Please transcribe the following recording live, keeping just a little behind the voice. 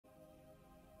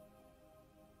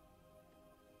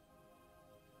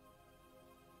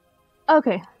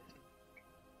Okay.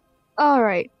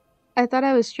 Alright. I thought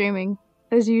I was streaming,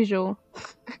 as usual,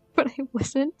 but I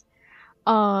wasn't.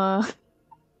 Uh,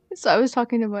 so I was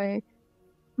talking to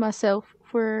myself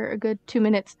for a good 2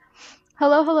 minutes.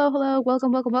 Hello, hello, hello.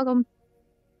 Welcome, welcome, welcome.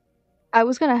 I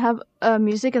was gonna have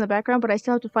music in the background, but I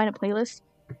still have to find a playlist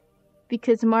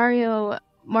because Mario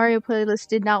playlist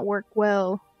did not work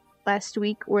well last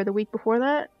week or the week before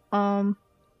that.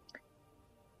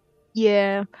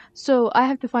 Yeah. So I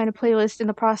have to find a playlist in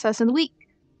the process in the week.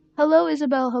 Hello,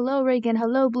 Isabel. Hello, Reagan.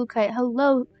 Hello, Blue Kite.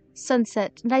 Hello,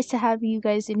 Sunset. Nice to have you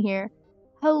guys in here.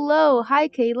 Hello. Hi,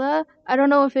 Kayla. I don't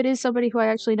know if it is somebody who I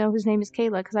actually know whose name is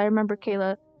Kayla, because I remember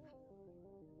Kayla.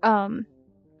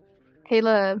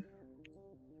 Kayla.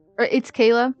 Or it's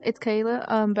Kayla. It's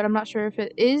Kayla. But I'm not sure if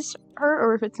it is her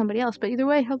or if it's somebody else. But either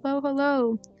way, hello,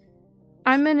 hello.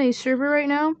 I'm in a server right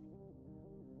now.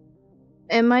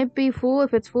 It might be full.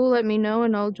 If it's full, let me know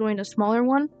and I'll join a smaller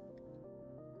one.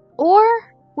 Or,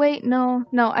 wait, no.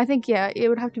 I think, yeah, it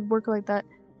would have to work like that.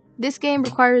 This game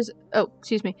requires,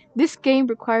 this game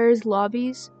requires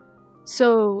lobbies,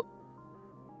 so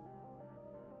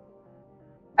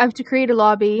I have to create a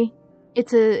lobby.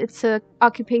 It's a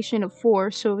occupation of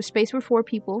 4, so a space for 4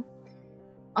 people.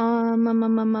 Hello.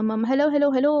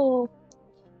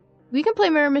 We can play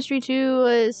Mirror Mystery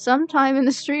 2 sometime in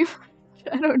the stream.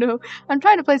 I don't know. I'm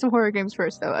trying to play some horror games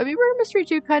first, though. I mean, Mirror Mystery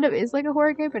 2 kind of is like a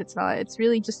horror game, but it's not. It's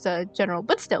really just general,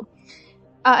 but still.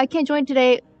 I can't join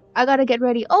today. I gotta get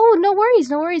ready. Oh, no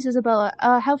worries, Isabella.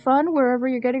 Have fun wherever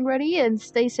you're getting ready and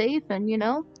stay safe and,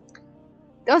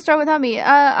 don't start without me.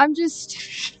 I'm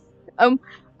just, I'm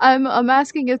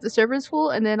asking if the server's full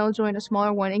and then I'll join a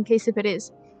smaller one in case if it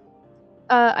is.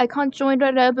 I can't join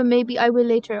right now, but maybe I will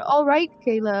later. Alright,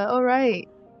 Kayla, alright.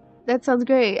 That sounds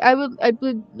great. I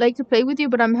would like to play with you,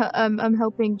 but I'm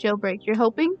helping jailbreak. You're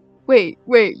helping? Wait,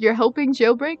 you're helping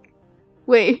jailbreak?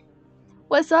 Wait.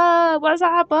 What's up? What's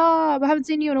up, Bob? I haven't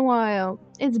seen you in a while.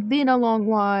 It's been a long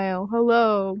while.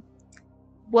 Hello.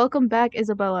 Welcome back,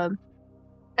 Isabella.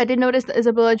 I did notice that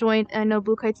Isabella joined, and I know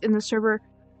Blue Kite's in the server.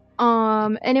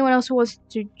 Anyone else who wants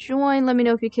to join, let me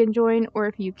know if you can join or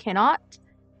if you cannot.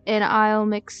 And I'll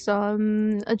make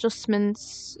some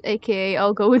adjustments, aka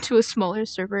I'll go into a smaller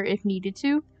server if needed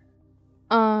to.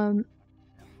 I'm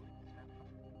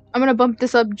gonna bump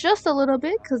this up just a little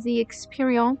bit, because the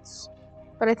experience.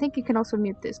 But I think you can also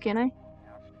mute this, can I?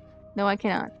 No, I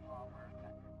cannot.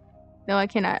 No, I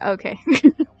cannot. Okay.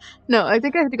 No, I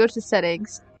think I have to go to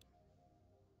settings.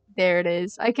 There it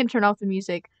is. I can turn off the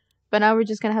music. But now we're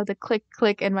just gonna have the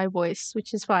click in my voice,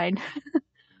 which is fine.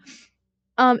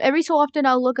 Every so often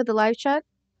I'll look at the live chat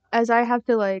as I have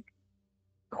to like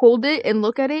hold it and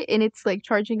look at it and it's like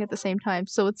charging at the same time.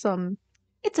 So it's a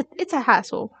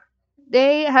hassle.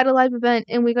 They had a live event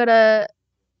and we gotta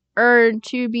earn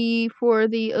 2B for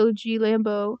the OG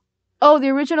Lambo. Oh, the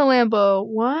original Lambo.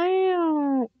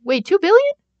 Wow. Wait, 2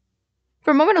 billion?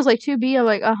 For a moment I was like 2B, I'm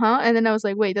like, and then I was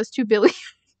like, wait, that's 2 billion.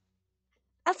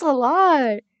 That's a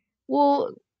lot.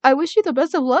 Well, I wish you the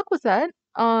best of luck with that.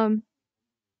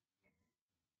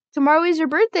 Tomorrow is your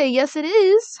birthday. Yes, it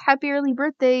is. Happy early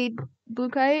birthday, Blue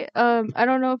Kite. I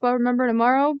don't know if I'll remember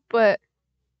tomorrow, but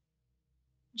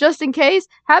just in case,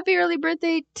 happy early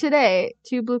birthday today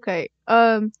to Blue Kite.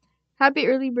 Happy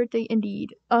early birthday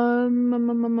indeed. Let's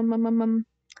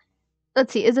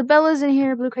see. Isabella's in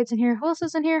here. Blue Kite's in here. Who else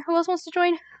is in here? Who else wants to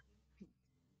join?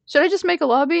 Should I just make a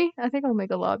lobby? I think I'll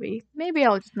make a lobby. Maybe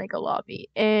I'll just make a lobby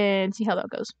and see how that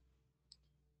goes.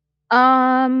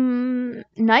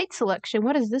 Night selection.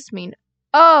 What does this mean?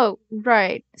 Oh,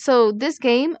 right. So this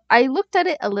game, I looked at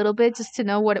it a little bit just to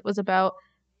know what it was about.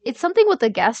 It's something with a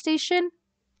gas station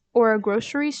or a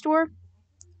grocery store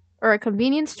or a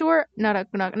convenience store. Not a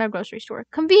grocery store.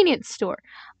 Convenience store.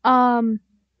 Yeah.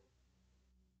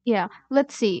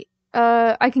 Let's see.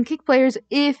 I can kick players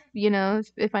if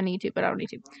I need to, but I don't need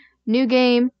to. New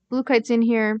game. Blue Kite's in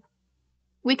here.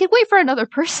 We could wait for another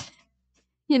person.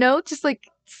 Just like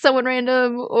someone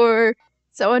random or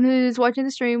someone who's watching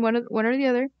the stream, one or the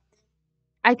other.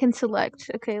 I can select.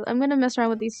 Okay, I'm gonna mess around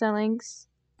with these settings.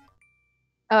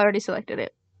 Oh, I already selected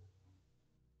it.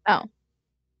 Oh.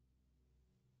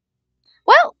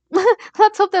 Well,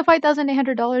 let's hope that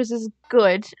 $5,800 is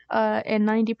good, and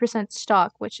 90%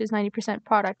 stock, which is 90%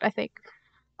 product, I think.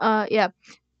 Yeah.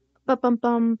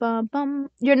 Bum.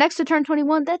 You're next to turn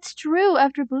 21. That's true.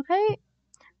 After Blue Kite?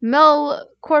 Mel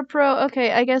Corpro.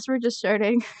 Okay, I guess we're just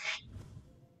starting.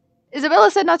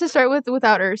 Isabella said not to start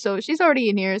without her, so she's already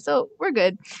in here, so we're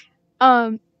good.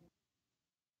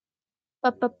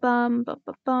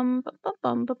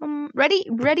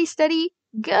 Ready, steady,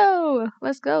 go!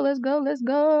 Let's go.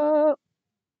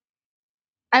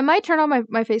 I might turn on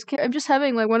my face cam. I'm just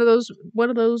having like one of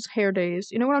those hair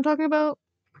days. You know what I'm talking about?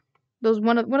 Those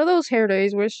one of those hair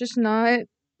days where it's just not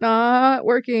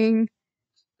working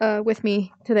with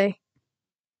me today.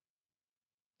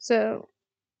 So,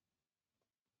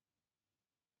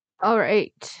 all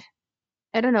right.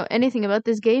 I don't know anything about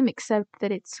this game except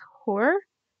that it's horror,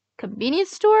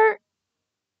 convenience store,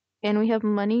 and we have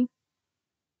money,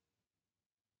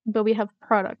 but we have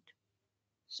product.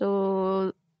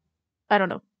 So, I don't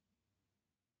know.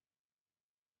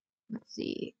 Let's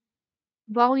see.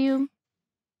 Volume.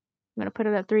 I'm gonna put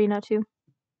it at 3, not 2.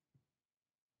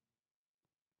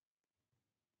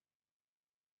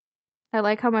 I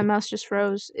like how my mouse just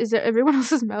froze. Is there everyone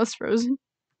else's mouse frozen?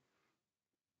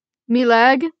 Me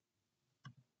lag?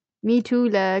 Me too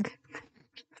lag.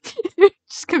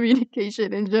 Just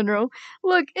communication in general.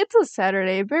 Look, it's a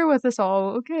Saturday. Bear with us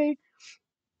all, okay?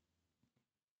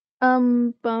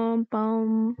 Bum.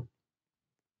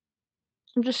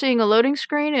 I'm just seeing a loading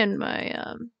screen and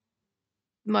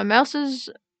my mouse is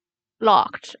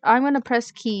locked. I'm gonna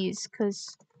press keys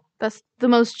because that's the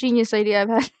most genius idea I've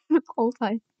had the whole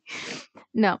time.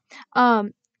 No.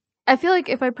 I feel like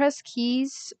if I press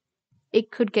keys,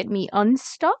 it could get me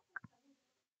unstuck.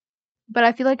 But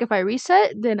I feel like if I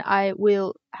reset, then I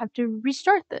will have to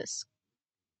restart this.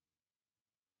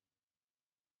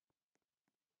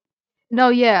 No,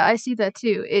 yeah, I see that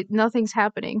too. Nothing's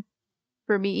happening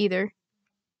for me either.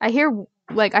 I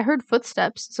heard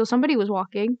footsteps, so somebody was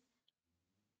walking.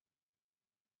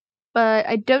 But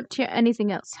I don't hear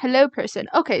anything else. Hello, person.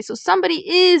 Okay, so somebody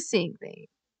is seeing things.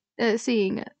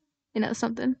 Seeing,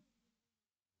 something.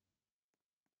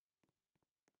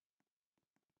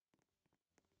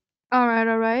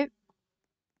 Alright.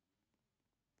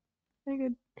 Very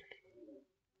good.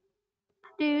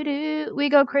 Do. We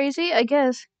go crazy, I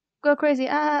guess. Go crazy.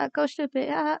 Go stupid.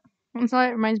 That's what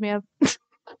it reminds me of.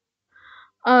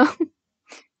 Uh,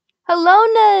 hello,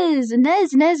 Nez.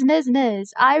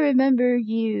 Nez. I remember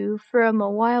you from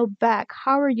a while back.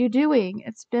 How are you doing?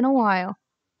 It's been a while.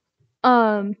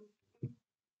 Oh,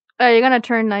 you're gonna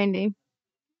turn 90.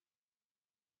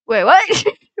 Wait, what?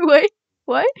 Wait,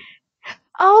 what?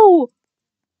 Oh,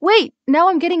 wait. Now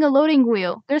I'm getting a loading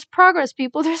wheel. There's progress,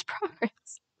 people. There's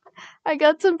progress. I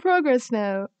got some progress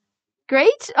now.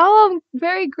 Great? Oh,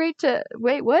 very great to.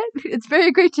 Wait, what? It's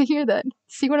very great to hear that.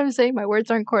 See what I'm saying? My words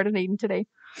aren't coordinating today.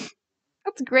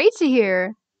 That's great to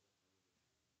hear.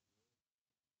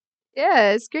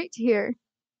 Yeah, it's great to hear.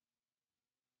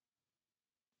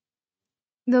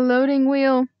 The loading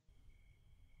wheel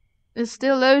is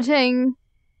still loading.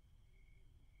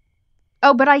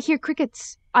 Oh, but I hear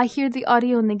crickets. I hear the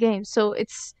audio in the game, so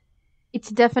it's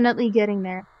definitely getting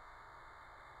there.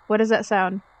 What does that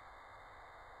sound?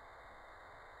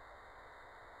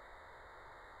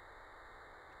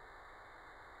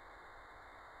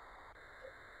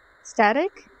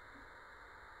 Static?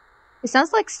 It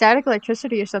sounds like static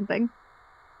electricity or something.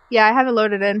 Yeah, I haven't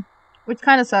loaded in, which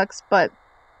kind of sucks, but...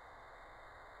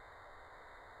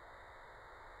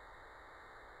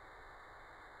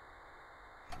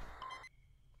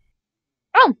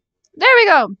 Oh! There we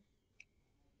go!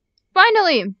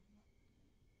 Finally!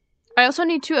 I also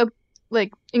need to,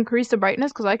 increase the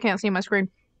brightness because I can't see my screen.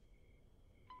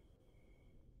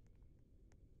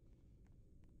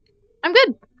 I'm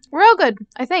good! We're all good,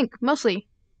 I think, mostly.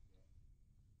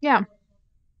 Yeah.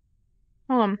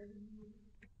 Hold on.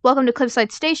 Welcome to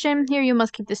Cliffside Station. Here you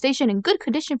must keep the station in good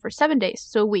condition for 7 days,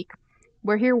 so a week.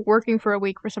 We're here working for a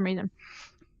week for some reason.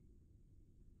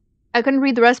 I couldn't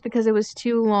read the rest because it was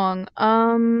too long.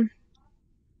 Oh,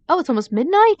 it's almost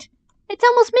midnight? It's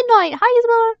almost midnight! Hi,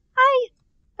 Isabella! Hi!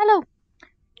 Hello!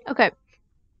 Okay.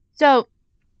 So,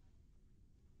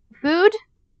 food,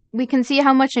 we can see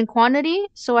how much in quantity,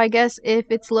 so I guess if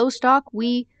it's low stock,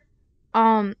 we,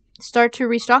 start to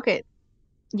restock it.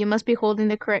 You must be holding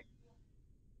the correct...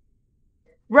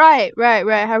 Right.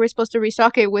 How are we supposed to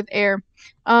restock it with air?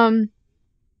 Where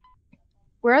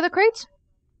are the crates?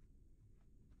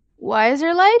 Why is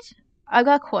there light? I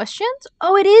got questions?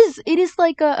 Oh, it is! It is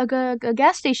like a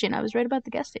gas station. I was right about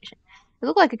the gas station. It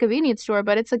looked like a convenience store,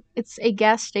 but it's a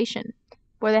gas station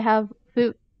where they have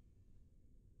food.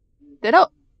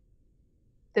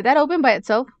 Did that open by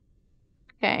itself?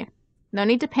 Okay. No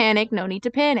need to panic.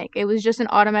 It was just an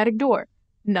automatic door.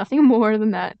 Nothing more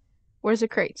than that. Where's the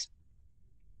crates?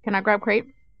 Can I grab crate?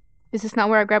 Is this not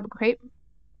where I grab a crate?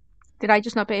 Did I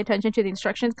just not pay attention to the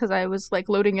instructions because I was,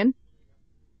 loading in?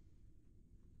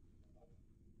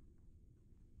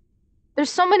 There's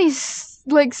so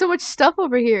much stuff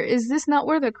over here. Is this not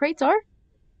where the crates are?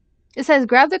 It says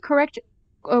grab the correct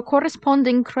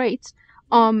corresponding crates,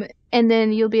 and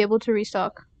then you'll be able to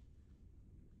restock.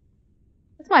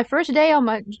 my first day on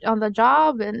the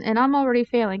job, and I'm already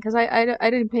failing because I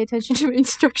didn't pay attention to the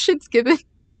instructions given.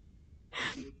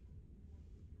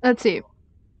 Let's see.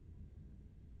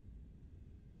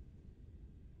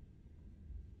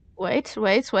 Wait.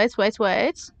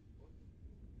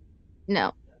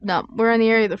 No, no, we're in the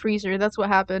area of the freezer. That's what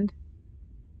happened.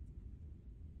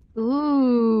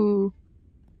 Ooh.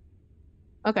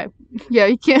 Okay. Yeah,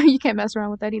 you can't mess around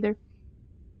with that either.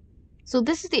 So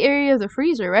this is the area of the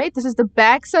freezer, right? This is the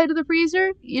back side of the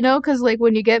freezer, you know, because like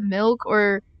when you get milk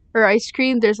or ice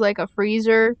cream, there's like a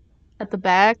freezer at the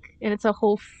back, and it's a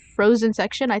whole frozen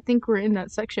section. I think we're in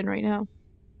that section right now.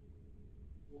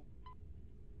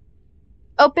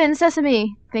 Open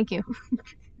sesame. Thank you.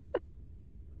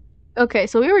 Okay,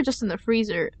 so we were just in the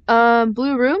freezer.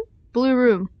 Blue room? Blue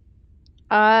room.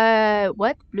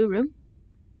 What? Blue room?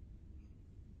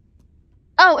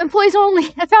 Oh, employees only.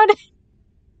 I found it.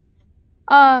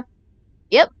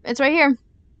 Yep, it's right here.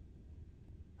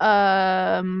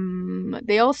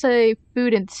 They all say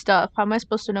food and stuff. How am I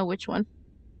supposed to know which one?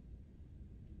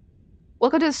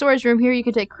 Welcome to the storage room. Here you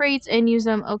can take crates and use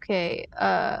them. Okay,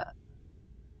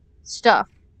 stuff.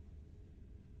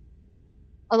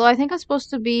 Although I think I'm supposed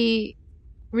to be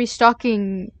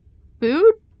restocking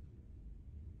food?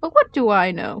 But what do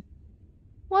I know?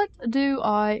 What do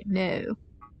I know?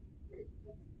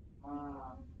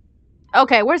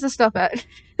 Okay, where's the stuff at?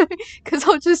 Because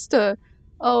I'll just,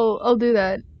 I'll do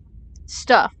that.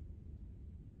 Stuff.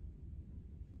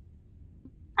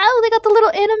 Oh, they got the little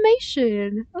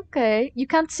animation. Okay. You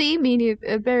can't see me,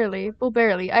 barely. Well,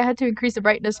 barely. I had to increase the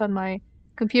brightness on my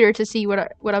computer to see what I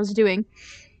was doing.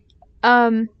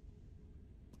 I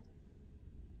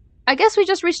guess we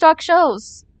just restock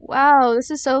shelves. Wow,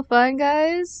 this is so fun,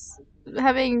 guys.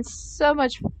 Having so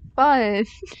much fun.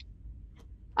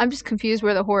 I'm just confused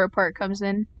where the horror part comes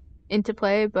into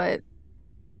play, but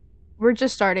we're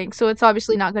just starting, so it's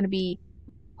obviously not going to be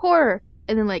horror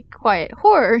and then like quiet,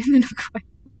 horror and then quiet.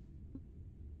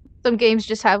 Some games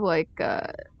just have like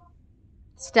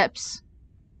steps.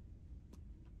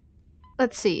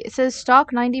 Let's see. It says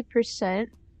stock 90%.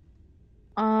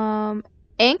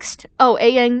 Angst. Oh,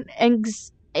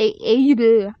 anx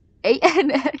ANX.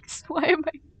 Why am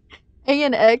I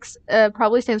ANX?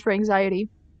 Probably stands for anxiety.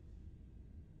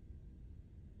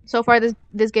 So far,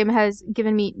 this game has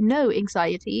given me no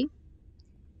anxiety.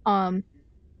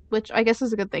 Which I guess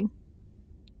is a good thing.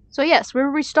 So yes, we're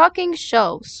restocking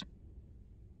shelves.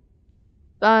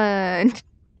 Fun.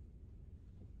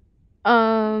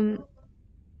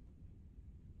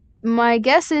 My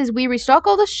guess is we restock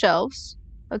all the shelves,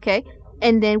 okay,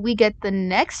 and then we get the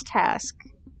next task,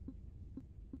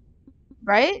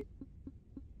 right?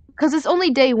 Because it's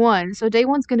only day one, so day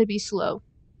one's gonna be slow.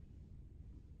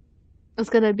 It's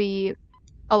gonna be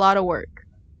a lot of work.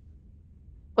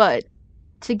 But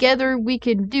together we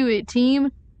can do it,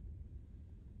 team.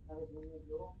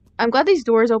 I'm glad these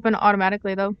doors open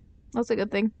automatically, though. That's a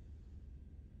good thing.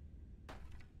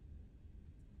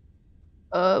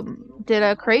 Did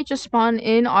a crate just spawn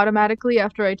in automatically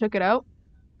after I took it out?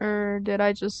 Or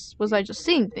was I just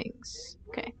seeing things?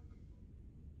 Okay.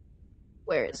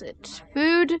 Where is it?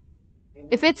 Food.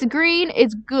 If it's green,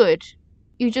 it's good.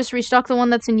 You just restock the one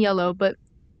that's in yellow,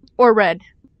 or red.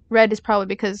 Red is probably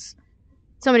because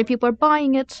so many people are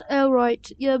buying it. Oh, right.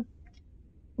 Yeah.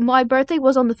 My birthday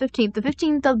was on the 15th. The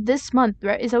 15th of this month,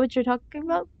 right? Is that what you're talking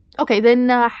about? Okay, then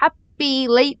happy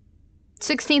late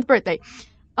 16th birthday.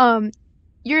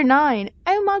 You're 9.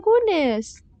 Oh my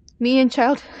goodness. Me and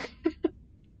childhood.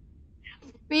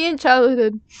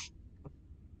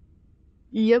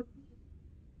 Yep.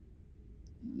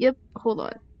 Yep. Hold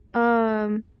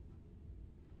on.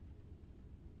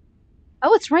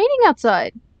 Oh, it's raining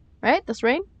outside. Right? That's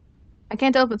rain? I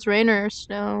can't tell if it's rain or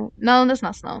snow. No, that's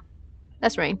not snow.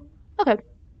 That's rain. Okay.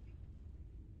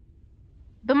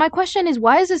 But my question is,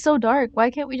 why is it so dark?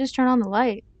 Why can't we just turn on the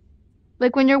light?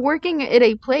 Like, when you're working at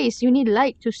a place, you need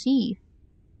light to see.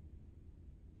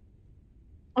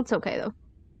 That's okay, though.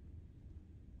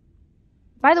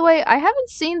 By the way, I haven't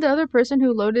seen the other person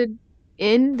who loaded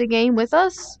in the game with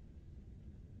us.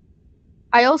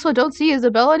 I also don't see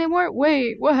Isabelle anymore.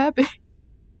 Wait, what happened?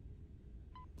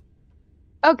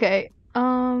 Okay,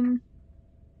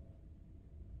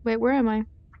 wait, where am I?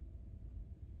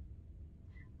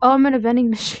 Oh, I'm in a vending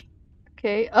machine.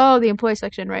 Okay, oh, the employee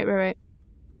section, right.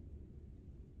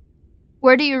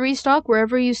 Where do you restock?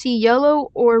 Wherever you see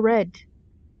yellow or red.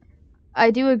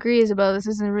 I do agree, Isabel, this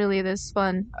isn't really this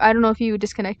fun. I don't know if you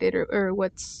disconnected or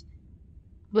what's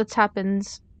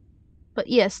happens. But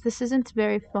yes, this isn't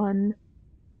very fun.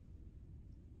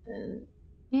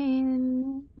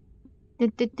 And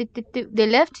they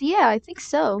left? Yeah, I think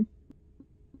so.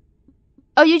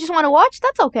 Oh, you just want to watch?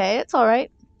 That's okay. It's all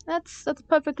right. That's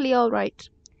perfectly all right.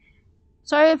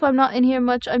 Sorry if I'm not in here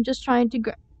much. I'm just trying to.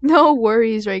 No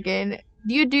worries, Reagan.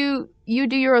 You do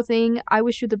your thing. I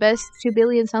wish you the best. 2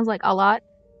 billion sounds like a lot.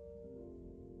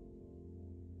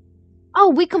 Oh,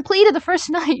 we completed the first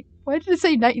night. Why did it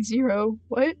say night 0?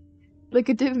 What? Like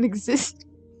it didn't exist.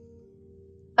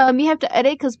 You have to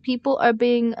edit because people are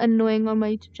being annoying on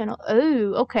my YouTube channel.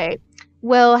 Oh, okay.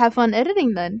 Well, have fun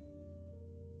editing then.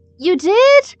 You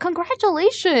did?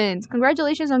 Congratulations!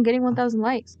 Congratulations on getting 1,000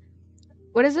 likes.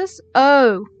 What is this?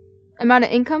 Oh, amount of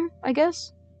income, I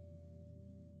guess?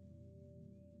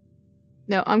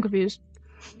 No, I'm confused.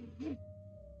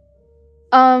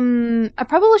 I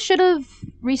probably should have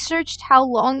researched how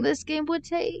long this game would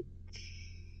take.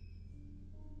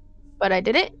 But I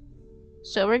did it.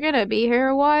 So we're gonna be here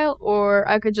a while, or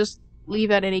I could just leave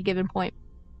at any given point.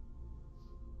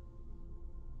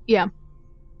 Yeah.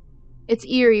 It's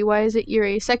eerie. Why is it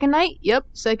eerie? Second night? Yep,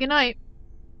 second night.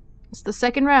 It's the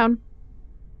second round.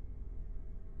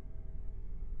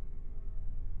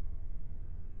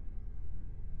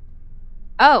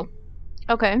 Oh.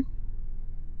 Okay.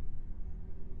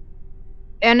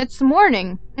 And it's the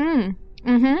morning.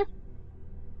 Mm-hmm.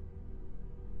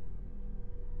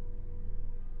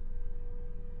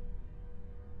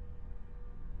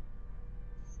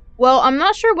 Well, I'm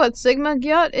not sure what Sigma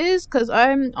Gyat is, because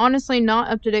I'm honestly not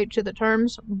up to date to the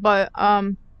terms, but,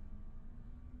 I'm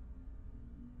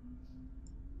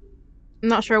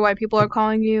not sure why people are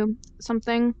calling you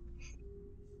something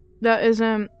that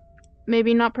isn't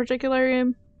maybe not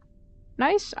particularly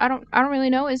nice. I don't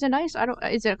really know. Is it nice?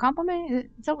 Is it a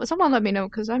compliment? Someone let me know,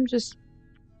 because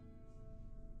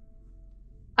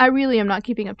I really am not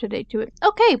keeping up to date to it.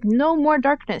 Okay, no more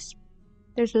darkness.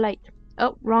 There's light.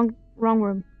 Oh, wrong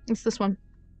room. It's this one.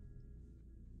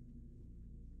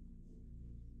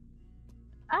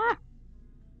 Ah.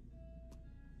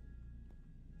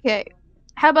 Okay.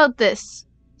 How about this?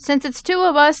 Since it's 2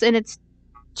 of us and it's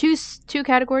two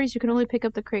categories, you can only pick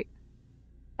up the crate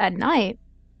at night.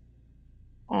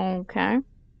 Okay.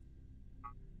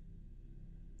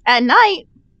 At night?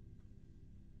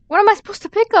 What am I supposed to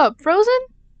pick up? Frozen?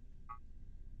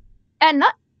 At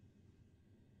night?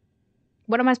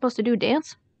 What am I supposed to do?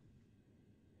 Dance?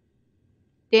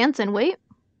 Dance and wait?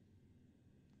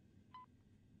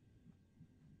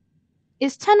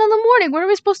 It's 10 in the morning. What are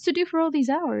we supposed to do for all these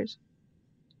hours?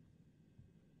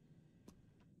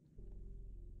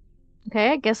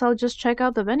 Okay, I guess I'll just check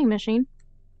out the vending machine.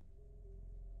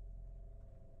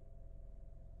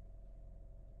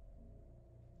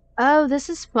 Oh, this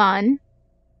is fun.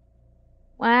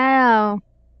 Wow.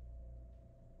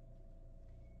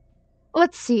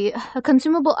 Let's see. A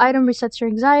consumable item resets your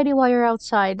anxiety while you're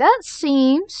outside. That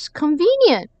seems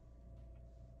convenient.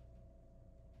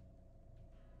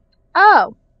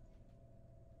 Oh.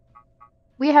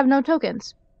 We have no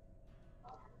tokens.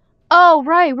 Oh,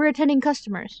 right. We're attending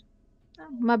customers. Oh,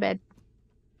 my bad.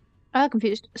 I'm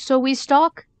confused. So we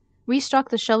restock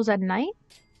the shelves at night?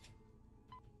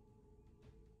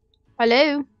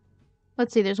 Hello?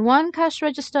 Let's see. There's one cash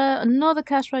register, another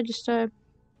cash register.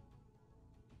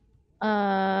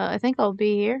 I think I'll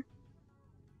be here.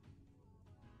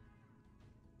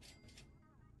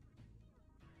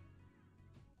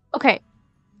 Okay.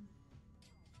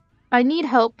 I need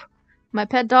help. My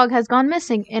pet dog has gone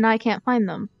missing and I can't find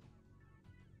them.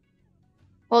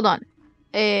 Hold on.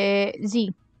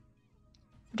 Z.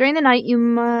 During the night, you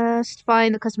must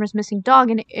find the customer's missing dog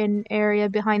in an area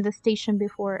behind the station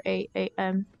before 8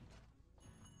 a.m.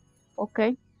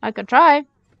 Okay, I could try.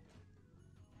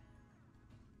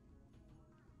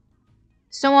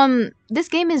 So, this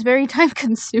game is very time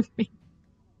consuming.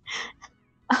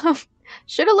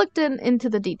 Should have looked into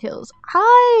the details.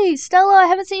 Hi, Stella, I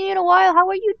haven't seen you in a while. How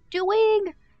are you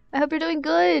doing? I hope you're doing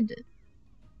good.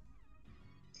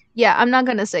 Yeah, I'm not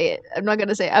gonna say it.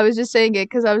 I was just saying it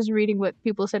because I was reading what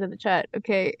people said in the chat.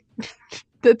 Okay,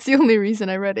 that's the only reason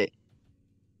I read it.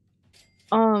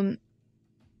 Okay.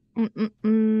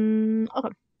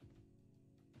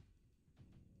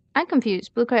 I'm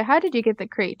confused. Blue Kite, how did you get the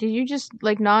crate? Did you just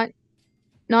like not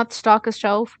stock a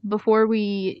shelf before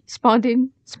we spawned in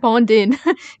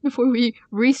before we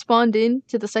respawned in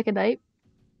to the second night?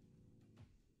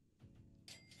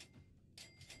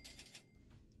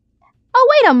 Oh,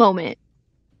 wait a moment.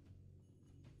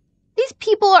 These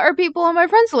people are people on my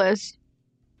friends list.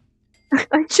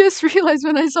 I just realized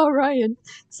when I saw Ryan.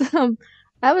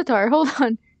 Avatar, hold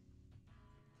on.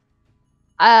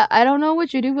 I don't know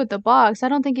what you do with the box. I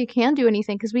don't think you can do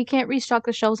anything because we can't restock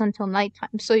the shelves until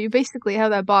nighttime. So you basically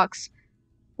have that box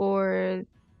for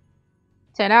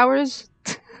 10 hours.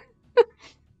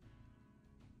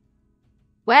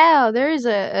 Wow, there is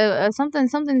a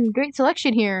something great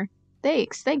selection here.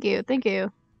 Thanks, thank you, thank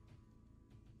you.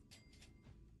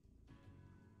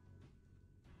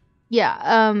 Yeah,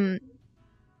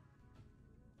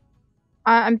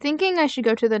 I'm thinking I should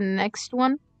go to the next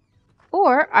one.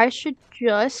 Or I should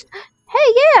just...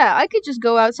 Hey, yeah, I could just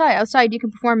go outside. Outside, you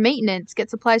can perform maintenance, get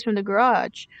supplies from the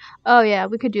garage. Oh, yeah,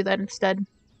 we could do that instead.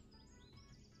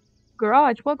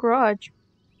 Garage? What garage?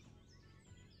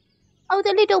 Oh,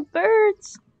 the little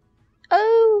birds.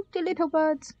 Oh, the little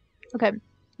birds. Okay,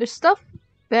 there's stuff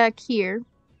back here.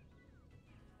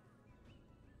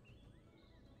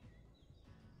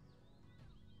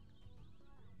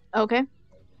 Okay.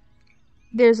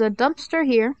 There's a dumpster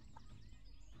here.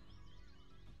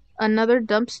 Another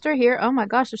dumpster here. Oh my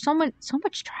gosh, there's so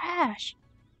much trash.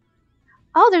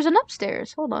 Oh, there's an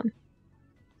upstairs. Hold on.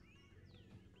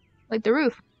 Like the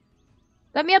roof.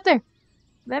 Let me up there.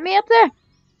 Let me up there.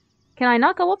 Can I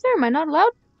not go up there? Am I not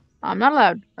allowed? I'm not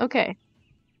allowed. Okay.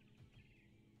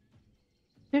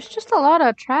 There's just a lot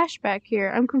of trash back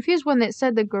here. I'm confused when it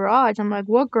said the garage. I'm like,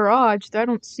 what garage? I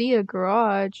don't see a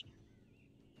garage.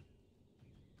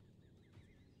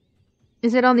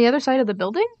 Is it on the other side of the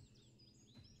building?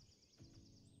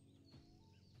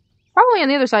 Probably on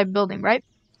the other side of the building, right?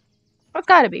 It's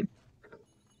gotta be.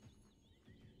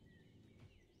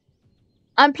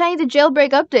 I'm playing the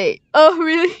jailbreak update. Oh,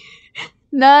 really?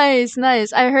 Nice,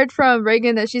 nice. I heard from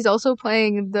Reagan that she's also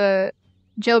playing the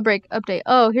jailbreak update.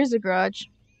 Oh, here's the garage.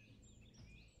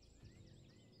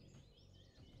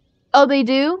 Oh, they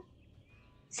do?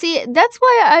 See, that's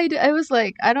why I was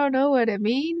like, I don't know what it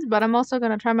means, but I'm also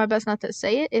gonna try my best not to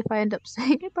say it if I end up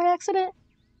saying it by accident.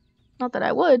 Not that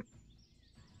I would.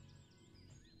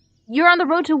 You're on the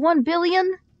road to 1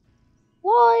 billion?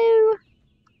 Whoa!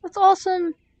 That's awesome.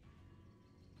 I'm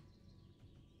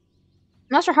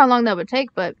not sure how long that would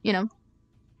take, but, you know.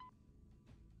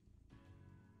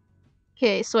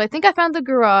 Okay, so I think I found the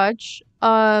garage.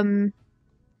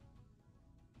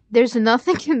 There's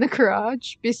nothing in the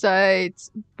garage besides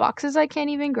boxes I can't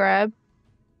even grab.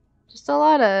 Just a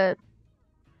lot of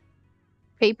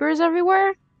papers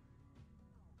everywhere.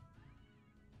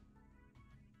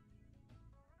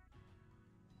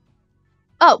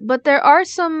 Oh, but there are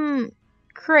some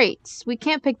crates. We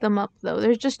can't pick them up, though.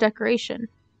 There's just decoration.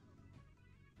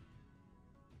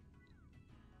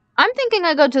 I'm thinking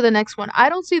I go to the next one. I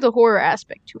don't see the horror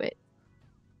aspect to it.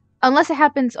 Unless it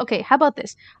happens... Okay, how about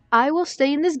this? I will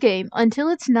stay in this game until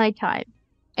it's nighttime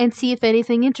and see if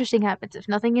anything interesting happens. If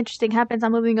nothing interesting happens,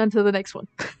 I'm moving on to the next one.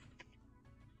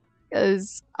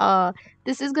 Because,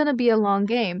 this is gonna be a long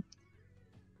game.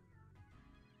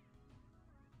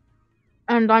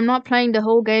 And I'm not playing the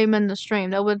whole game in the stream.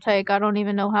 That would take I don't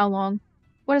even know how long.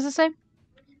 What does it say?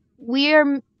 We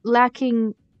are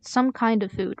lacking some kind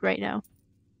of food right now.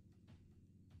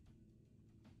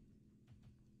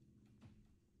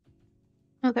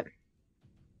 Okay.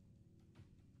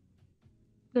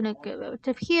 Gonna go out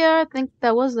of here. I think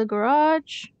that was the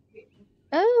garage.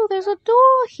 Oh, there's a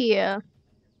door here.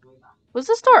 Was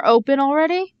this door open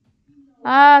already?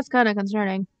 Ah, it's kind of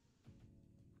concerning.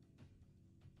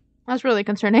 That's really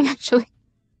concerning, actually.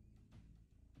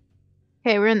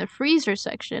 Okay, we're in the freezer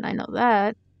section. I know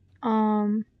that.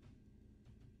 Hold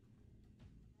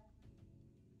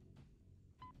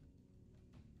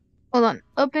on.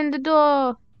 Open the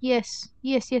door. Yes.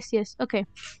 Yes, yes, yes. Okay.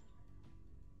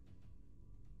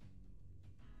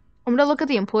 I'm gonna look at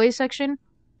the employee section.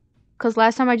 Because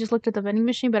last time I just looked at the vending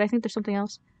machine, but I think there's something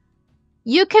else.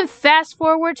 You can fast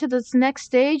forward to this next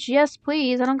stage? Yes,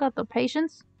 please. I don't got the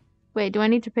patience. Wait, do I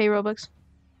need to pay Robux?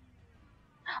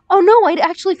 Oh no, it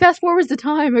actually fast forwards the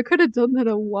time. I could have done that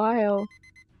a while.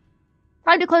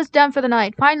 Time to close down for the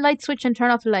night. Find light switch and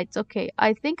turn off the lights. Okay,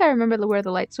 I think I remember where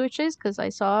the light switch is because I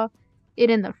saw it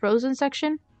in the frozen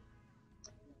section.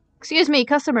 Excuse me,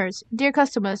 customers. Dear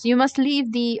customers, you must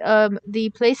leave the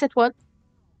place at once.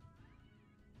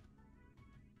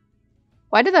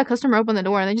 Why did that customer open the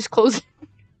door and then just close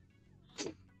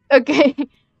it? Okay.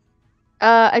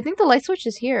 I think the light switch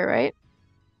is here, right?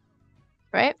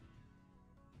 Right?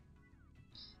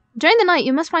 During the night,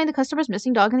 you must find the customer's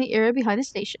missing dog in the area behind the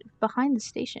station. Behind the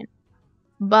station.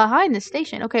 Behind the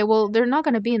station. Okay, well, they're not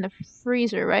gonna be in the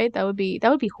freezer, right? That would be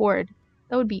horrid.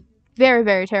 That would be very,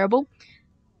 very terrible.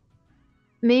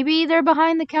 Maybe they're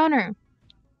behind the counter.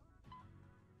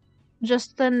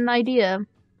 Just an idea.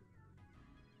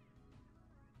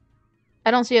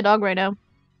 I don't see a dog right now.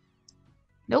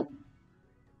 Nope.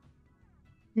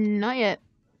 Not yet.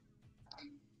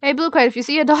 Hey, Blue Kite, if you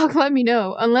see a dog, let me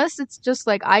know. Unless it's just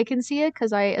like I can see it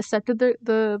because I accepted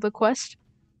the quest.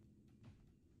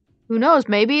 Who knows?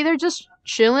 Maybe they're just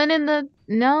chilling in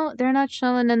no, they're not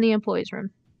chilling in the employees' room.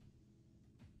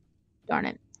 Darn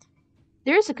it.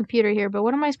 There is a computer here, but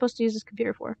what am I supposed to use this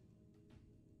computer for?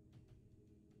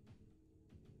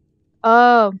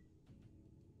 Oh.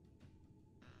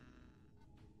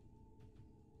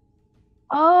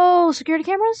 Oh, security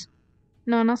cameras?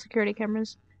 No, not security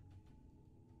cameras.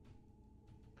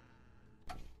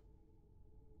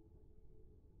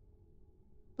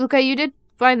 Luca, you did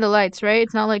find the lights, right?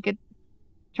 It's not like it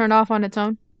turned off on its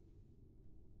own.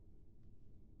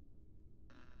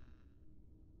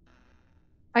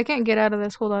 I can't get out of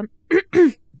this. Hold on.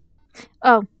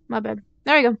 Oh, my bad.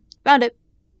 There we go. Found it.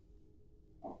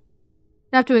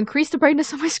 I have to increase the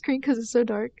brightness on my screen because it's so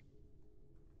dark.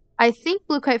 I think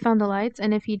Blue Kite found the lights,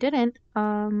 and if he didn't,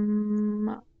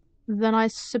 then I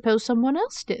suppose someone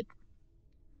else did.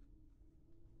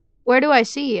 Where do I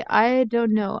see? I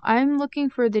don't know. I'm looking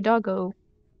for the doggo.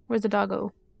 Where's the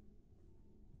doggo?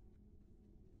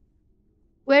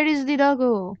 Where is the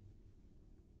doggo?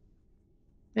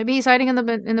 Maybe he's hiding in the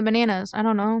bananas. I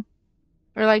don't know.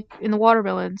 Or like in the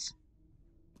watermelons.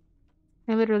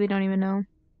 I literally don't even know.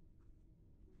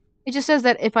 It just says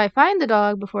that if I find the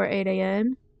dog before 8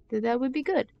 a.m., that would be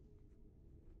good.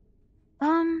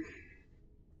 Okay,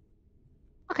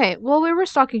 well, we're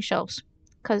restocking shelves.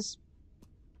 Because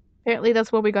apparently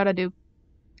that's what we gotta do.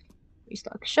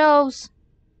 Restock shelves.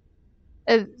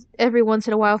 Every once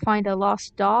in a while find a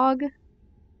lost dog.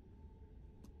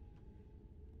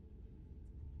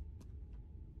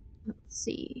 Let's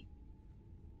see.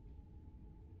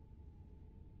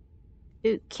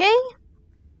 Okay.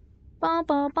 Bum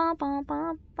bum bum bum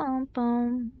bum bum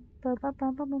bum. Bum bum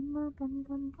bum bum bum bum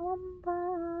bum bum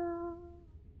bum.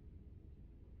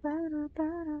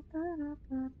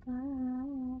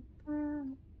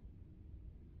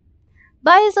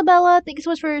 Bye, Isabella. Thank you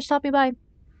so much for stopping by.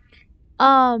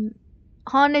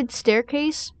 Haunted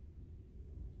Staircase.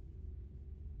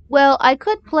 Well, I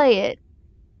could play it.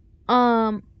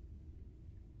 But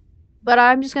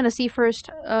I'm just gonna see first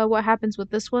what happens with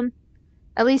this one.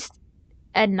 At least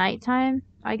at nighttime,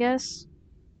 I guess.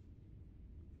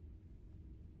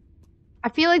 I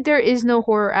feel like there is no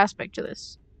horror aspect to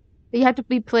this. You have to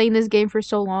be playing this game for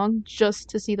so long just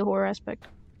to see the horror aspect.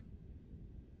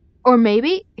 Or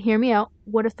maybe, hear me out,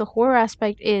 what if the horror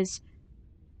aspect is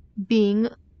being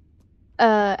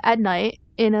at night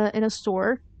in a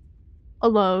store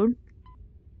alone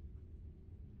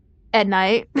at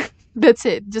night? That's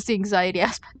it, just the anxiety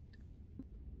aspect.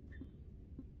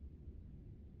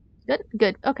 Good,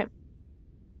 good, okay.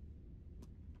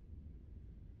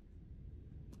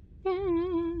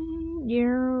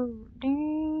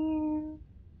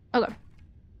 Okay.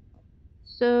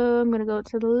 So I'm gonna go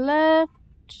to the left.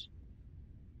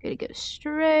 Gonna go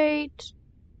straight.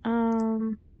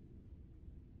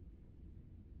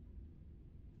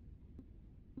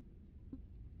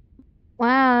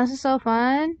 Wow, this is so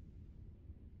fun.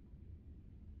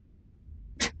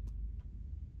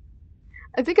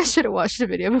 I think I should have watched the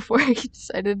video before I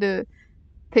decided to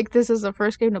pick this as the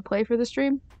first game to play for the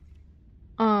stream.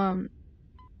 This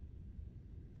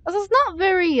is not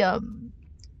very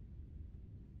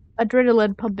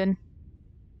adrenaline pumping.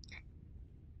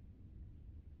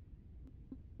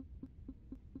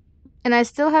 And I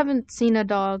still haven't seen a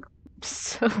dog,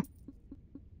 so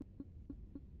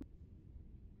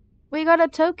we got a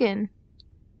token.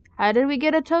 How did we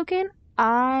get a token?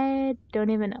 I don't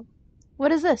even know.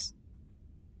 What is this?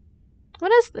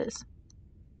 What is this?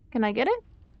 Can I get it?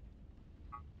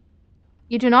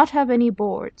 You do not have any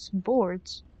boards.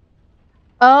 Boards?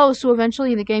 Oh, so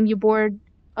eventually in the game you board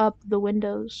up the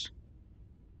windows.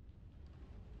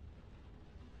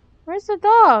 Where's the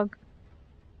dog?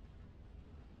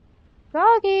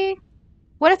 Doggy!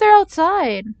 What if they're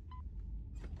outside?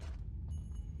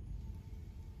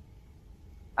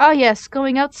 Oh yes,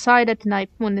 going outside at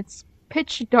night when it's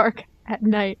pitch dark at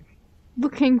night.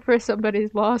 Looking for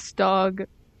somebody's lost dog.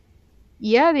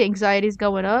 Yeah, the anxiety's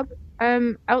going up.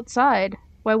 I'm outside.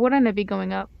 Why wouldn't it be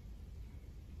going up?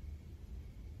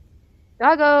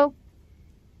 Doggo!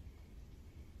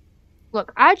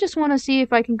 Look, I just want to see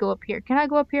if I can go up here. Can I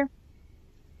go up here?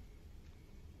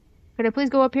 Could I please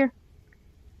go up here?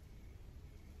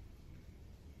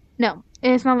 No,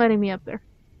 it's not letting me up there.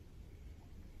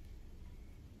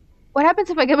 What happens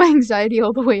if I get my anxiety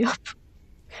all the way up?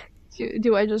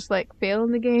 Do I just, like, fail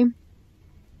in the game?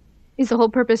 Is the whole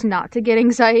purpose not to get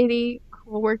anxiety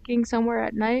while working somewhere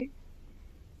at night?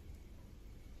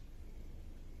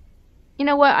 You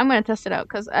know what? I'm gonna test it out,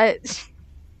 because I've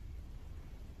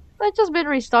just been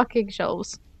restocking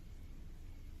shelves.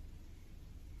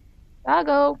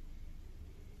 Doggo.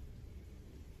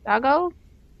 Doggo?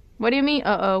 What do you mean?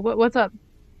 Uh-oh. What's up?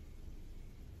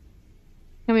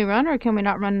 Can we run or can we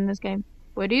not run in this game?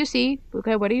 What do you see?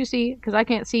 Okay, what do you see? Because I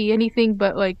can't see anything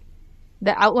but, like,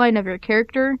 the outline of your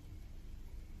character.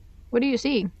 What do you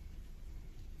see?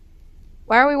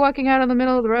 Why are we walking out in the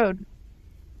middle of the road?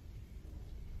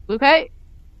 Okay?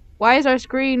 Why is our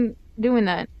screen doing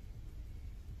that?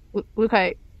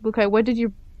 Okay, okay, what did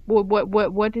you...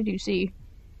 What did you see?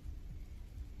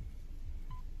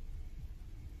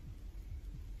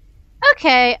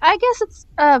 Okay, I guess it's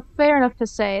fair enough to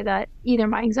say that either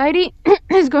my anxiety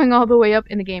is going all the way up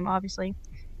in the game, obviously,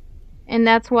 and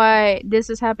that's why this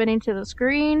is happening to the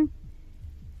screen,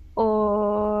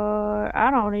 or I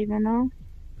don't even know.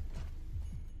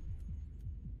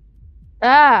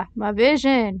 Ah, my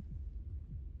vision.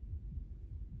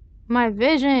 My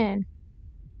vision.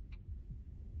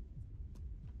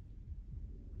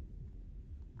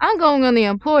 I'm going in the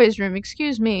employees room,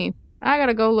 excuse me. I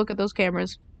gotta go look at those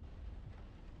cameras.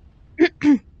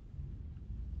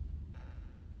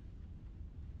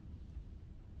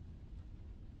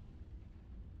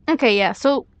 Okay, yeah,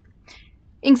 so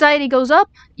anxiety goes up,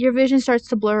 your vision starts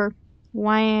to blur.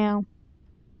 Wow.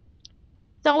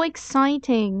 So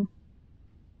exciting.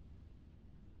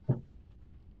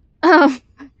 I'm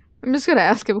just gonna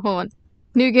ask him, hold on.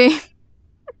 New game.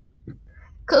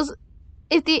 Cause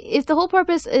if the whole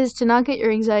purpose is to not get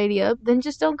your anxiety up, then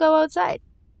just don't go outside.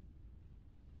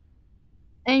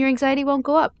 And your anxiety won't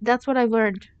go up. That's what I've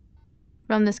learned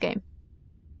from this game.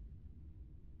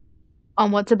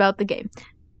 On what's about the game.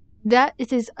 That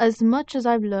is as much as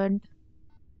I've learned.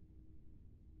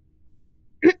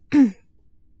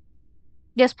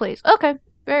 Yes, please. Okay.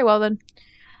 Very well then.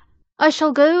 I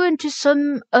shall go into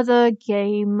some other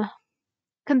game.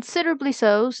 Considerably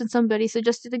so, since somebody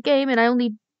suggested a game and I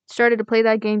only started to play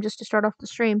that game just to start off the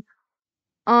stream.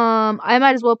 I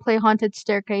might as well play Haunted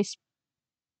Staircase.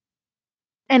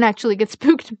 And actually get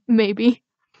spooked, maybe.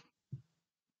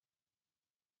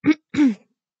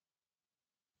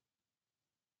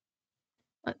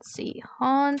 Let's see.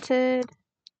 Haunted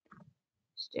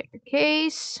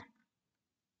Staircase.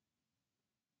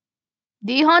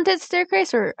 The Haunted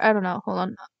Staircase? Or, I don't know. Hold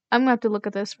on. I'm gonna have to look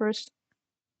at this first.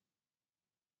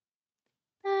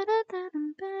 I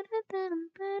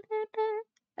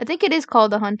think it is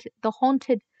called the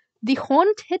Haunted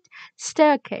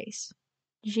Staircase.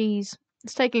 Jeez.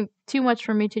 It's taking too much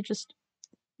for me to just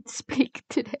speak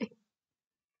today.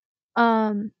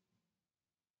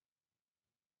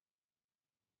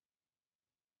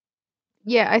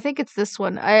 Yeah, I think it's this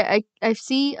one. I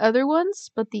see other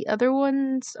ones, but the other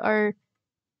ones are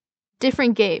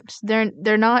different games.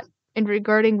 They're not in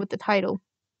regarding with the title.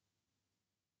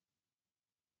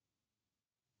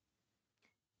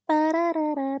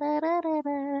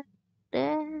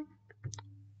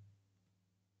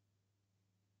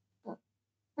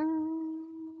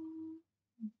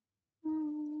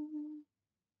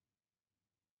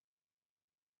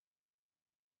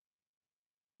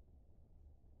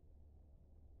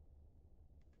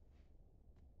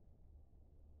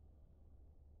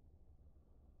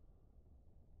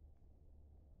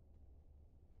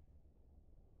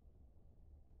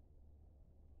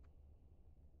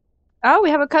 Oh,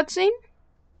 we have a cutscene?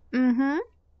 Mm-hmm.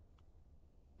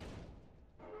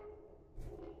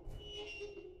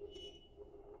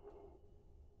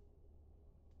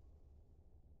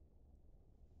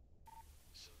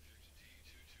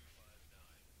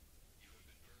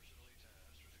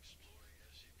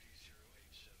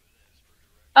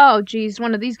 Oh, geez,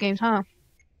 one of these games, huh?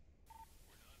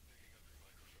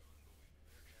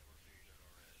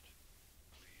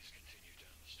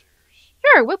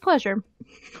 Sure, with pleasure.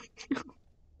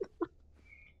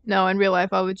 No, in real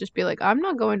life, I would just be like, I'm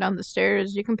not going down the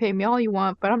stairs. You can pay me all you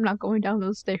want, but I'm not going down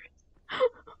those stairs.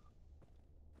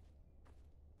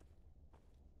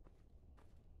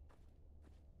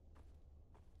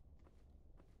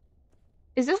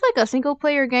 Is this like a single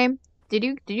player game? Did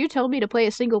you tell me to play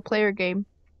a single player game?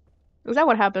 Was that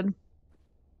what happened?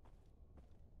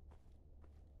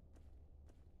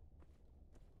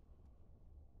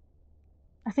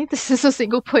 I think this is a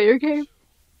single player game.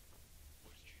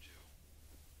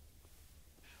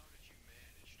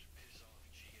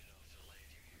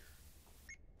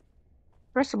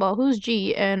 First of all, who's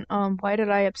G and why did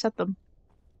I upset them?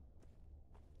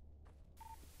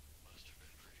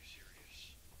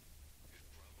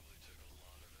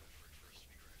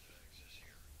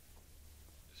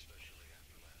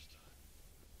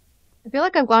 I feel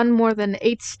like I've gone more than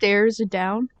 8 stairs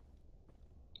down.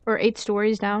 Or 8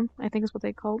 stories down, I think is what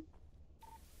they call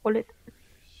it.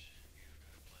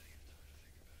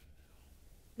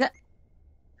 That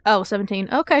Oh, 17.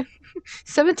 Okay.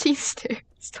 17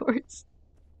 stories.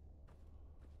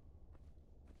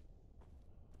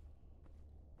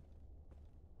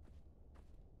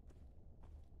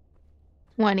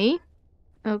 20.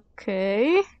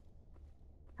 Okay.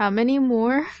 How many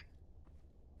more?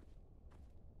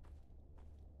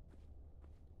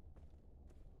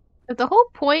 If the whole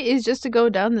point is just to go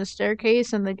down the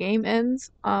staircase and the game ends,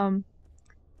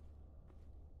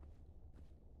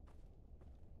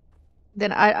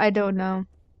 then I don't know.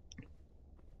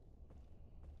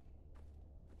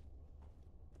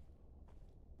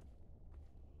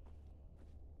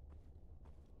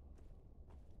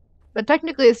 But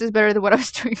technically this is better than what I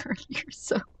was doing earlier,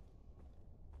 so.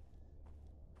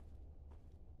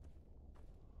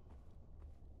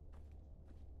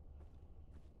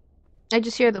 I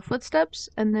just hear the footsteps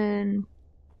and then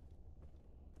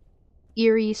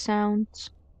eerie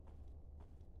sounds.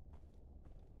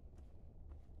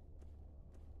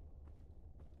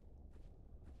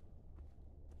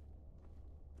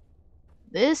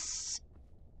 This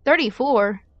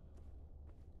 34.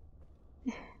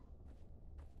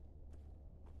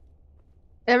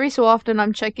 Every so often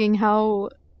I'm checking how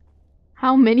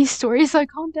many stories I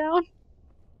calm down.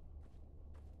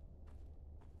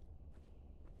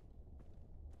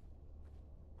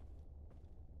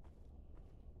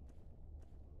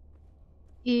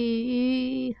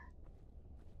 Is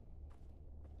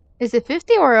it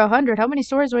 50 or 100? How many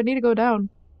stories do I need to go down?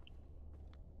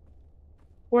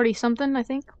 40 something, I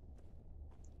think.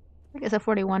 I guess at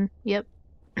 41. Yep.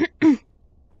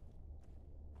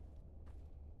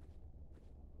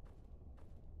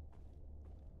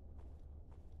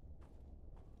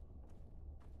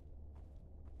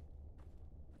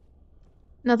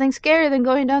 Nothing scarier than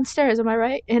going downstairs, am I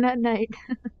right? And at night.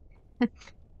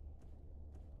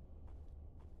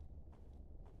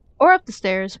 Or up the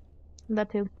stairs. That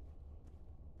too.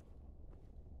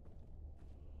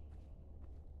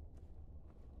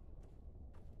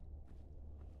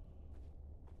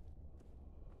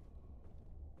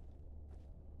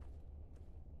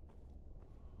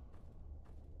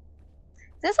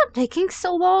 Since I'm taking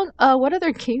so long, what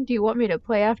other game do you want me to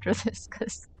play after this?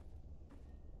 Cause,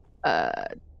 uh,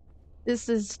 this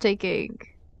is taking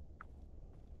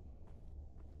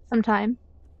some time.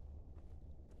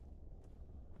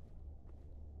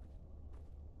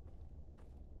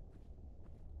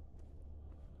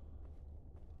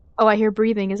 Oh, I hear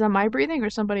breathing. Is that my breathing or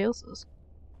somebody else's?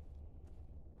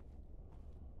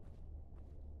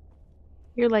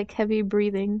 You're like heavy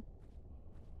breathing.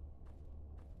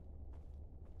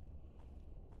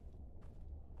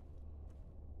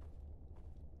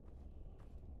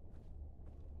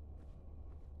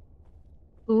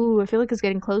 Ooh, I feel like it's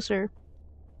getting closer.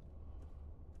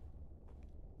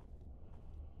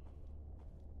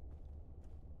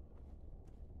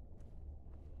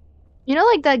 You know,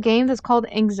 like that game that's called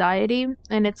Anxiety,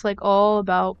 and it's like all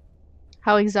about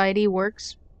how anxiety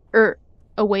works, or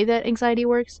a way that anxiety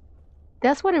works?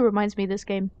 That's what it reminds me of this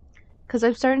game. Because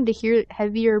I'm starting to hear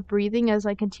heavier breathing as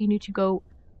I continue to go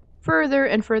further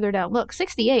and further down. Look,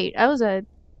 68. I was at,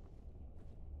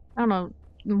 I don't know,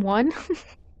 1?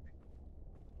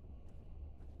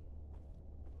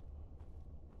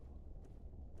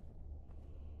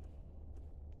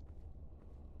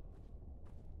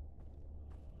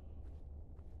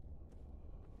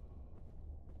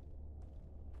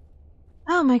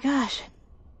 Oh my gosh.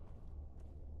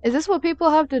 Is this what people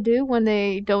have to do when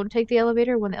they don't take the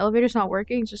elevator? When the elevator's not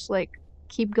working, just like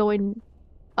keep going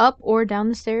up or down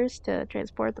the stairs to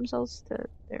transport themselves to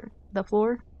the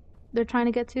floor they're trying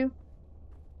to get to?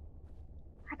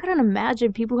 I couldn't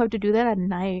imagine people who have to do that at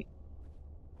night.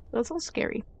 That sounds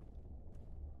scary.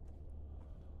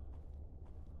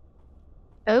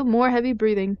 Oh, more heavy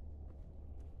breathing.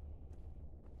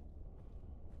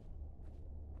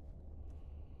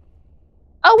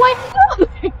 Oh,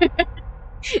 wait!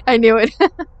 I knew it.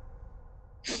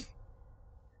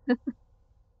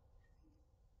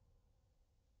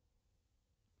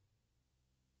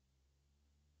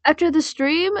 After the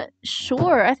stream?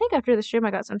 Sure. I think after the stream I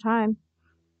got some time.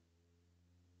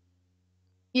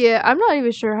 Yeah, I'm not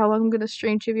even sure how long I'm gonna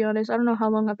stream, to be honest. I don't know how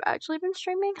long I've actually been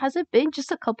streaming. Has it been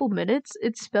just a couple minutes?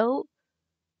 It felt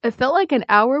like an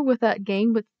hour with that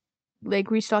game with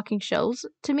like restocking shelves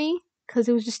to me because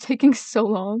it was just taking so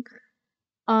long.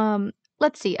 Um,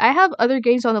 let's see. I have other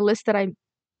games on the list that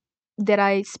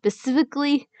I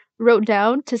specifically wrote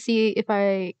down to see if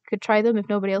I could try them if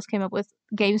nobody else came up with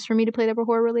games for me to play that were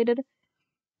horror related.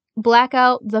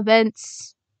 Blackout, The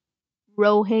Vents,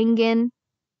 Rohingyan.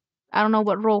 I don't know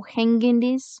what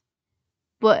Rohingyan is,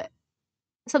 but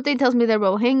something tells me that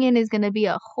Rohingyan is gonna be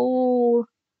a whole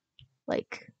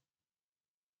like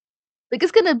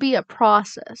it's gonna be a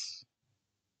process,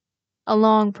 a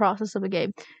long process of a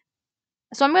game.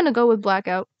 So I'm gonna go with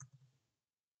Blackout.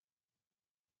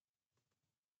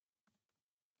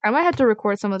 I might have to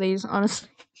record some of these, honestly.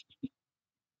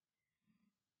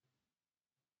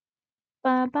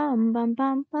 Bum, bum, bum,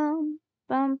 bum, bum,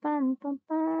 bum, bum, bum,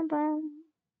 bum, bum.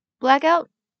 Blackout?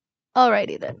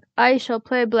 Alrighty then. I shall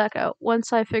play Blackout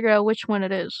once I figure out which one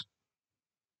it is.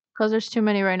 Because there's too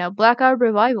many right now. Blackout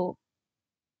Revival.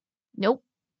 Nope.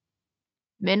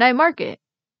 Midnight Market.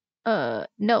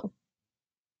 No.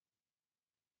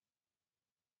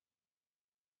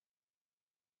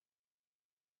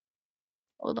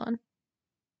 Hold on.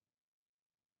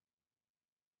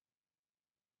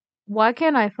 Why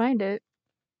can't I find it?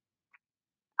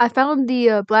 I found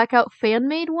the Blackout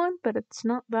fan-made one, but it's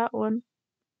not that one.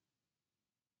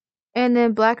 And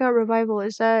then Blackout Revival,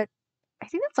 is that... I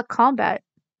think that's a combat.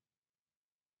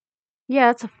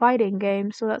 Yeah, it's a fighting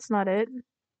game, so that's not it.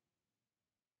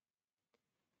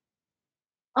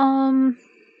 Um...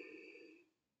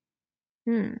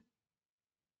 Hmm.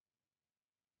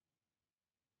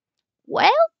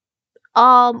 Well,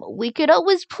 we could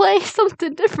always play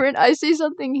something different. I see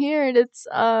something here and it's,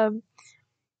 I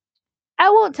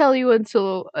won't tell you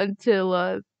until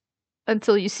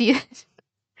you see it.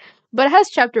 But it has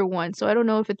chapter 1, so I don't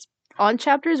know if it's on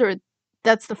chapters or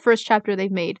that's the first chapter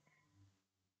they've made.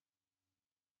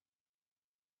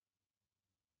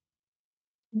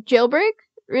 Jailbreak?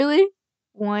 Really?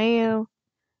 Wow.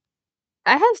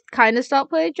 I have kind of stopped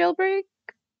playing Jailbreak.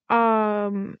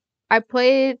 I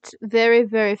played very,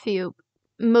 very few.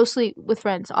 Mostly with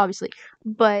friends, obviously.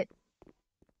 But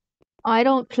I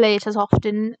don't play it as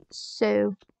often,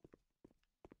 so...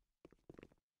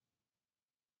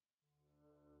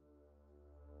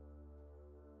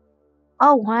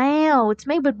 Oh wow, it's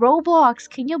made with Roblox.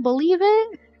 Can you believe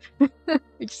it?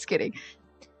 Just kidding.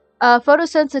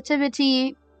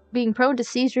 Photosensitivity, being prone to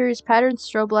seizures, patterns,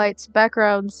 strobe lights,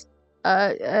 backgrounds.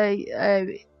 Uh, uh,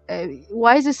 uh,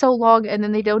 why is it so long and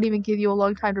then they don't even give you a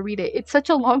long time to read it? It's such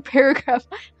a long paragraph.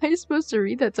 How are you supposed to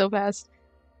read that so fast?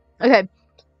 Okay,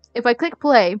 if I click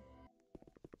play, I'm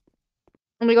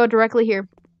gonna go directly here.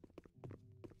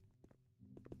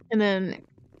 And then,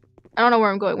 I don't know where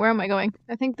I'm going. Where am I going?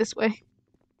 I think this way.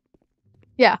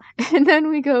 Yeah, and then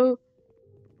we go...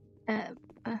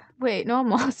 wait, no, I'm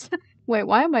lost. Wait,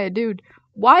 why am I a dude?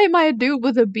 Why am I a dude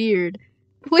with a beard?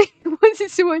 Wait, what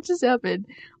just happened?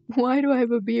 Why do I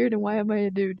have a beard and why am I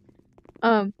a dude?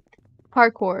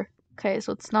 Parkour. Okay,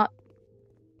 so it's not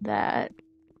that.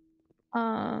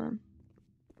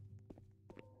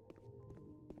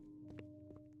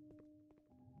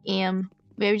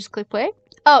 Maybe just click play?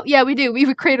 Oh, yeah, we do. We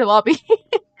would create a lobby.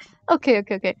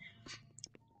 Okay.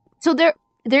 So there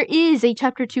is a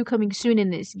chapter 2 coming soon in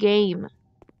this game.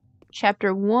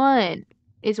 Chapter 1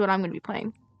 is what I'm going to be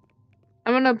playing.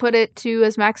 I'm going to put it to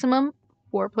as maximum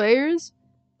 4 players.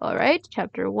 Alright,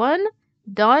 chapter 1.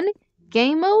 Done.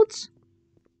 Game modes.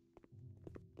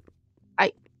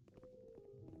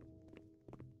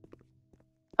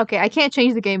 Okay, I can't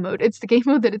change the game mode. It's the game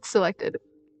mode that it's selected.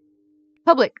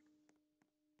 Public.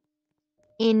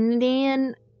 And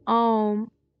then, oh,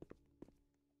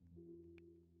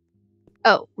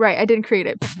 right, I didn't create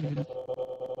it.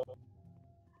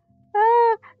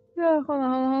 No,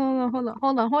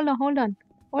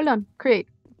 hold on. Create.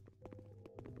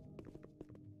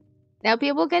 Now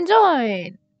people can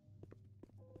join.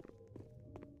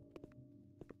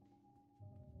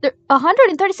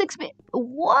 136 minutes.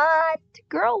 What?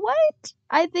 Girl, what?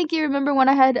 I think you remember when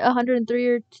I had 103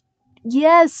 or...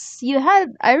 Yes, you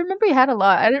had... I remember you had a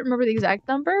lot. I didn't remember the exact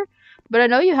number, but I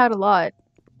know you had a lot.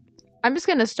 I'm just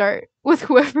gonna start with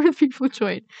whoever the people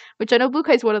joined, which I know Blue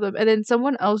Kite's one of them, and then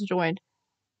someone else joined.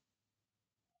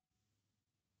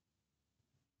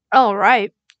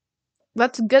 Alright.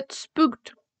 Let's get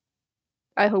spooked.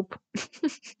 I hope.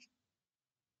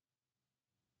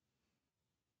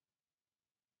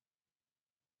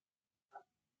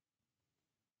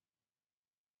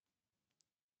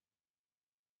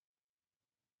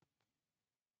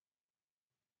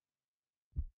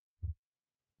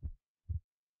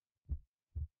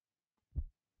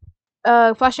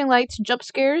 Flashing lights, jump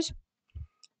scares.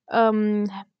 Um,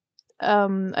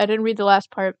 I didn't read the last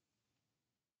part.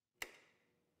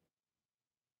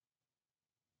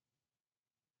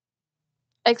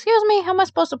 Excuse me, how am I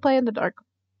supposed to play in the dark?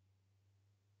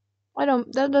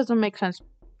 That doesn't make sense.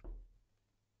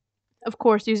 Of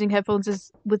course, using headphones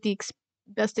is with the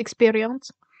best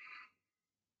experience.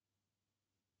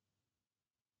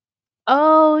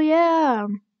 Oh, yeah.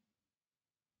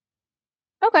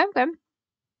 Okay.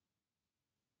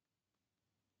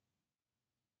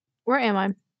 Where am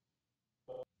I?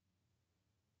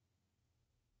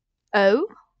 Oh?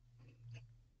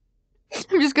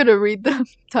 I'm just gonna read the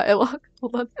dialogue.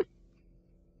 Hold on.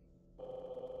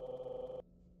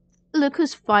 Look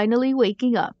who's finally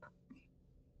waking up.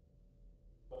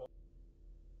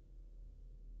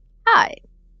 Hi.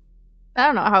 I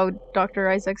don't know how Dr.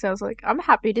 Isaac sounds like. I'm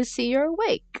happy to see you're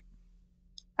awake.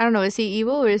 I don't know, is he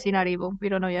evil or is he not evil? We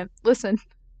don't know yet. Listen.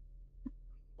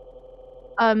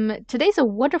 Today's a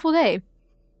wonderful day.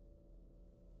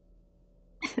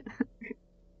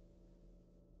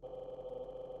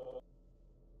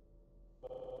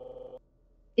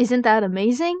 Isn't that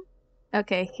amazing?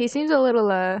 Okay, he seems a little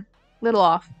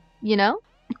off, you know?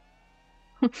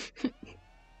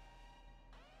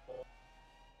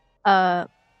 uh,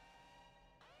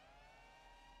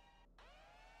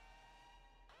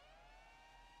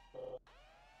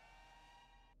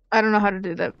 I don't know how to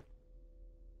do that.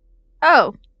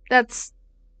 Oh, that's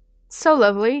so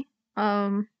lovely.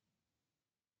 I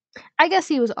guess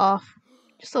he was off.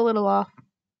 Just a little off.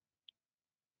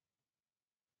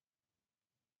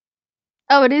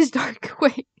 Oh, it is dark.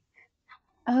 Wait.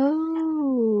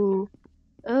 Oh.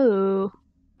 Oh.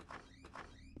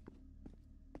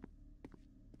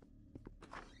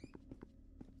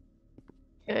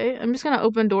 Okay, I'm just gonna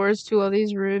open doors to all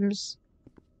these rooms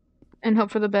and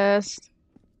hope for the best.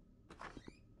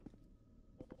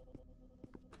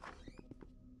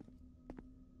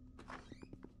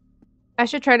 I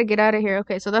should try to get out of here.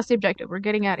 Okay, so that's the objective. We're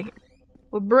getting out of here.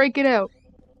 We'll break it out.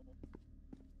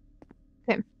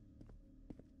 Okay.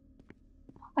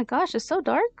 Oh my gosh, it's so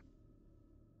dark.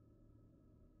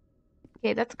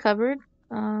 Okay, that's covered.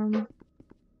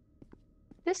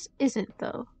 This isn't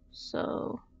though,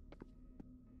 so...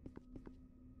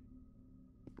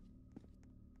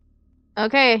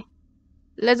 Okay,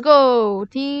 let's go,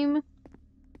 team.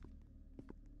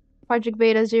 Project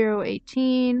Beta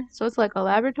 018. So it's like a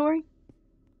laboratory.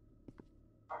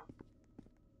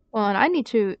 Well, and I need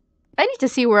to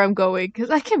see where I'm going because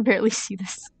I can barely see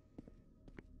this.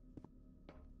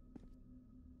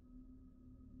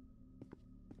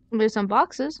 There's some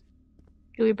boxes.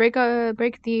 Do we break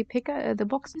the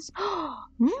boxes?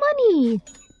 Money.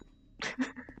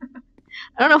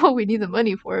 I don't know what we need the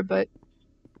money for, but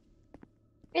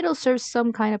it'll serve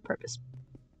some kind of purpose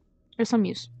or some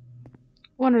use.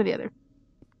 One or the other.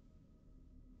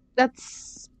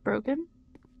 That's broken.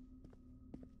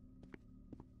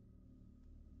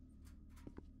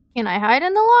 Can I hide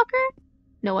in the locker?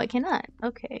 No, I cannot.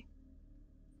 Okay.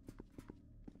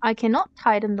 I cannot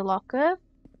hide in the locker.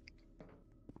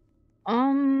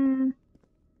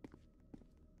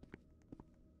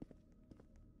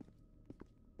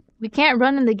 We can't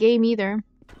run in the game either.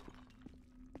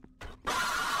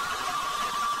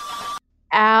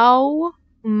 Ow,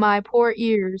 my poor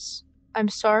ears. I'm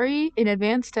sorry in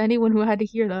advance to anyone who had to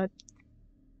hear that.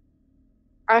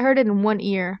 I heard it in one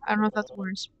ear. I don't know if that's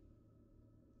worse.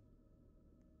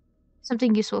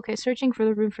 Something useful. Okay, searching for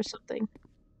the room for something.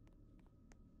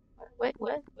 Wait,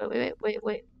 what?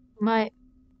 Wait.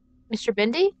 Mr.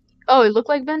 Bendy? Oh, it looked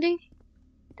like Bendy?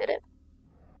 Did it?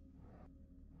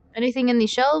 Anything in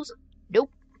these shelves?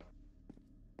 Nope.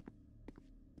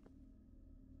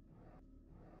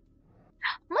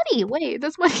 Money! Wait,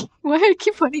 that's money. Why do I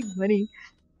keep finding money?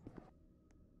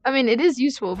 I mean, it is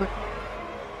useful, but...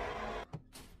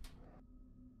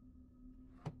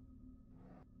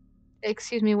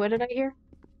 Excuse me, what did I hear?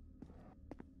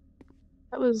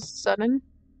 That was sudden.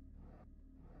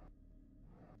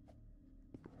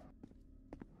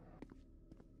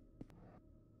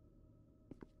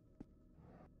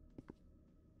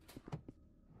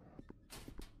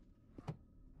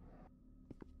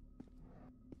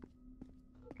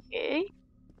 Okay.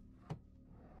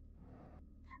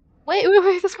 Wait,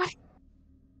 that's money.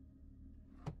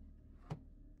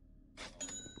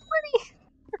 Money!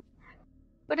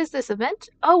 What is this, event?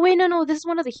 Oh, wait, no, this is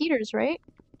one of the heaters, right?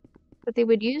 That they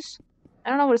would use? I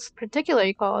don't know what it's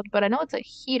particularly called, but I know it's a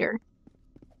heater.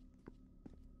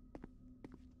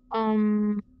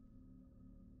 All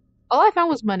I found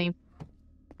was money.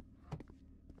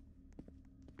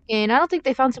 And I don't think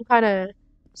they found some kind of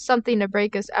something to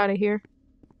break us out of here.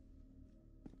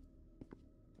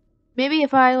 Maybe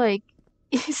if I, like,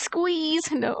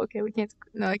 squeeze. No, okay, we can't.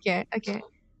 No, I can't.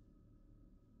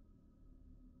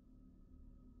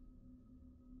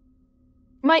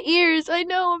 My ears, I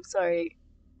know, I'm sorry.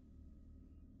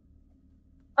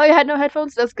 Oh, you had no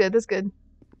headphones? That's good.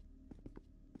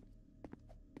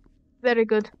 Very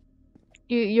good.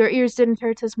 Your ears didn't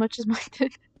hurt as much as mine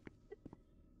did.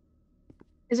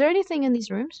 Is there anything in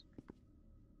these rooms?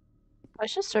 I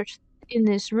should search in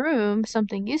this room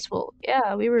something useful.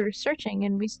 Yeah, we were searching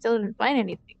and we still didn't find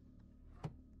anything.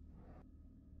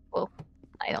 Well,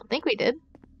 I don't think we did.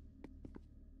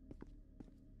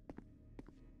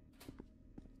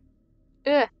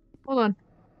 Ugh, hold on.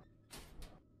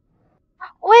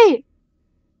 Wait!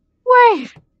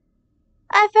 Wait!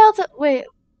 I felt it. Wait,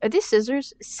 are these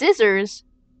scissors? Scissors?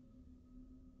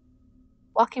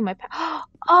 Blocking my path.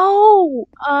 Oh!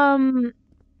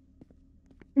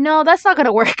 No, that's not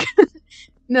gonna work.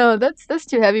 No, that's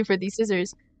too heavy for these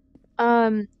scissors.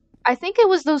 Um, I think it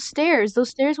was those stairs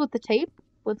with the tape,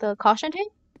 with the caution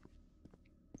tape.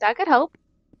 That could help.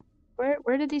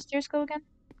 Where did these stairs go again?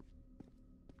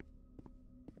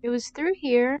 It was through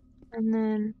here, and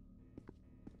then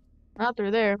not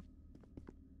through there.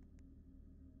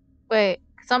 Wait,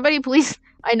 somebody please.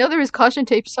 I know there was caution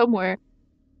tape somewhere.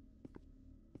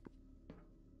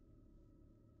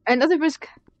 I know there was,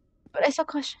 but I saw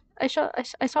caution. I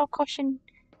saw caution.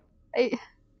 I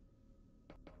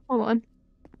hold on.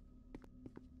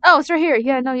 Oh, it's right here.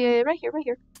 Yeah, no, yeah, right here, right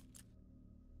here.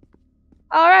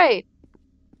 All right.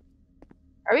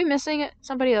 Are we missing it?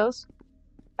 Somebody else?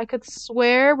 I could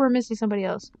swear we're missing somebody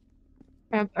else.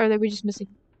 Or are we just missing?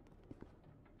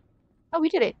 Oh, we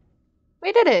did it.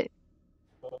 We did it.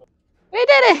 We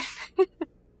did it.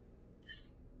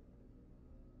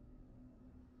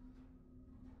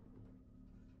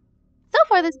 So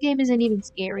far, this game isn't even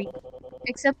scary,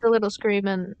 except the little scream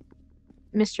and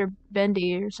Mr.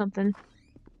 Bendy or something.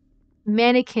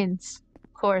 Mannequins,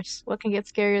 of course. What can get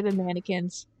scarier than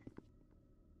mannequins?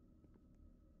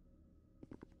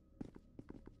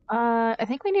 I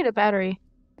think we need a battery.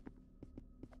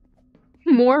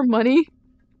 More money?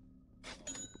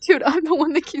 Dude, I'm the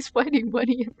one that keeps finding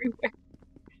money everywhere.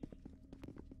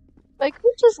 Like,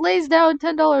 who just lays down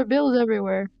 $10 bills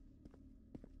everywhere?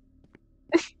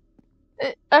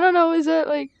 I don't know, is that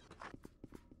like...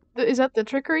 Is that the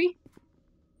trickery?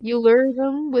 You lure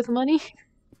them with money?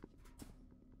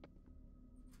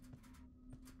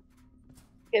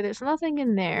 Okay, there's nothing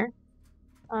in there.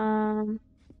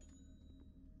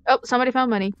 Oh, somebody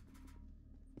found money.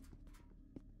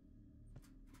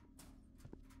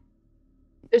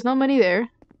 There's no money there.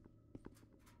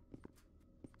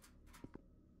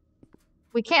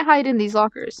 We can't hide in these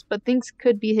lockers, but things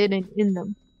could be hidden in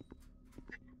them.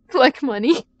 Like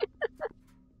money.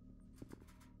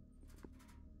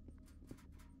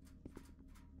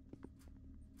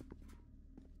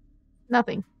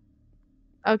 Nothing.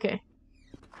 Okay.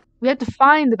 We have to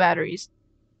find the batteries.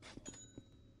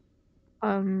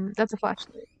 That's a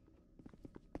flashlight.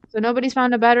 So nobody's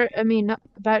found a battery. I mean, not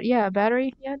yeah, a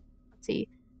battery yet. Let's see.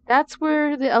 That's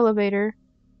where the elevator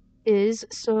is,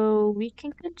 so we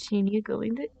can continue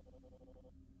going.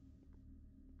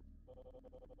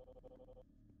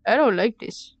 I don't like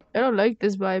this. I don't like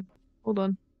this vibe. Hold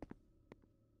on.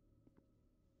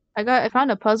 I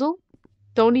found a puzzle.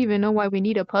 Don't even know why we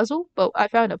need a puzzle, but I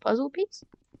found a puzzle piece.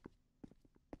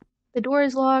 The door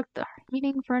is locked. The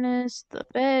heating furnace. The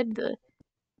bed. The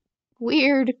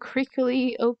weird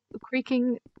creaking.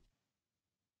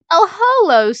 Oh,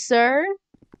 hello, sir.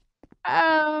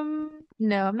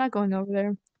 No, I'm not going over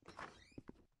there.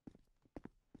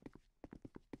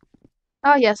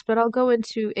 Oh, yes, but I'll go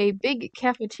into a big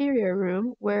cafeteria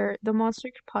room where the monster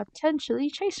could potentially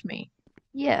chase me.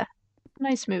 Yeah,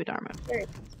 nice move, Dharma. Very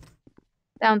nice.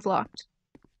 Sounds locked.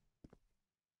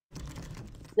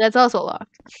 That's also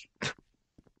locked.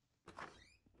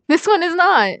 This one is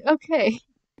not. Okay.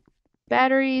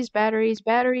 Batteries, batteries,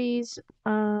 batteries.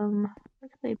 Where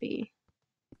could they be?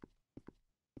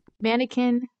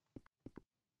 Mannequin.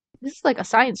 This is like a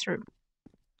science room.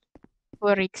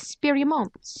 For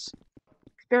experiments.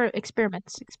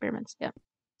 Experiments, yeah.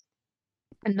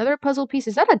 Another puzzle piece.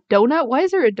 Is that a donut? Why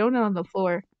is there a donut on the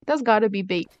floor? That's gotta be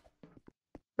bait.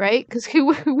 Right? Because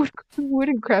who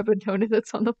wouldn't grab a donut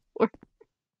that's on the floor?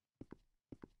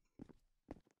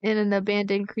 In an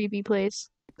abandoned, creepy place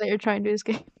that you're trying to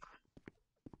escape.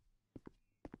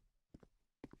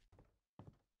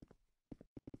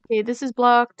 Okay, this is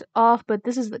blocked off, but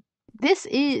this is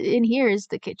in here is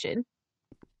the kitchen.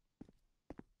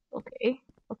 Okay,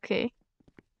 okay.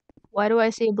 Why do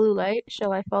I say blue light?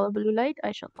 Shall I follow blue light?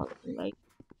 I shall follow blue light.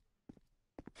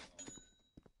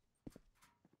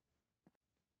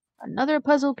 Another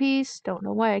puzzle piece. Don't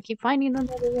know why I keep finding them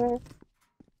everywhere.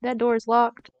 That door is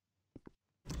locked.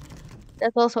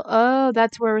 That's also... Oh,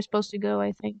 that's where we're supposed to go,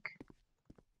 I think.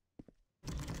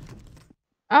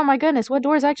 Oh my goodness, what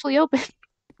door is actually open?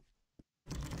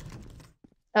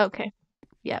 Okay.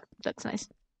 Yeah, that's nice.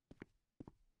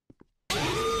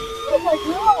 Oh my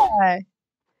god!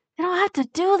 I don't have to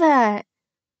do that!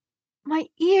 My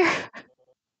ear!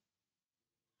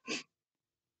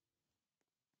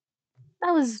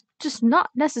 That was just not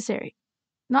necessary.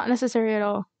 Not necessary at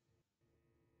all.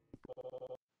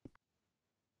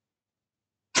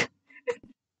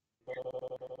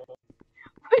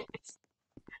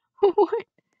 What?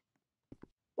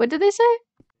 What did they say?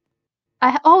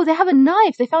 Oh, they have a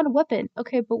knife. They found a weapon.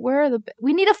 Okay, but where are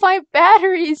we need to find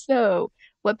batteries though.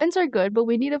 Weapons are good, but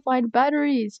we need to find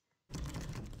batteries.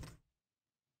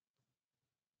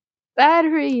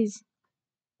 Batteries.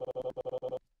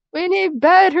 We need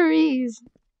batteries.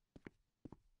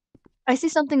 I see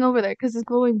something over there because it's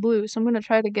glowing blue, so I'm gonna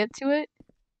try to get to it.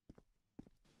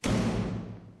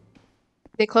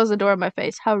 They closed the door in my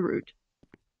face. How rude.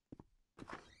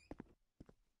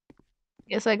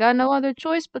 Guess I got no other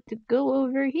choice but to go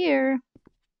over here.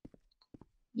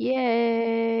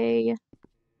 Yay. I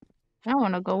don't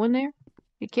want to go in there.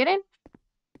 You kidding?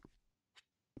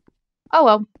 Oh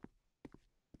well.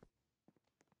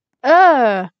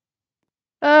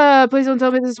 Please don't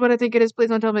tell me this is what I think it is. Please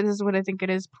don't tell me this is what I think it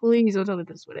is. Please don't tell me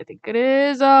this is what I think it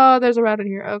is. Oh, there's a rat in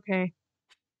here. Okay.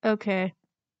 Okay.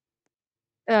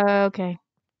 Okay.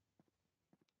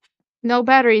 No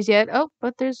batteries yet. Oh,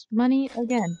 but there's money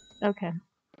again. Okay.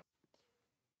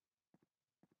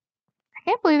 I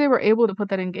can't believe they were able to put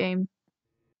that in game.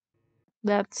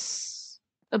 That's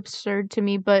absurd to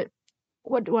me, but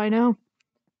what do I know?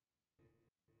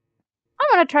 I'm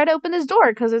gonna try to open this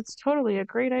door because it's totally a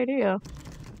great idea.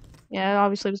 Yeah, it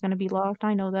obviously was gonna be locked.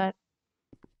 I know that.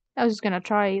 I was just gonna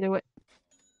try either way.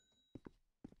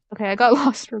 Okay, I got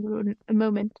lost for a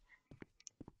moment.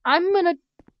 I'm gonna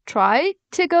try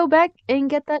to go back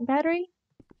and get that battery.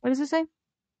 What does it say?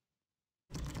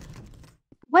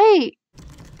 Wait!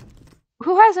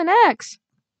 Who has an axe?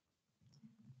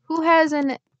 Who has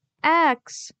an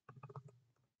axe?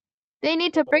 They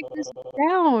need to break this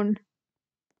down.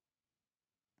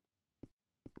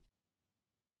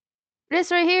 This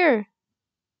right here.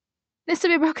 Needs to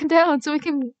be broken down so we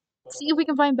can see if we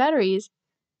can find batteries.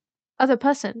 The other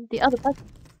person.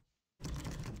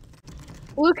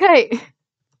 Okay.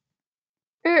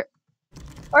 Where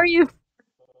are you?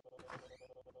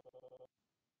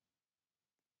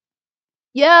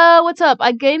 Yeah, what's up?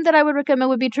 A game that I would recommend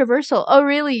would be Traversal. Oh,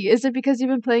 really? Is it because you've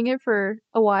been playing it for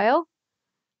a while?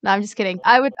 No, I'm just kidding.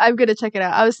 I'm gonna check it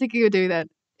out. I was thinking of doing that.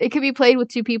 It could be played with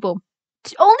 2 people.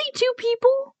 Only 2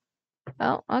 people?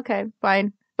 Oh, okay.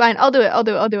 Fine. Fine. I'll do it. I'll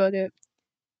do it.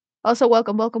 Also,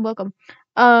 welcome.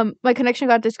 My connection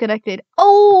got disconnected.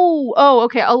 Oh,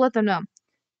 okay. I'll let them know.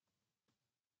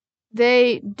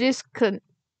 They disconnect.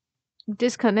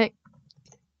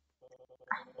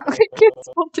 I get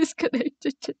so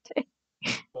disconnected today.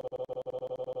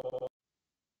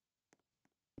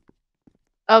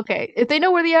 Okay, if they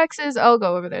know where the axe is, I'll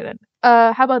go over there then.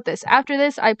 How about this? After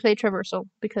this, I play Traversal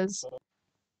because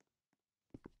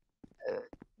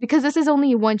this is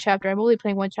only 1 chapter. I'm only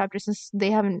playing 1 chapter since they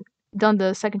haven't done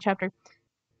the 2nd chapter.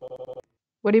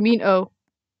 What do you mean? Oh,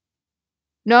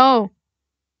 no.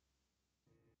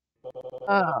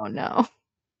 Oh no.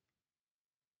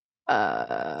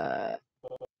 Uh.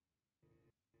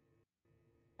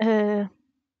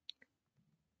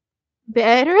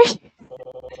 Battery?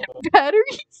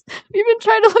 Batteries? We've been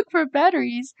trying to look for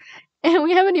batteries, and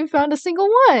we haven't even found a single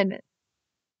one.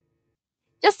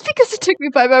 Just because it took me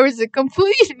 5 hours to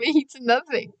complete means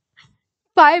nothing.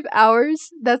 5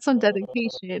 hours? That's some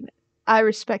dedication. I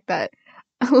respect that.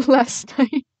 Last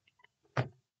night.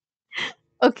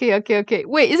 Okay.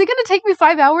 Wait, is it gonna take me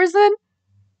 5 hours then?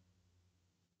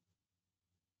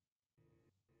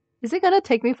 Is it gonna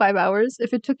take me 5 hours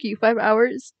if it took you 5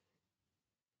 hours?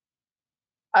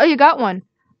 Oh, you got one.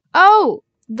 Oh,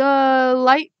 the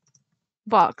light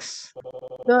box.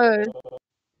 The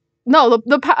No,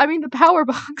 I mean the power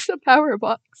box. The power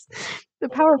box. The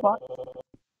power box.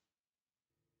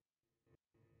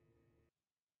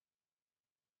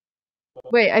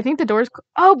 Wait, I think the door's.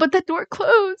 Oh, but the door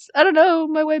closed. I don't know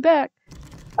my way back.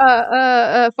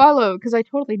 Follow, because I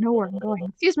totally know where I'm going.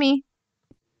 Excuse me.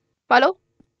 Follow?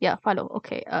 Yeah, follow.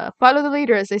 Okay. Follow the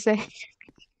leader, as they say.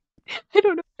 I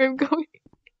don't know where I'm going.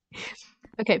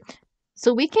 Okay.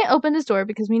 So we can't open this door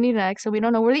because we need an axe, so we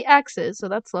don't know where the axe is. So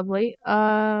that's lovely.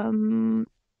 But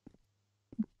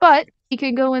we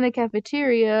can go in the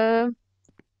cafeteria.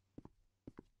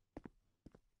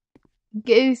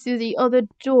 Go through the other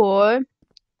door.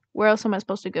 Where else am I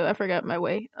supposed to go? I forgot my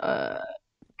way.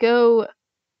 Go.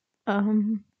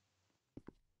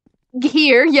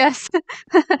 Here, yes.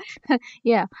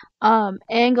 Yeah.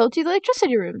 And go to the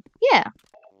electricity room. Yeah.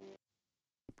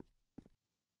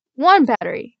 1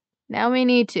 battery. Now we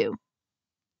need 2.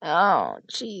 Oh,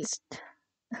 jeez.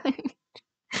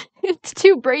 It's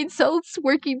 2 brain cells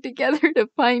working together to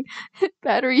find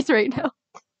batteries right now.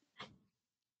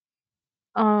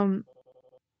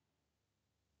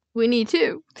 We need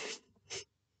 2.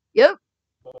 Yep.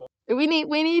 We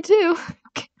need 2.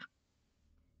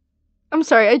 I'm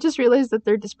sorry, I just realized that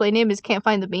their display name is Can't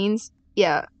Find the Beans.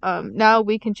 Yeah, now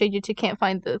we can change it to can't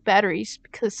find the batteries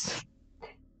because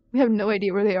we have no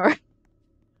idea where they are.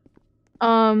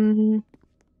 Um,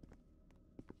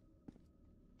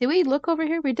 did we look over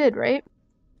here? We did, right?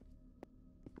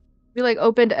 We like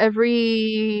opened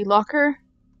every locker,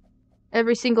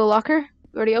 every single locker.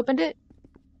 We already opened it.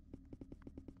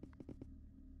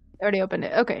 Already opened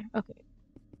it. Okay, okay.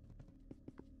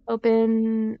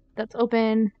 Open. That's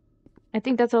open. I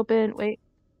think that's open. Wait,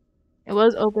 it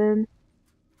was open.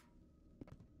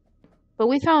 But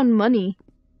we found money.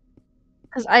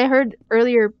 Because I heard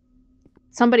earlier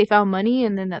somebody found money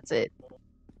and then that's it.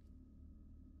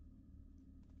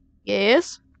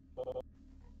 Yes?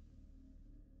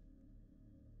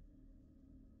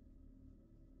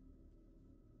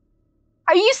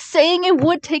 Are you saying it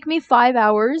would take me 5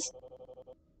 hours?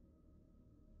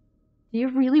 Do you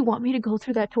really want me to go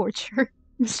through that torture,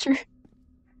 mister?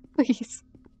 Please.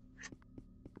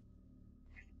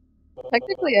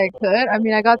 Technically, I could. I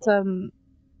mean,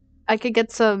 I could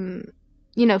get some,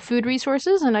 food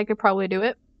resources and I could probably do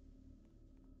it.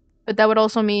 But that would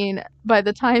also mean by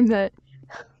the time that,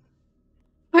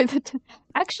 by the t-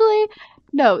 actually,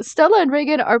 no, Stella and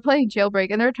Reagan are playing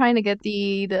Jailbreak and they're trying to get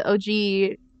the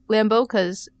OG Lambo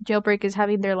because Jailbreak is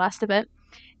having their last event.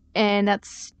 And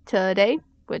that's today,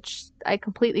 which I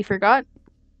completely forgot.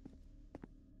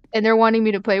 And they're wanting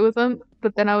me to play with them,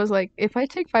 but then I was like, if I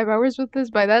take 5 hours with this,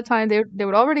 by that time they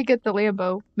would already get the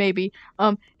Lambo, maybe,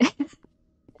 and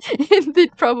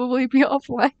they'd probably be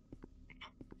offline.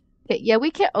 Okay, yeah,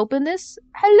 we can't open this.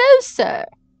 Hello, sir.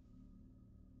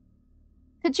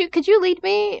 Could you lead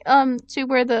me to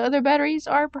where the other batteries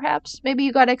are, perhaps? Maybe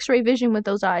you got X-ray vision with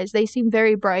those eyes. They seem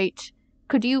very bright.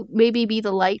 Could you maybe be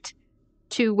the light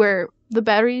to where the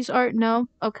batteries are? No?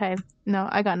 Okay. No,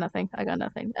 I got nothing. I got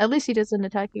nothing. At least he doesn't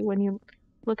attack you when you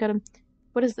look at him.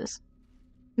 What is this?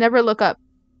 Never look up.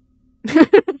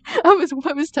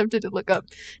 I was tempted to look up.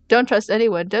 Don't trust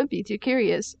anyone. Don't be too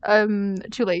curious.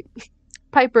 Too late.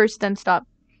 Pipe burst, then stop.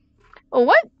 Oh,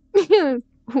 what?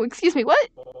 Excuse me, what?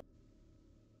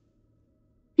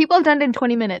 People have done it in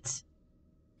 20 minutes.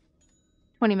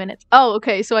 20 minutes. Oh,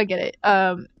 okay, so I get it.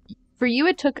 For you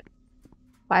it took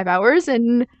 5 hours,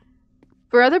 and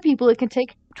for other people it can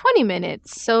take 20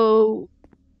 minutes. So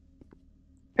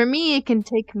for me it can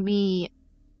take me.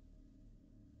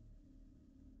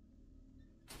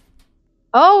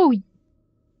 Oh,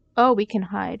 oh, we can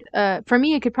hide. For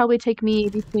me it could probably take me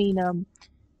between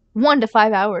 1 to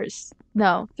 5 hours.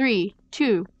 No, 3,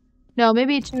 2. No,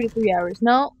 maybe 2 to 3 hours.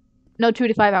 No, no, 2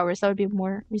 to 5 hours. That would be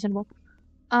more reasonable.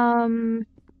 Um,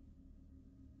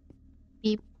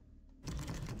 beep.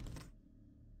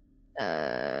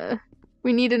 Uh,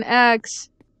 we need an axe.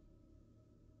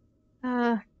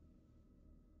 Uh,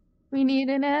 we need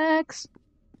an axe.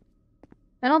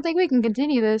 I don't think we can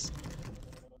continue this.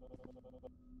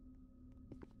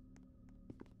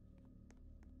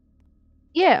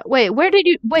 Yeah, wait,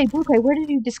 Blueprey, where did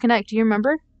you disconnect? Do you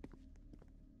remember?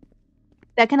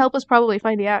 That can help us probably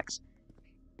find the axe.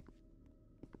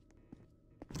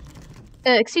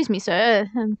 Excuse me, sir.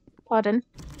 Pardon.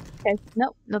 Okay,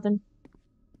 nope, nothing.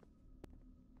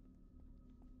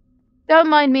 Don't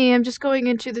mind me, I'm just going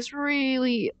into this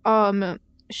really,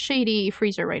 shady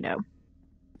freezer right now.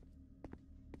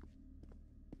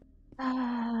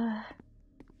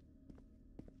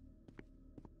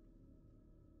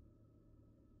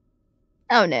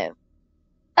 Oh no.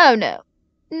 Oh no.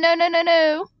 No, no, no,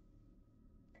 no.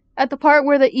 At the part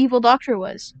where the evil doctor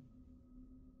was.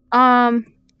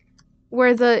 Um,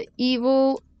 where the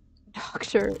evil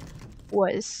doctor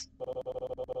was.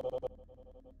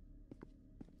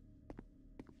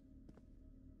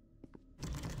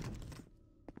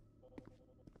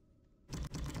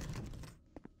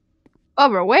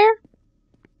 Over where?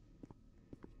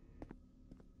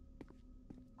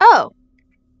 Oh,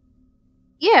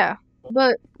 yeah,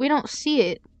 but we don't see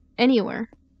it anywhere.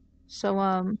 So,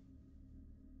 I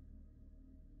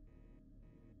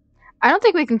don't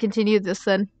think we can continue this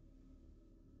then.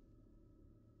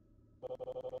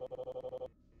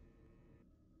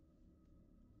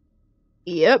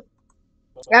 Yep.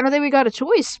 I don't think we got a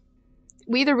choice.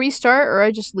 We either restart or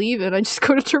I just leave and I just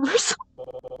go to traversal.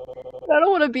 I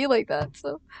don't want to be like that,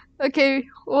 so. Okay,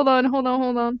 hold on, hold on,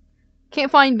 hold on. Can't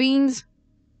find beans.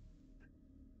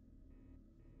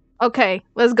 Okay,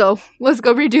 let's go. Let's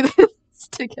go redo this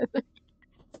together.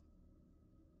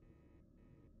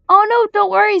 Oh no, don't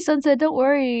worry, Sunset, don't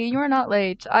worry. You're not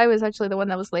late. I was actually the one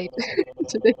that was late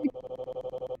today.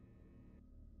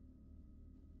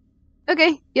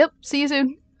 Okay, yep, see you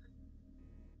soon.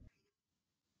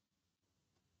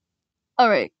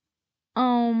 Alright.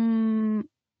 Um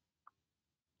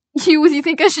You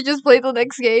think I should just play the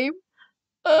next game?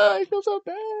 I feel so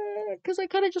bad because I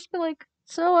kind of just been like,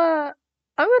 so I'm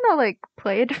gonna like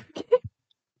play it.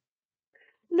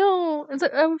 No, it's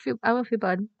like, I would feel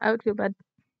bad. I would feel bad.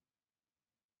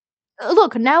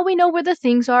 Look, now we know where the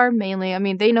things are mainly. I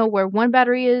mean, they know where one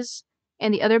battery is,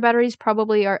 and the other batteries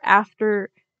probably are after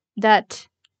that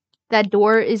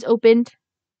door is opened.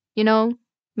 You know,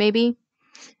 maybe.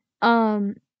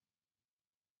 Um,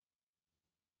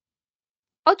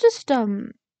 I'll just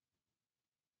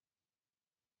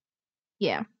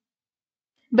yeah.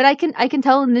 But I can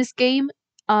tell in this game,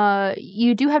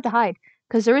 you do have to hide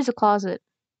because there is a closet.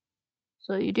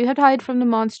 So you do have to hide from the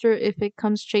monster if it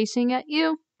comes chasing at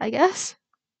you, I guess.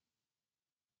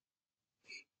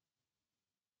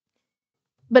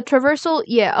 But traversal,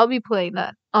 yeah, I'll be playing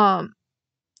that.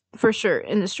 For sure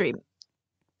in the stream.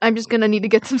 I'm just gonna need to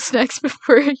get some snacks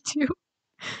before I do.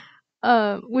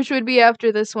 Which would be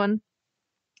after this one.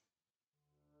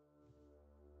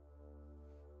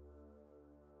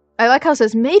 I like how it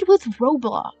says made with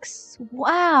Roblox.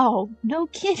 Wow, no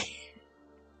kidding.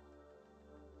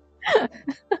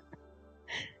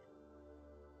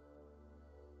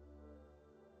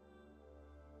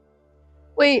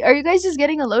 Wait, are you guys just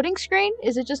getting a loading screen?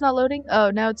 Is it just not loading?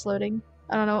 Oh, now it's loading.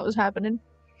 I don't know what was happening.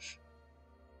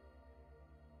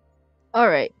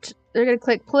 Alright, they're gonna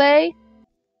click play.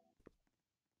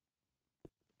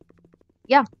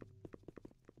 Yeah.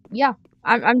 Yeah.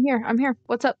 I'm here. I'm here.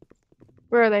 What's up?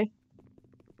 Where are they?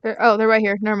 They're right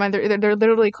here. Never mind. They're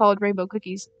literally called rainbow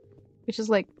cookies, which is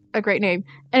like a great name.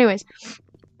 Anyways,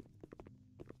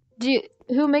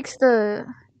 who makes the?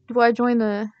 Do I join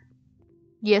the?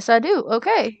 Yes, I do.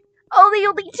 Okay. Oh, they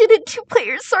only did it 2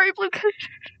 players. Sorry, Blue.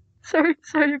 Sorry,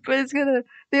 but it's gonna.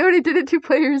 They only did it 2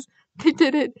 players. They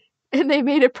did it, and they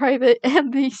made it private,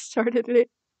 and they started it.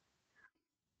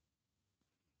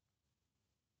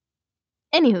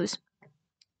 Anywho's,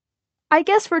 I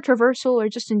guess for traversal or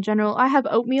just in general, I have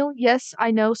oatmeal. Yes,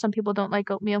 I know some people don't like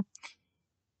oatmeal.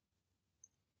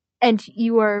 And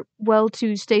you are well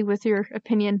to stay with your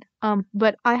opinion.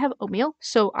 But I have oatmeal,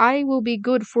 so I will be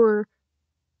good for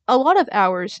a lot of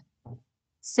hours.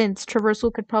 Since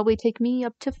traversal could probably take me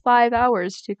up to 5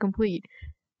 hours to complete.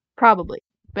 Probably.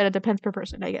 But it depends per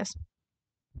person, I guess.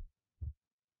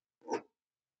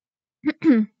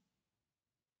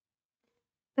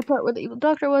 The part where the evil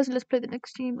doctor was, let's play the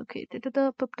next team. Okay.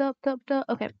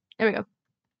 Okay, there we go.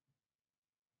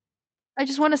 I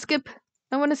just want to skip.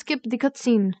 I want to skip the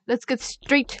cutscene. Let's get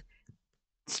straight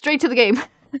to the game.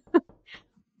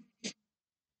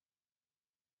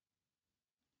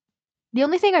 The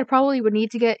only thing I probably would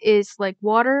need to get is like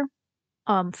water,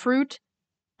 fruit,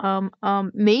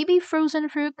 maybe frozen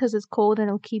fruit because it's cold and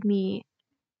it'll keep me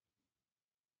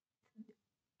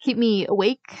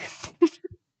awake.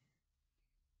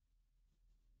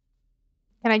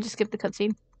 Can I just skip the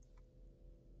cutscene?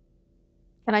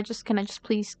 Can I just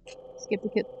please skip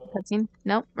the cutscene?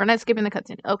 No, we're not skipping the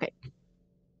cutscene. Okay.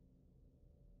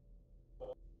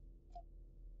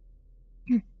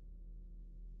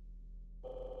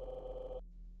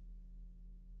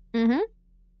 Mhm.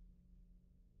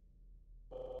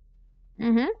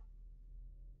 Mhm.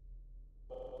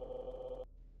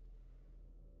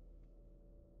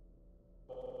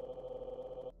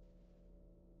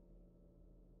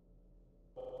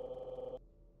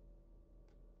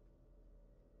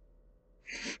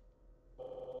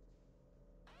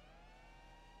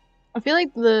 I feel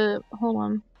like hold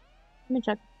on. Let me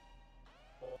check.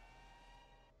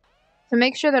 To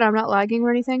make sure that I'm not lagging or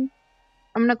anything,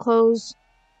 I'm gonna close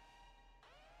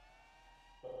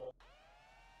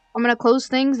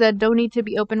things that don't need to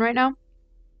be open right now.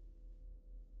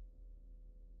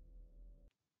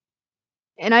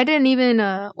 And I didn't even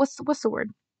what's the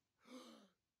word?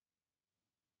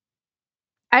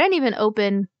 I didn't even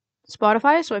open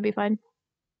Spotify, so I'd be fine.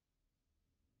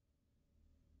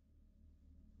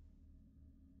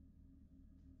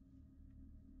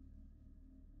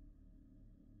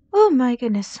 Oh my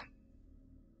goodness.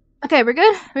 Okay, we're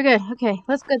good? We're good. Okay,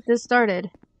 let's get this started.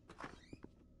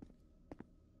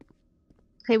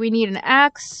 Okay, we need an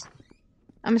axe.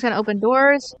 I'm just gonna open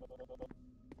doors.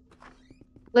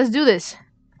 Let's do this.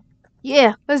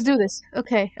 Yeah, let's do this.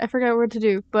 Okay, I forgot what to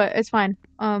do, but it's fine.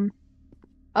 I'll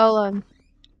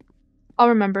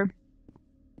remember.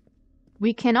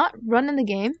 We cannot run in the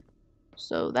game,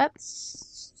 so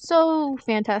that's so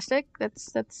fantastic.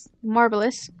 That's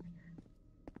marvelous.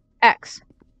 Axe.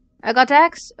 I got the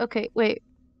axe? Okay, wait.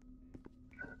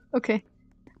 Okay.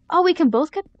 Oh, we can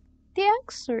both get the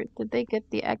axe, or did they get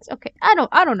the axe? Okay, I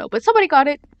don't know, but somebody got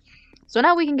it. So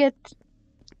now we can get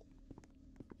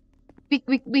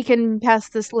we can pass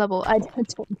this level. I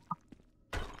don't know.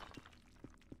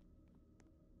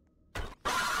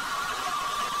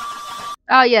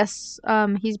 Oh, yes.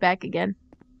 He's back again.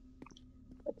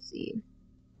 Let's see.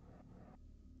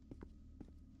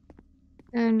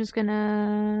 I'm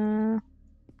gonna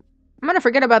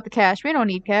forget about the cash. We don't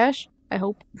need cash. I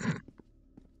hope.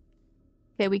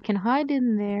 Okay, we can hide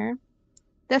in there.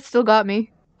 That still got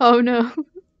me. Oh no.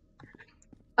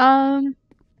 I'm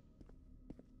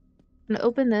gonna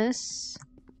open this.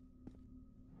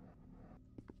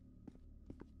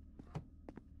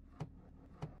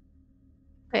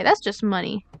 Okay, that's just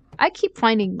money. I keep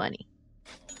finding money.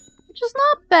 Which is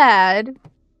not bad.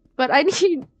 But I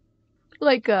need,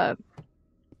 like, a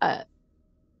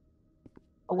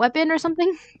weapon or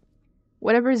something?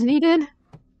 Whatever is needed.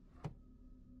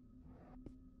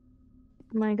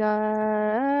 Oh my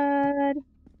god.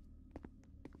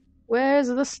 Where's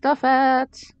the stuff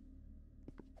at?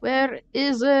 Where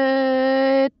is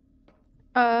it?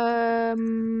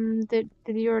 Did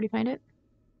you already find it?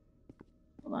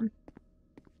 Hold on.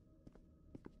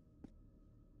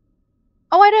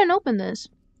 Oh, I didn't open this.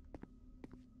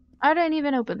 I didn't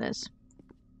even open this.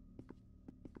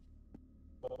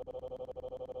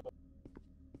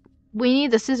 We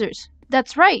need the scissors.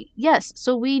 That's right. Yes.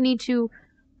 So we need to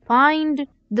find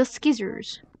the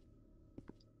skizzers.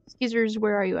 Skizzers,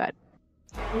 where are you at?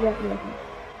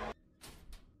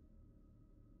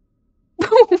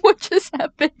 What just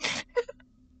happened?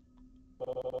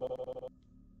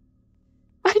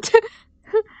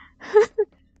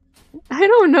 I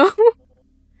don't know.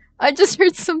 I just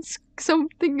heard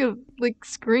something of like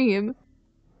scream.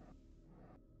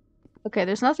 Okay,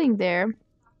 there's nothing there.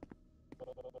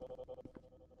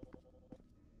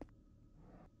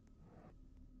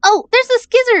 Oh, there's the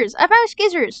skizzers! I found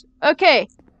skizzers! Okay,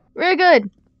 we're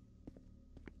good.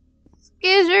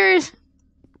 Skizzers!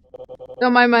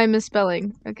 Don't mind my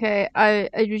misspelling. Okay, I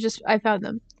found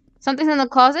them. Something's in the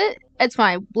closet? It's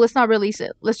fine. Let's not release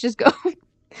it. Let's just go.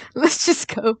 Let's just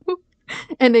go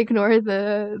and ignore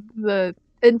the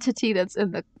entity that's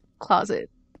in the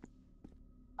closet.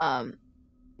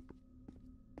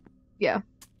 Yeah.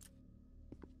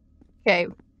 Okay.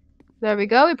 There we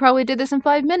go. We probably did this in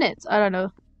 5 minutes. I don't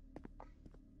know.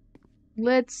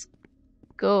 Let's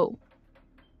go.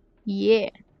 Yeah.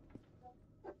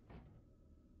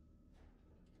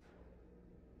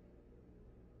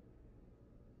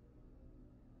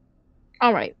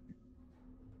 Alright.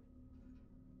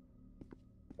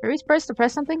 Are we supposed to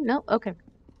press something? No? Okay.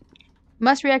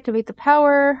 Must reactivate the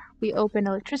power. We open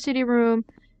electricity room.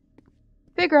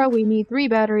 Figure out we need 3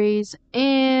 batteries.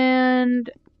 And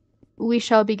we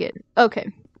shall begin.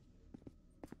 Okay.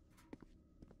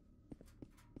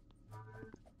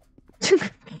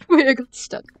 Wait, I got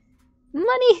stuck.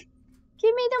 Money!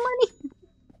 Give me the money!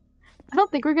 I don't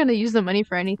think we're gonna use the money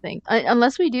for anything.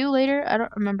 Unless we do later. I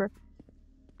don't remember.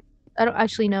 I don't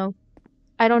actually know.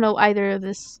 I don't know either of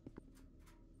this.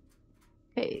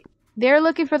 Okay. They're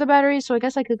looking for the batteries, so I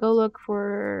guess I could go look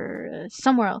for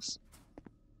somewhere else.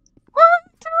 What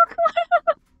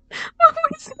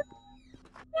was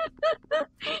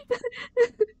that?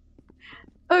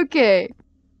 Okay.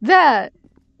 That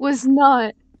was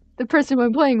not the person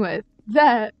I'm playing with.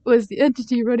 That was the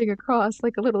entity running across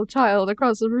like a little child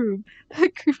across the room.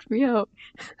 That creeped me out.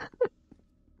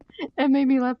 And made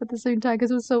me laugh at the same time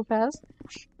because it was so fast.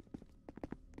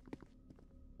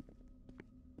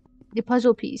 The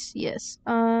puzzle piece, yes.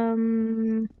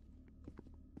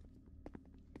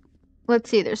 Let's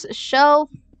see, there's a shelf.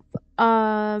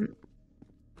 Our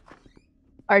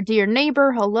dear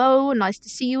neighbor, hello, nice to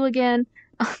see you again.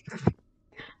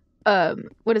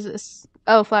 What is this?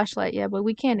 Oh, flashlight, yeah, but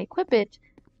we can't equip it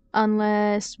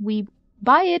unless we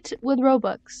buy it with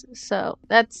Robux. So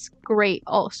that's great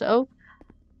also.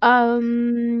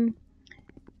 We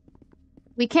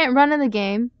can't run in the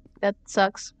game. That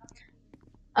sucks.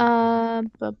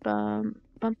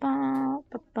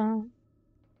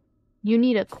 You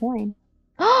need a coin.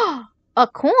 A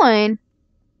coin?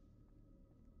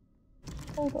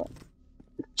 Hold on.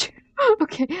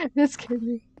 Okay, that scared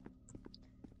me.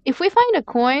 If we find a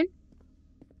coin,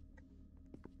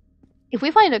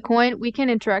 we can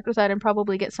interact with that and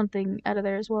probably get something out of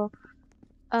there as well.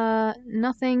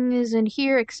 Nothing is in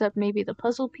here except maybe the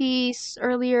puzzle piece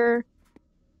earlier.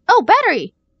 Oh,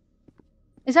 battery!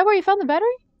 Is that where you found the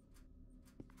battery?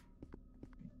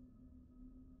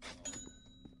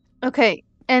 Okay,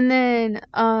 and then,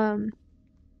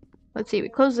 let's see, we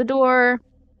close the door.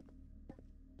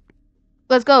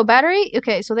 Let's go, battery?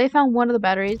 Okay, so they found one of the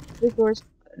batteries. This door's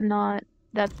not,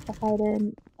 that's the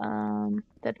hidden,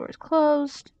 that door's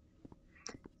closed.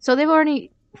 So they've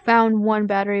already found one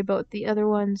battery, but the other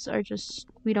ones are just,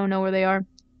 we don't know where they are.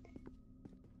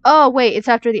 Oh, wait, it's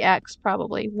after the axe,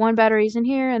 probably. One battery's in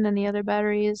here, and then the other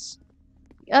battery is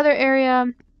The other area.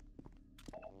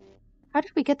 How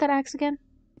did we get that axe again?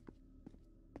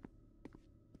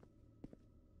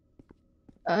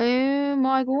 Oh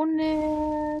my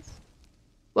goodness.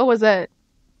 What was that?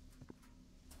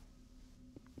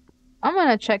 I'm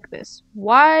gonna check this.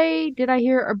 Why did I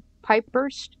hear a pipe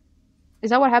burst? Is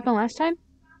that what happened last time?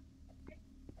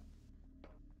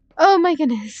 Oh my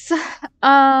goodness.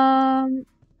 Oh,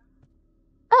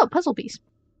 puzzle piece.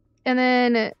 And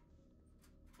then,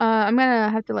 I'm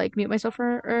gonna have to like mute myself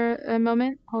for a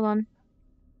moment. Hold on.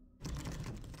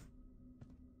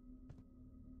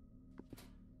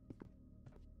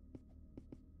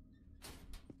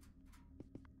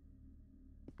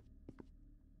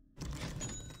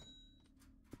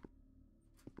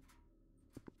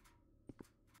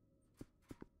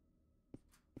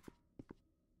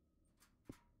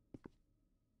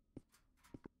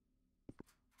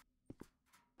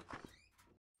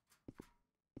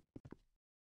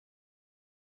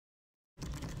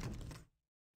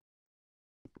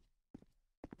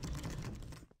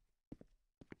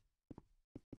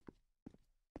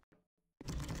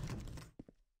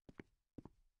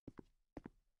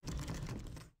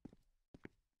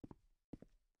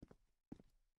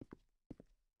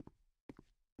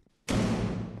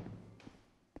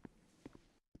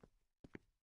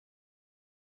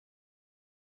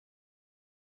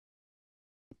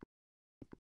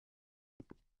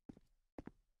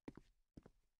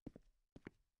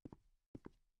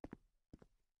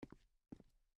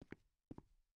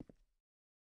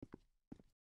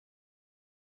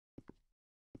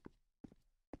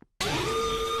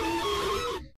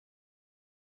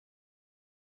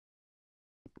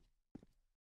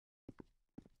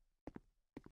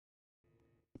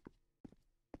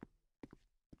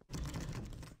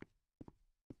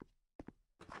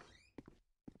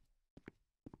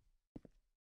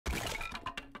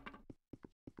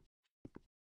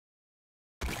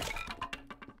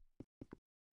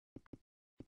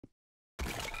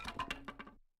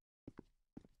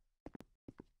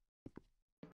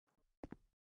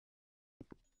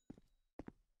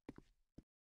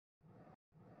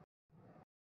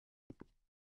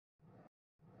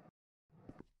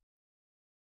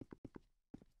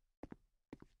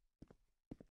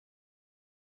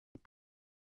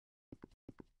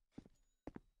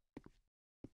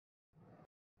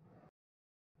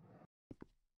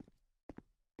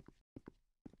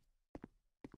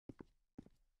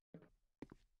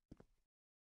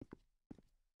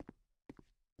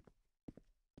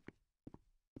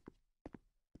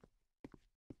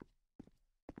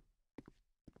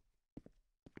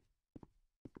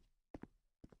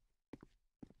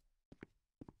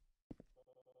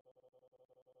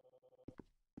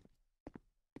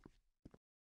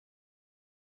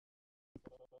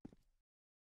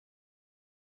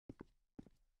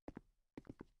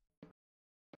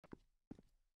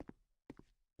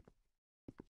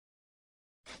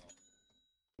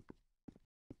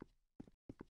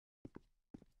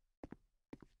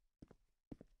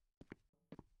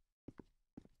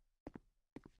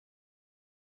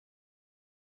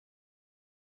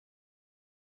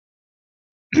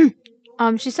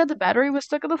 She said the battery was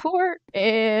stuck on the floor,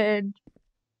 and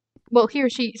well, he or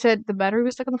she said the battery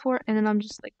was stuck on the floor, and then I'm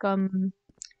just like,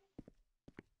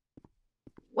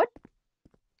 what?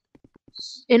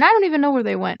 And I don't even know where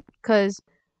they went, cause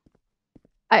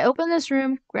I opened this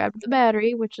room, grabbed the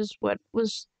battery, which is what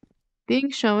was being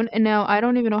shown, and now I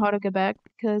don't even know how to get back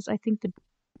because I think the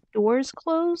door's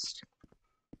closed.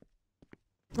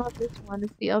 Not this one,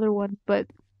 it's the other one, but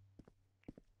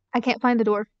I can't find the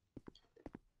door.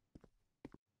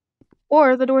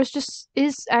 Or the door's just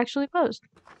is actually closed.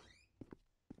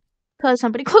 Because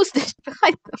somebody closed it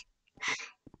behind them.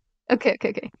 Okay, okay,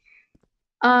 okay.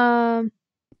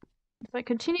 If I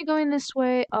continue going this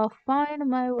way, I'll find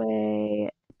my way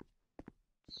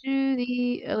to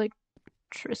the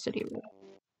electricity room.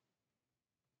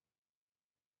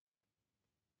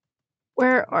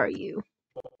 Where are you?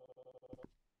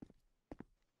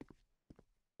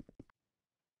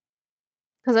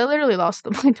 Because I literally lost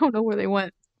them. I don't know where they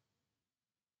went.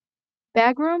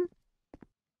 Bag room?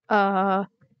 Uh,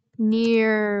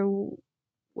 near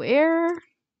where?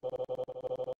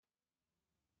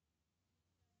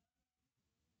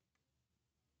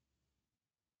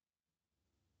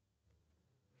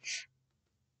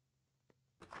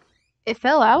 It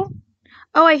fell out?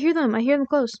 Oh, I hear them. I hear them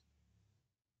close.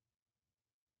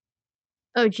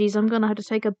 Oh, geez, I'm gonna have to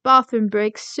take a bathroom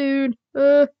break soon.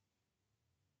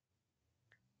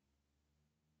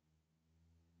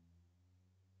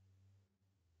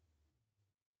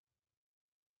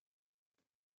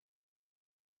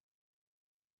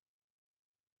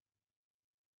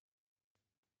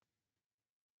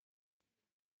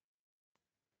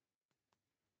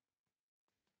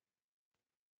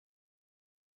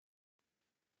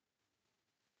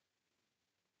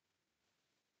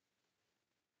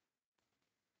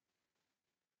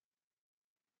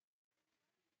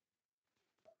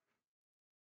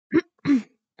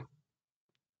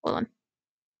 Hold on.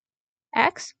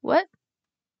 Axe? What?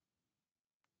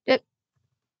 It.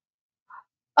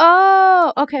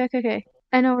 Oh, okay.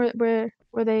 I know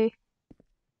where they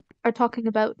are talking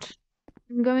about.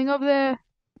 I'm going over there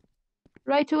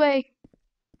right away.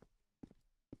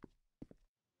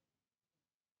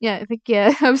 Yeah, I think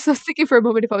yeah. I was thinking for a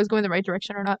moment if I was going the right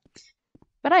direction or not,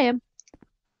 but I am.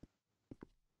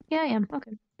 Yeah, I am.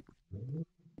 Okay.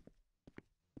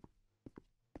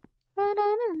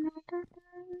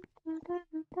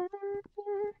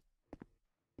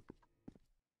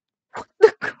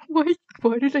 Why?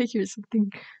 Why did I hear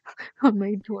something on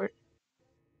my door?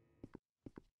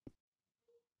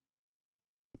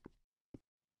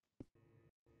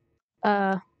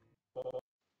 Uh.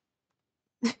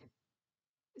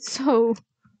 So,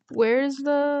 where's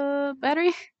the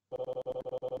battery?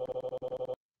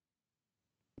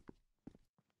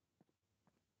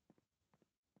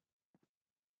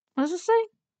 What does it say?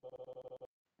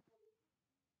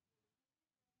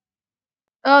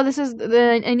 Oh, this is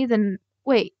the. I need the.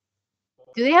 Wait.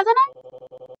 Do they have the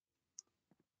knife?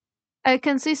 I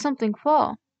can see something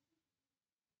fall.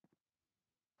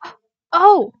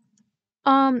 Oh.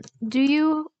 Do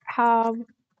you have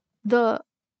the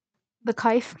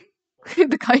knife?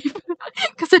 The knife?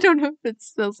 Because I don't know if it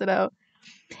spells it out.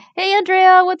 Hey,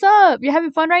 Andrea, what's up? You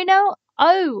having fun right now?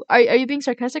 Oh, are you being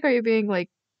sarcastic or are you being like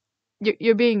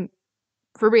you're being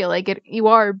for real? Like you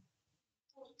are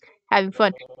having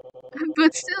fun.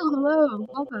 But still, hello,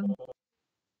 welcome.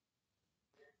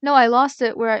 No, I lost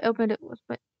it where I opened it.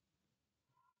 But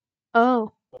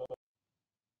oh,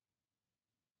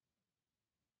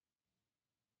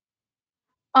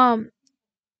 um,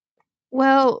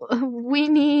 well, we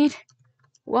need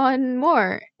one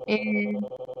more, and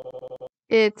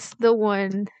it's the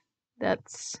one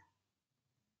that's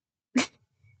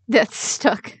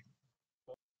stuck.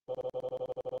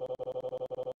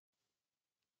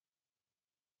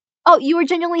 Oh, you were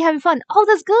genuinely having fun. Oh,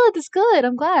 that's good. That's good.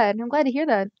 I'm glad. I'm glad to hear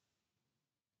that.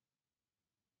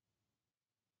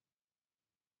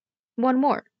 One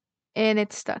more, and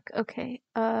it's stuck. Okay.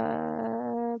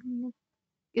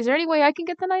 Is there any way I can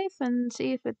get the knife and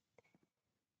see if it?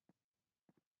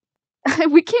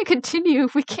 We can't continue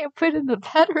if we can't put in the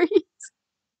battery.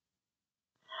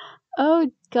 Oh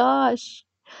gosh.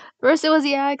 First it was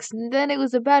the axe, and then it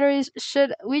was the batteries.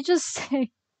 Should we just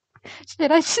say?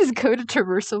 Should I just go to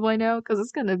traversal by now? Because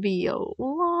it's gonna be a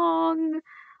long,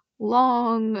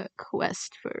 long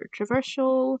quest for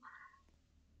traversal.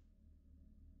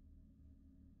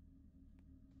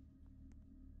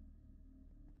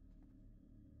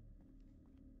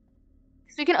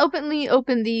 So we can openly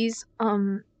open these.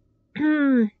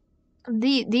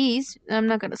 These. I'm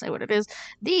not gonna say what it is.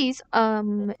 These.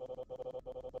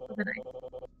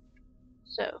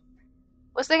 So,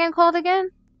 what's the game called again?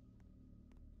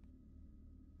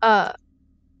 Uh,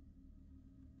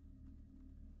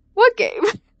 what game?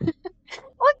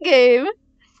 What game?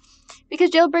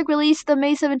 Because Jailbreak released the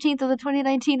May 17th of the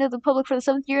 2019 to the public for the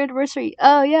 7th year anniversary.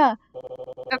 Oh, yeah.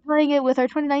 We're playing it with our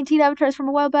 2019 avatars from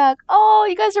a while back. Oh,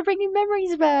 you guys are bringing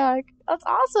memories back. That's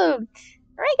awesome.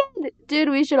 Reagan! Dude,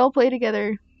 we should all play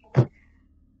together.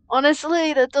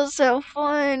 Honestly, that does sound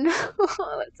fun.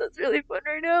 That sounds really fun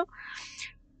right now.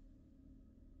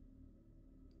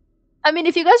 I mean,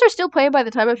 if you guys are still playing by the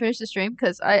time I finish the stream,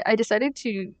 because I decided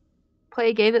to play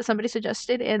a game that somebody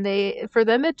suggested, and for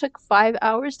them it took 5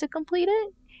 hours to complete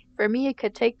it. For me, it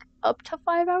could take up to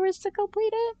 5 hours to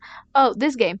complete it. Oh,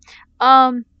 this game.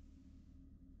 That's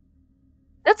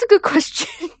a good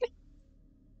question.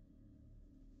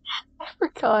 I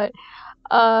forgot.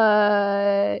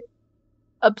 Uh,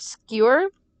 obscure.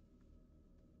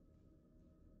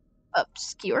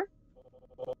 Obscure.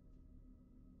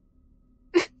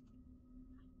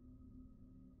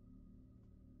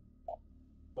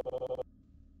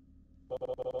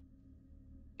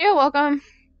 You're welcome.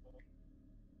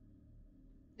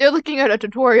 They're looking at a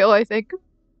tutorial, I think.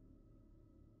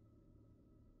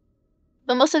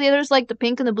 But most of the others, like the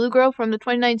pink and the blue girl from the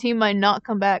 2019, might not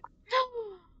come back.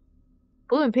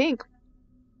 Blue and pink.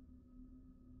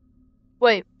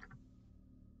 Wait.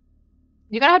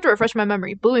 You're gonna have to refresh my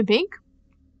memory. Blue and pink?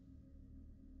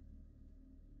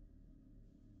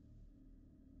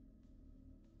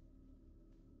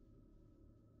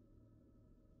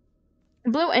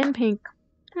 Blue and pink.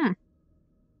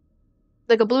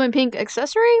 Like a blue and pink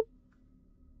accessory?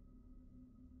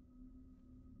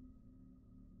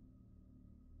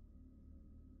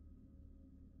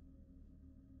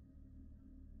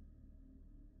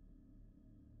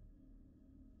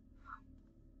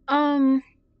 Um.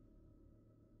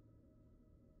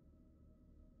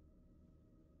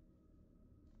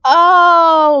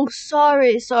 Oh, Oh,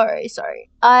 sorry.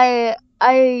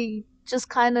 I just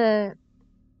kind of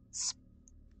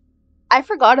I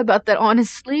forgot about that,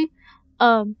 honestly.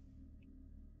 Um,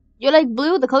 you like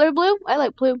blue? The color blue? I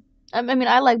like blue. I mean,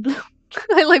 I like blue.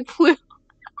 I like blue.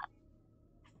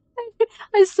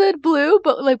 I said blue,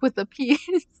 but like with a P.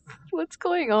 What's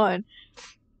going on?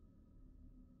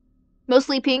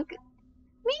 Mostly pink.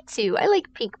 Me too. I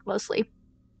like pink mostly.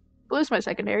 Blue's my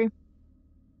secondary.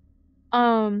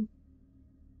 Um.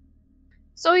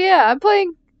 So yeah, I'm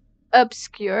playing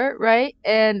Obscure, right?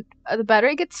 And the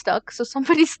battery gets stuck, so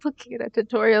somebody's looking at a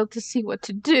tutorial to see what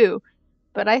to do.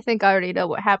 But I think I already know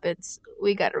what happens.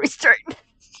 We gotta restart.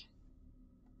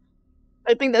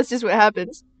 I think that's just what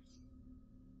happens.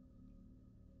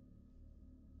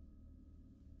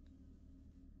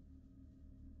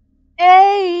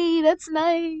 Hey, that's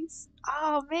nice.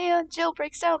 Oh man,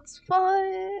 jailbreak sounds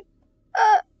fun.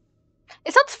 Uh,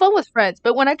 it sounds fun with friends,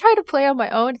 but when I try to play on my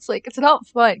own, it's like it's not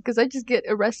fun because I just get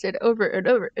arrested over and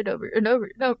over and over and over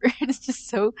and over, and it's just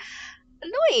so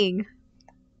annoying.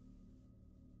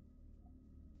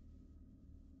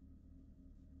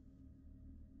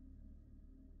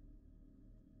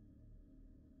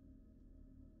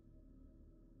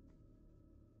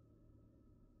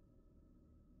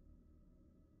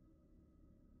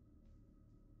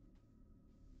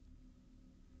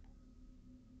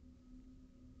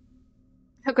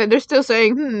 Okay, they're still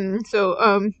saying So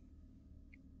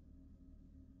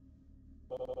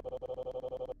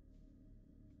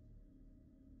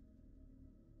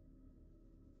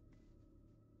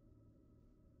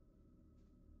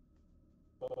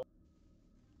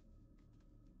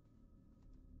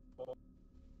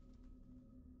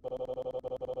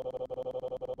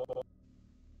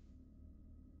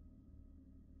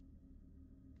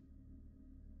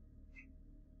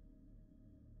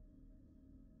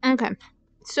okay,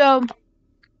 so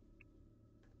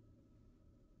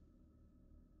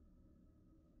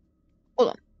hold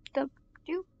on. Dup,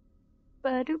 doop,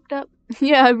 ba, doop, dup.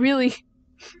 Yeah, really.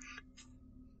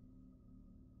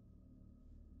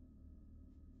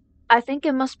 I think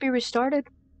it must be restarted.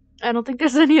 I don't think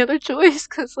there's any other choice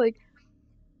because like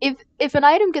if an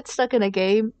item gets stuck in a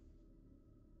game,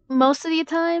 most of the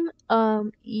time,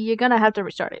 you're gonna have to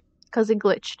restart it because it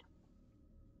glitched.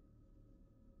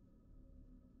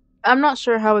 I'm not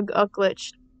sure how it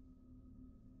glitched.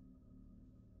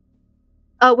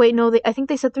 Oh wait, no, I think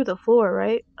they said through the floor,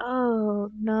 right? Oh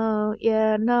no,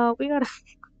 yeah, no, we're gonna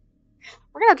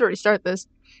have to restart this.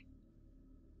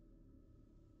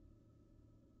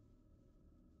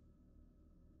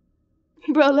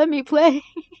 Bro, let me play.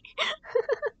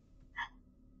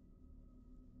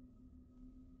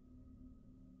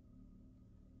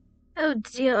 Oh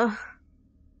dear.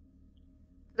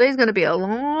 Today's gonna be a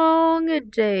long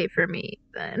day for me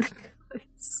then.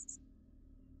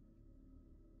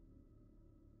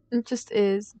 It just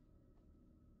is.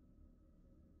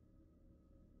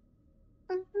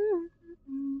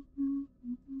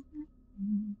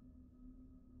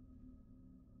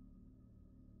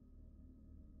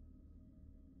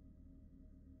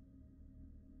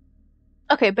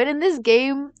 Okay, but in this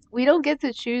game, we don't get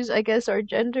to choose, I guess, our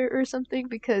gender or something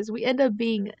because we end up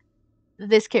being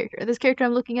this character. This character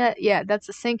I'm looking at, yeah, that's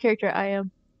the same character I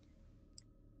am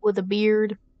with a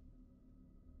beard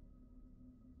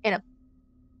and a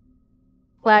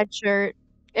plaid shirt.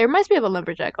 It reminds me of a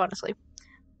lumberjack, honestly.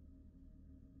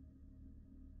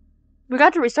 We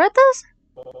got to restart this?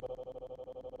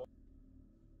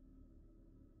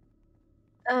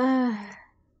 Uh,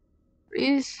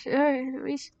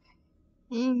 restart,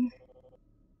 mm.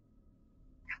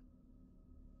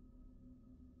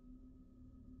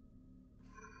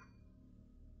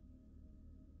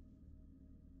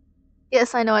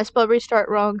 Yes, I know, I spelled restart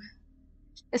wrong.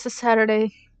 It's a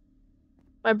Saturday.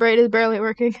 My brain is barely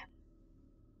working.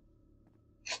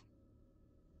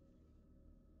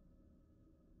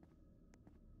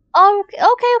 Oh,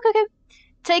 okay.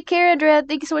 Take care, Andrea.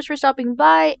 Thank you so much for stopping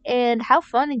by, and have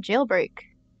fun in jailbreak.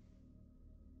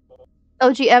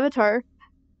 OG Avatar.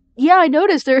 Yeah, I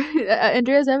noticed her.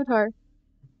 Andrea's avatar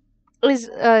is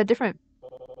different.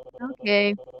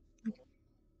 Okay.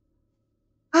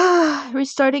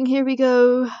 Restarting. Here we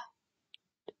go.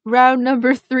 Round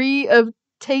number 3 of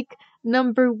take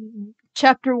number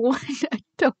chapter 1. I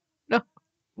don't know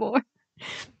more.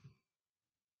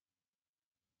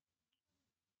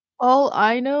 All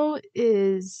I know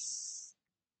is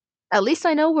at least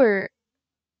I know where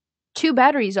 2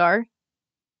 batteries are.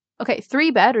 Okay,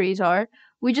 3 batteries are.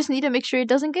 We just need to make sure it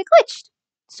doesn't get glitched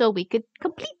so we could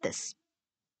complete this.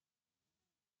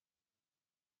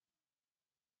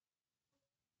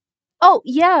 Oh,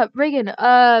 yeah, Reagan.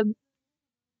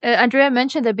 Andrea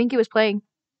mentioned that Binky was playing.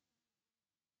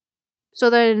 So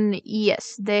then,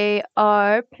 yes, they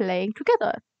are playing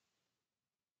together.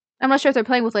 I'm not sure if they're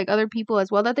playing with like other people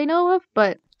as well that they know of,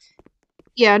 but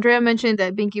yeah, Andrea mentioned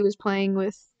that Binky was playing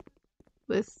with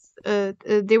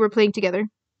they were playing together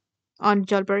on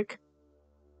Judberg.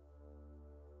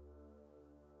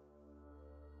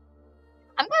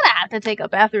 I'm gonna have to take a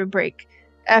bathroom break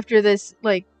after this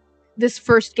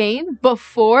first game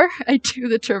before I do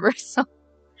the traversal.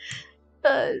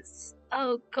 Cause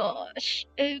oh gosh.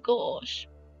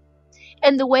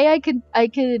 And the way I can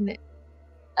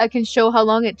show how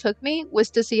long it took me was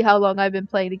to see how long I've been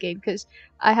playing the game, because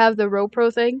I have the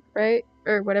RoPro thing, right?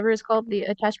 Or whatever it's called, the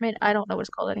attachment. I don't know what it's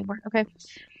called anymore. Okay.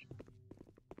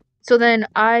 So then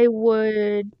I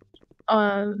would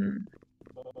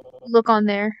look on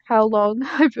there how long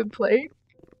I've been playing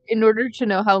in order to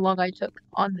know how long I took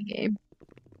on the game.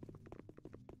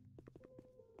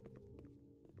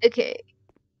 Okay.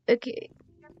 Okay.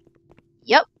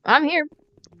 Yep, I'm here.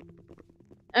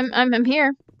 I'm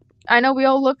here. I know we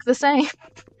all look the same.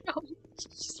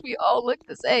 We all look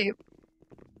the same.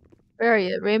 Where are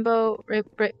you? Rainbow,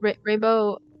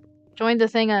 Rainbow, join the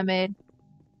thing I made.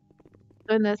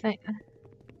 Join the thing.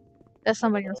 That's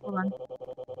somebody else. Hold on.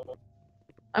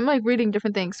 I'm like reading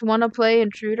different things. Wanna play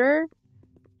Intruder?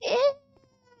 Not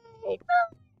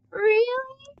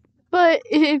really. But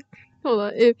if hold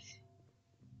on,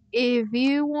 if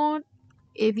you want,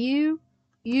 if you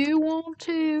want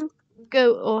to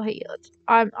go, oh hey,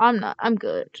 I'm not. I'm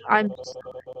good. I'm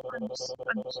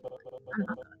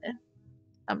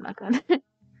not gonna.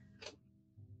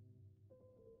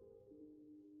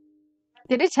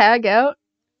 Did it tag out?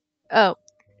 Oh,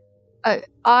 I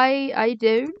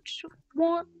don't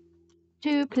want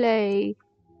to play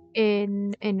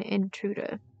in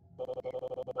Intruder.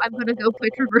 I'm gonna go play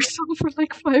Traversal for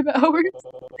like 5 hours.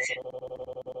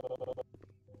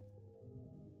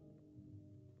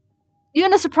 You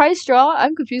gonna surprise Straw?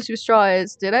 I'm confused who Straw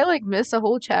is. Did I like miss a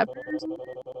whole chapter or something?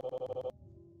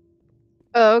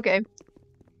 Oh, okay.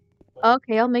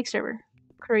 Okay, I'll make server.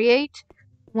 Create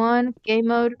one game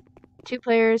mode, 2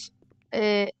 players.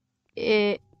 I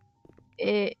think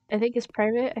it's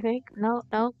private. I think no,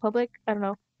 public. I don't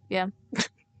know. Yeah,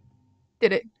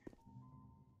 did it.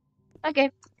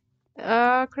 Okay.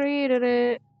 Created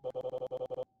it.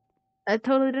 I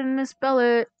totally didn't misspell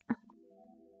it.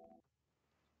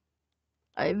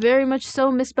 I very much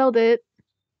so misspelled it.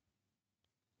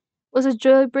 Was a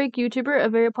jailbreak YouTuber, a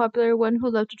very popular one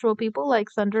who loved to troll people like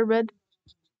Thunderbird.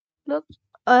 Look.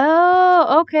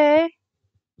 Oh, okay.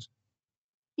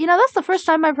 You know, that's the first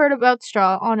time I've heard about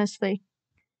Straw, honestly.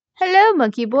 Hello,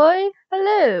 monkey boy.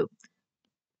 Hello.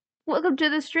 Welcome to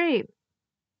the stream.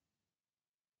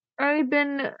 I've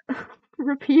been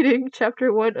repeating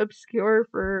chapter 1 obscure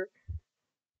for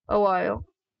a while.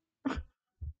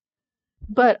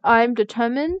 But I'm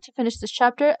determined to finish this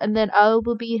chapter, and then I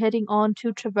will be heading on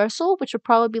to Traversal, which would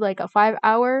probably be like a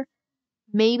 5-hour,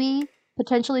 maybe,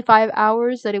 potentially 5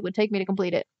 hours that it would take me to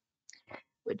complete it.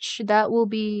 Which, that will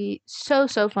be so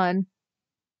fun.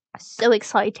 So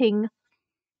exciting.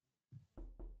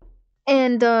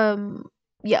 And,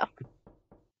 yeah.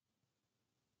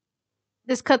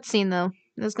 This cutscene, though,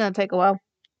 is gonna take a while.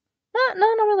 Not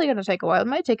really gonna take a while. It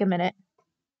might take a minute.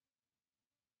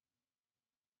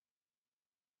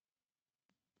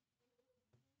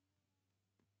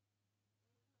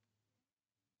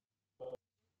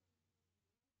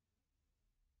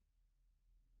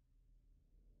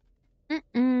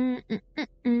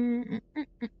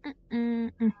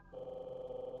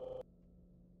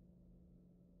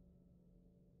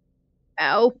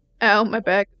 Ow. Ow, my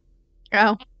back.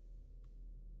 Ow.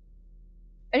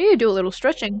 I need to do a little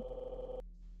stretching.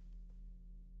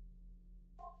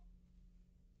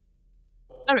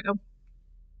 There we go.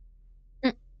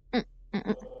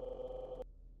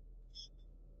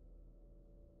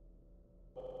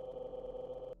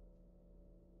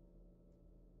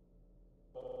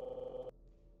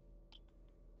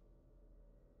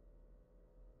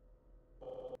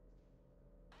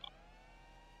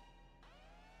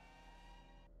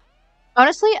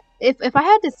 Honestly, if I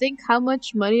had to think how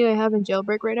much money I have in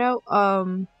Jailbreak right now,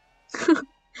 I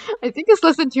think it's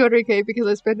less than 200k because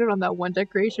I spent it on that one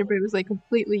decoration, but it was like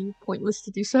completely pointless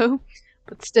to do so.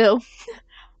 But still,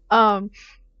 yeah,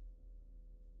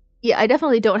 I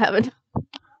definitely don't have it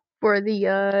for the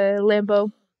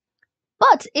Lambo,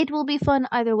 but it will be fun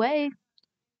either way.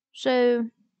 So,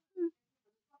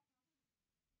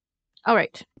 all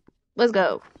right, let's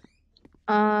go.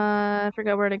 I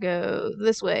forgot where to go.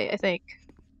 This way, I think.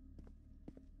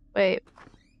 Wait.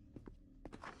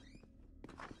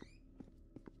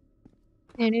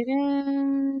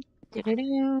 I'm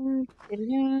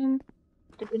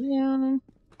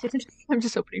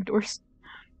just opening doors.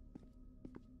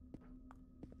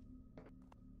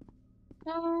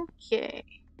 Okay.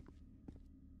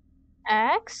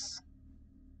 Axe?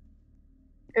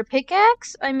 Or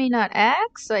pickaxe? I mean, not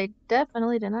axe. I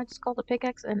definitely did not just call the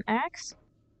pickaxe an axe.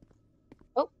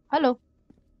 Oh, hello.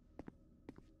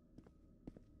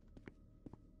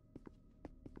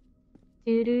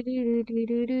 Do do do do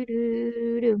do do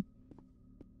do do.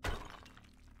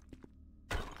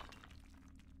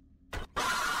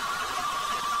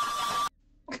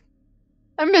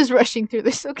 I'm just rushing through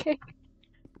this, okay?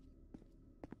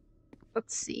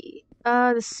 Let's see.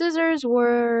 The scissors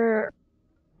were,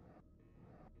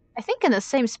 I think, in the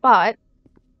same spot.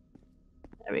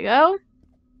 There we go.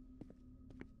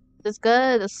 That's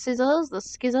good. The scissors, the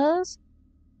skizzers.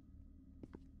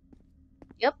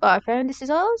 Yep, I found the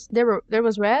scissors. There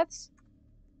was rats.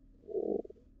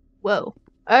 Whoa.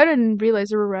 I didn't realize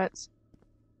there were rats.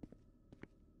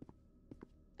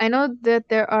 I know that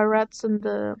there are rats in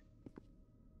the...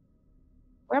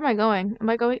 Where am I going? Am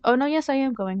I going? Oh no, yes I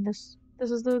am going. This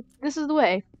is the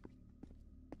way.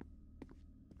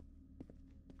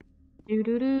 Do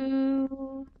do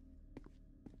do.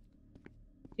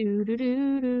 Do do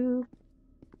do do.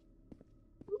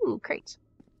 Ooh, crates.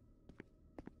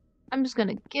 I'm just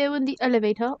gonna go in the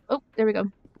elevator. Oh, there we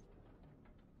go.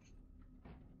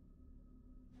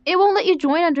 It won't let you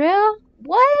join, Andrea?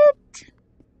 What?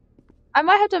 I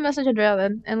might have to message Andrea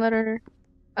then and let her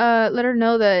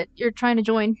know that you're trying to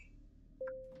join.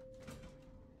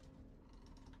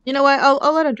 You know what?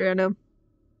 I'll let Andrea know.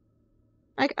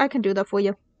 I can do that for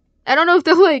you. I don't know if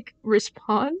they'll like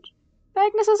respond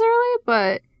back necessarily,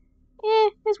 but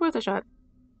it's worth a shot.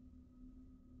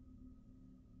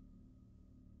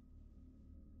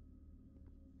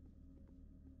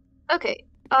 Okay.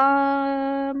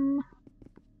 Hold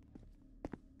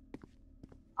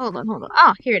on.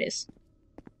 Ah, here it is.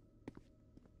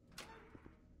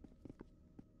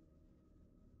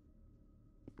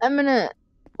 I'm gonna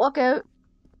walk out,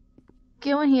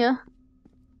 go in here,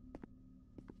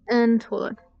 and hold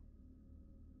on.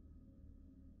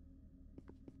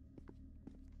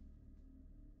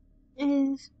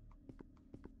 Is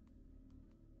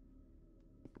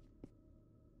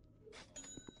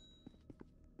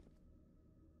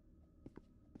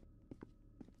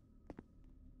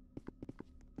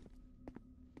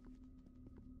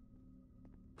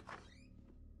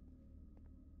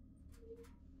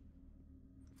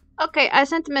okay, I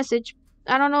sent a message.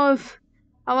 I don't know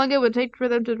how long it would take for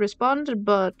them to respond,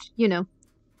 but you know,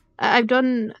 I've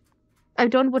done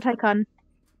what I can.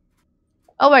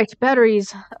 Oh right,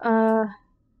 batteries. Where's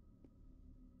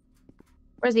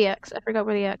the X? I forgot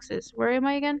where the X is. Where am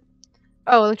I again?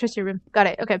 Oh, electricity room. Got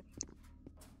it. Okay.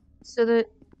 So the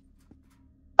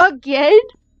again.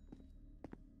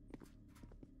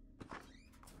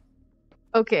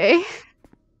 Okay.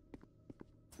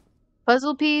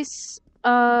 Puzzle piece.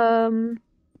 Mannequin.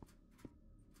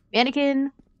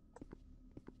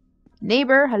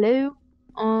 Neighbor. Hello.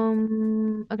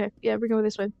 Okay. Yeah, we're going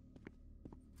this way.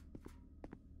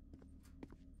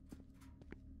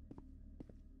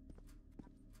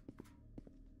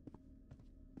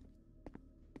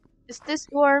 Is this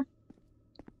door?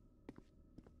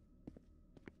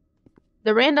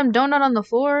 The random donut on the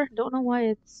floor. Don't know why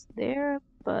it's there,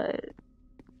 but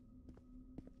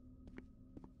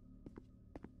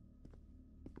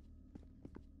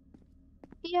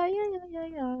yeah.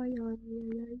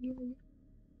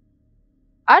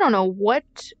 I don't know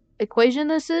what equation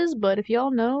this is, but if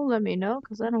y'all know, let me know,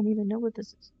 because I don't even know what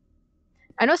this is.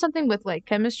 I know something with, like,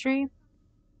 chemistry.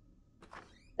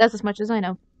 That's as much as I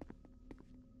know.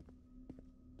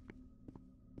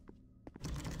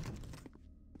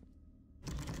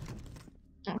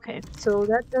 Okay, so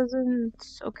that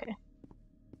doesn't... Okay.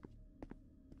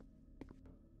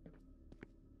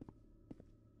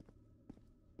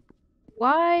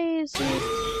 Why is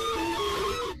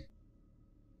it...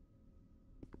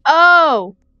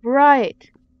 Oh!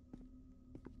 Right.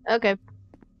 Okay.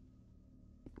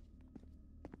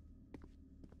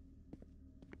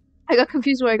 I got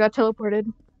confused where I got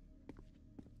teleported.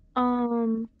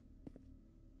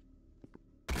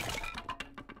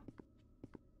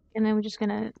 And then we're just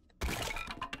gonna...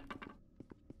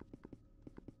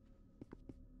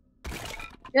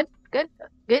 Good.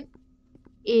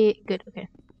 Good, okay.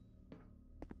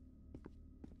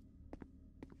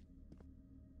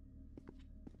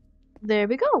 There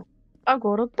we go. I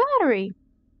got a battery.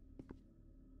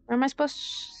 Where am I supposed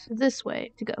to... This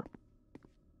way to go.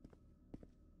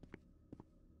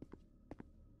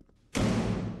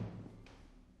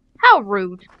 How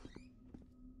rude.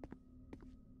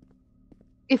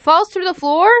 It falls through the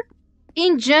floor?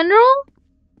 In general?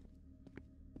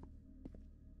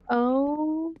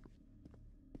 Oh.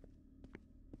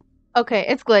 Okay,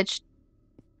 it's glitched.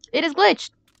 It is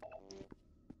glitched.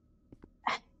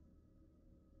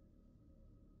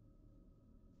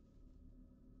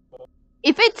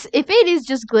 If it is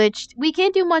just glitched, we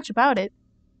can't do much about it.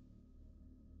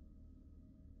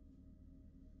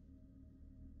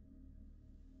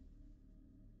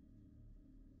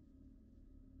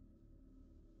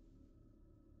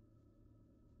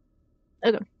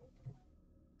 Okay.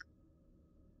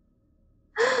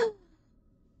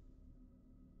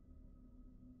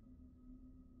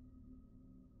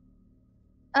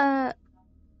 uh,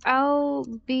 I'll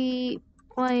be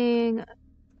playing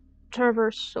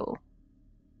Traversal.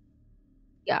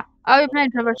 Yeah, I'll be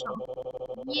playing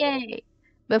Traversal. Yay!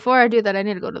 Before I do that, I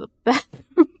need to go to the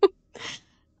bathroom.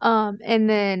 And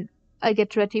then I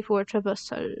get ready for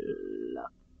Traversal.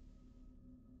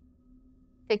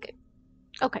 Okay.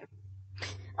 Okay.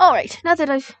 All right. Now that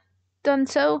I've done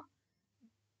so,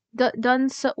 done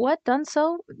so. What? Done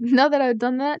so? Now that I've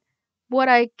done that, what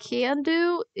I can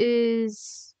do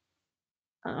is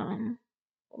hold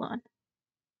on.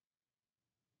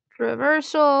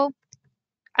 Traversal.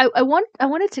 I want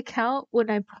it to count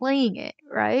when I'm playing it,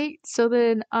 right? So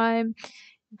then I'm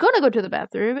gonna go to the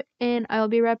bathroom and I'll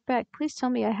be right back. Please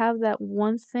tell me I have that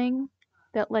one thing,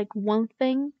 one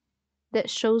thing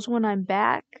that shows when I'm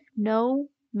back. No,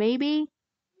 maybe.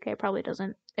 Okay, it probably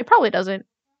doesn't. It probably doesn't.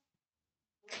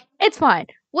 It's fine.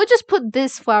 We'll just put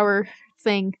this flower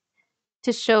thing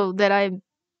to show that I'm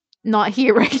not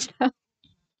here right now.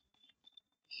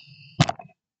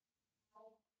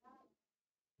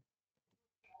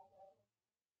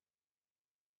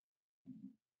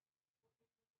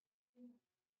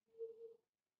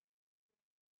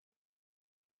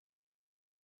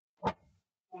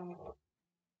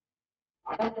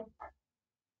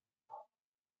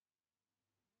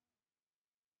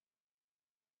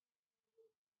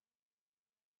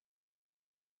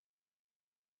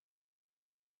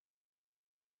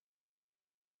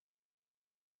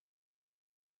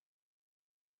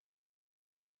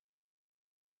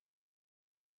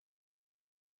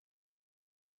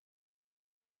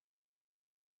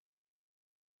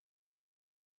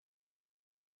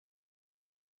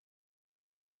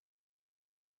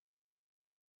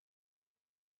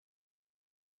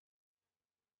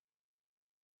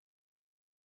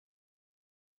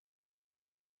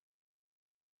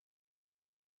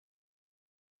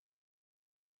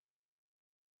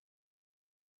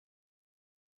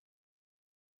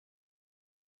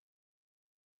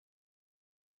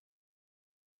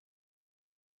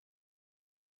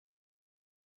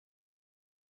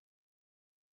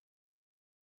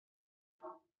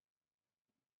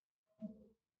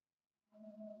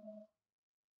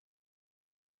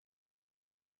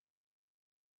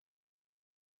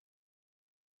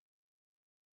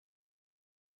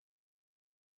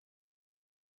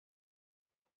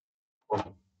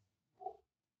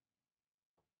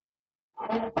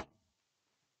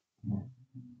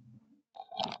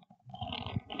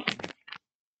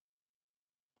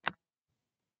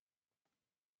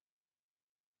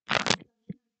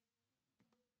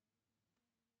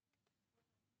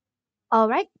 All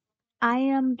right, I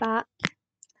am back.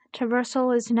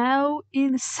 Traversal is now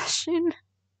in session.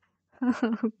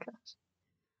 Oh gosh.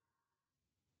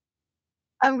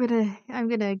 I'm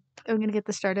gonna get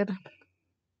this started.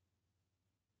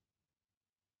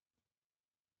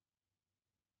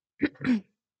 I'm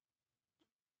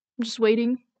just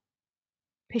waiting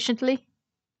patiently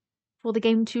for the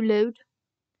game to load.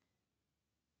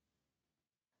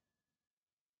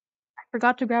 I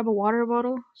forgot to grab a water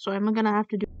bottle, so I'm gonna have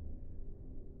to do.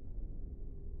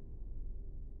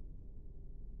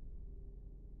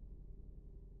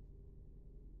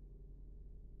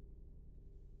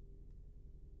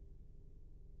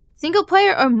 Single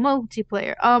player or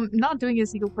multiplayer? Not doing a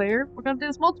single player. We're gonna do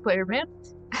this multiplayer, man.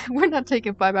 We're not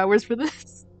taking 5 hours for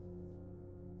this.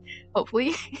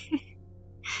 Hopefully.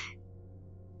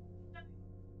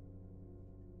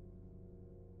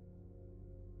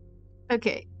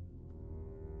 Okay.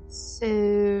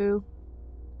 So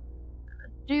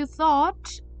do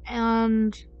thought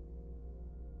and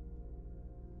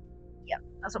yeah,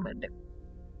 that's what I'm gonna do.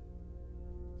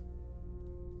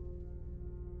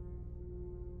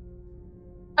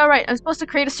 Alright, I'm supposed to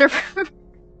create a server.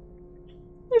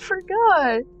 I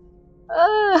forgot.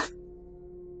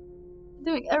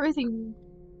 Doing everything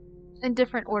in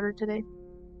different order today.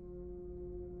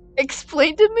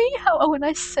 Explain to me how when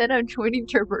I said I'm joining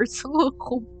Traversal, a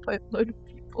whole buttload of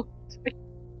people.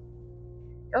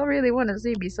 Y'all really want to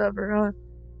see me suffer, huh?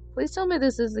 Please tell me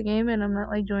this is the game and I'm not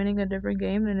like joining a different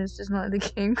game and it's just not the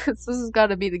game, because this has got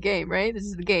to be the game, right? This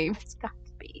is the game. It's got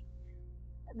to be.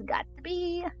 It's got to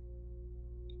be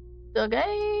the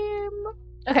game.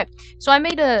 Okay, so I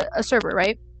made a server,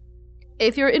 right?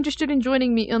 If you're interested in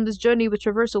joining me on this journey with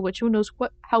traversal, which who knows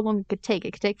how long it could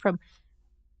take from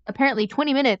apparently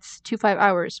 20 minutes to 5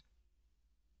 hours.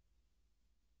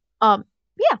 Yeah.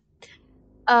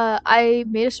 I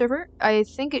made a server. I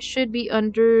think it should be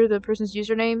under the person's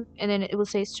username, and then it will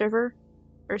say server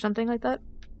or something like that.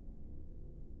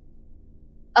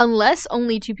 Unless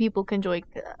only 2 people can join.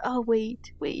 Oh,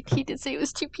 wait. He did say it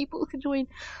was 2 people who can join.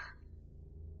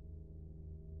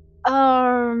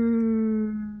 I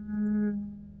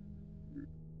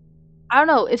don't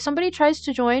know. If somebody tries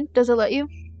to join, does it let you?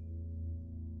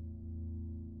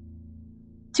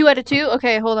 2 out of 2?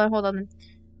 Okay, hold on.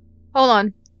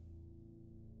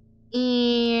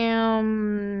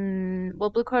 Well,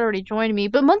 Blue Kite already joined me,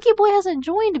 but Monkey Boy hasn't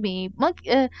joined me.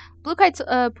 Blue Kite's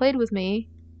played with me.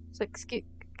 It's like,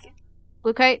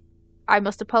 Blue Kite, I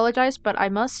must apologize, but I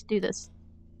must do this.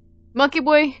 Monkey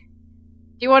Boy, do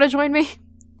you want to join me?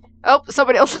 Oh,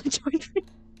 somebody else joined me.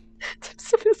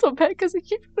 I feel so bad because I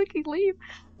keep clicking leave.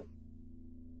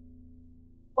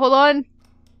 Hold on.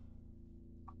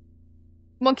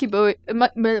 Monkey Boy,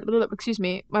 excuse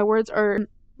me, my words are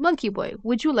Monkey Boy,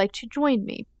 would you like to join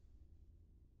me?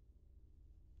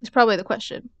 It's probably the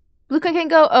question. Blue Kite can't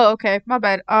go? Oh, okay, my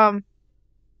bad.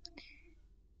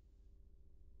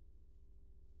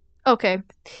 Okay.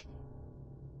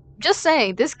 Just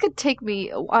saying, this could take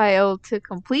me a while to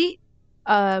complete.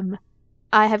 I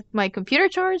have my computer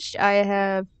charged, I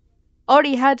have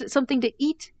already had something to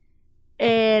eat,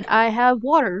 and I have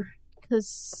water.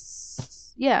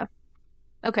 Because, yeah.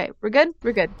 Okay, we're good?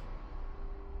 We're good.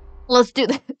 Let's do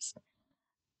this.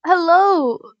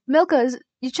 Hello, Milka,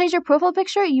 you changed your profile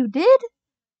picture? You did?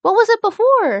 What was it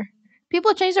before?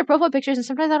 People change their profile pictures and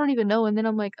sometimes I don't even know, and then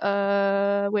I'm like,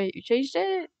 wait, you changed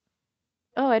it?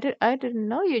 Oh, I didn't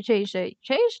know you changed it. You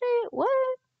changed it? What?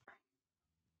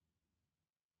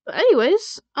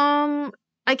 Anyways, I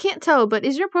can't tell, but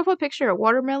is your profile picture a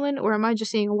watermelon, or am I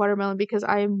just seeing a watermelon because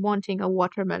I am wanting a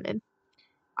watermelon?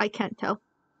 I can't tell.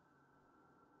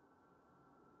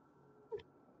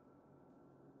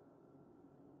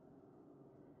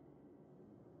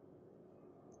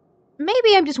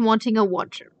 Maybe I'm just wanting a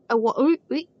water.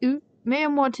 Maybe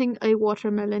I'm wanting a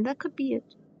watermelon. That could be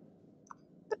it.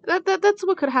 That's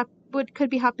what could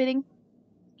be happening.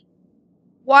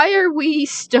 Why are we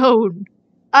stone?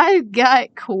 I've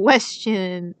got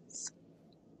questions.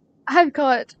 I've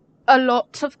got a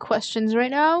lot of questions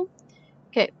right now.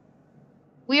 Okay,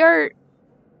 we are.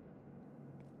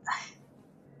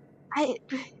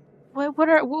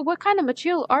 What kind of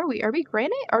material are we? Are we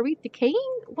granite? Are we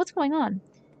decaying? What's going on?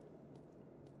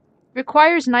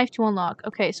 Requires knife to unlock.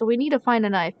 Okay, so we need to find a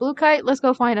knife. Blue Kite, let's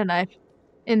go find a knife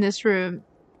in this room.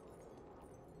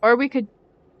 Or we could.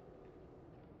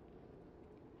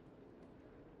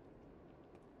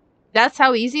 That's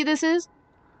how easy this is?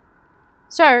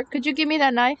 Sir, could you give me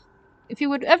that knife? If you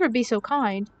would ever be so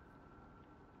kind.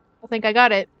 I think I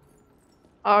got it.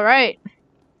 Alright.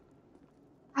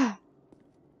 How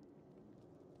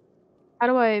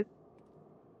do I...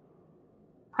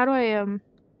 How do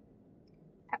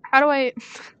I...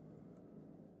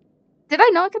 Did I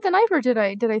not get the knife, or did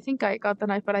I think I got the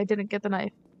knife, but I didn't get the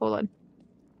knife? Hold on.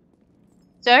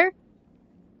 Sir?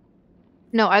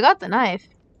 No, I got the knife.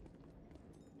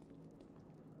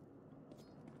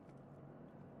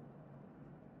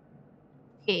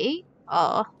 Okay.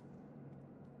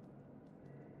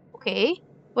 Okay.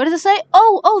 What does it say?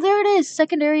 Oh, there it is!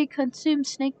 Secondary consume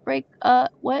snake break,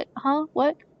 what? Huh?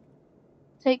 What?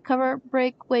 Take cover,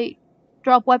 break, wait.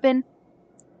 Drop weapon.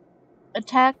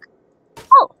 Attack.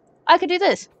 Oh! I could do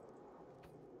this.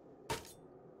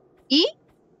 E?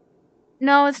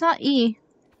 No, it's not E.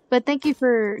 But thank you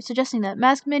for suggesting that.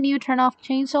 Mask menu, turn off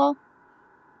chainsaw.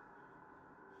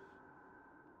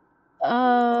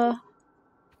 Oh!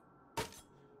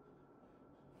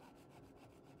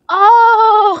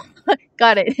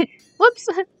 Got it. Whoops.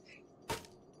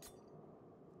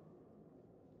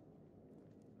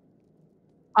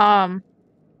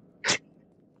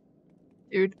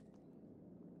 Dude.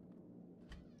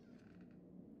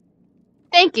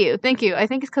 Thank you. I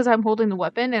think it's because I'm holding the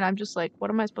weapon and I'm just like, what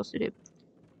am I supposed to do?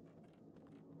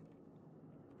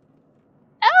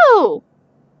 Oh!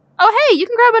 Oh, hey, you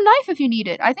can grab a knife if you need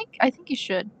it. I think you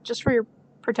should, just for your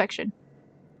protection.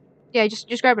 Yeah,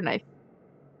 just grab a knife.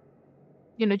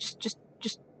 You know, just.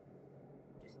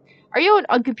 Are you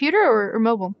on computer or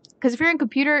mobile? Because if you're on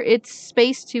computer, it's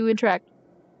space to interact.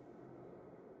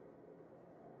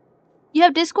 You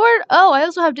have Discord? Oh, I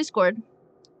also have Discord.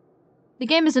 The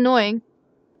game is annoying.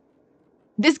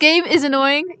 This game is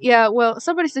annoying? Yeah, well,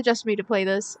 somebody suggested me to play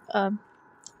this.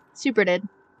 Super did.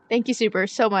 Thank you, Super,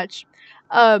 so much.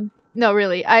 No,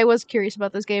 really, I was curious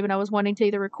about this game and I was wanting to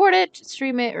either record it,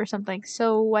 stream it, or something.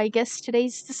 So I guess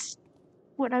today's just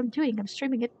what I'm doing. I'm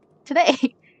streaming it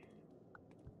today.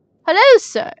 Hello,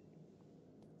 sir.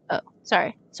 Oh,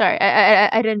 sorry.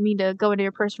 I didn't mean to go into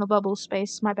your personal bubble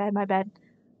space. My bad.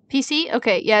 PC?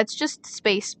 Okay, yeah, it's just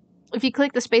space. If you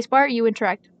click the space bar, you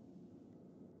interact.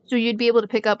 So you'd be able to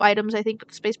pick up items, I think, with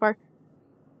the space bar.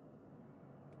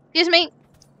 Excuse me.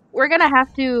 We're gonna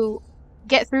have to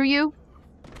get through you.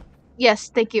 Yes,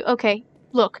 thank you. Okay,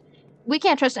 look. We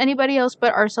can't trust anybody else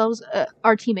but ourselves,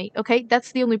 our teammate, okay?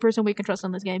 That's the only person we can trust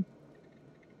in this game.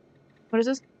 What is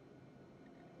this?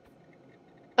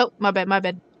 Oh, my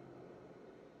bad.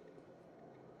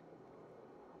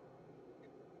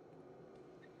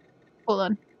 Hold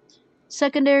on.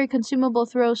 Secondary, consumable,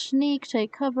 throw, sneak,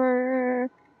 take cover.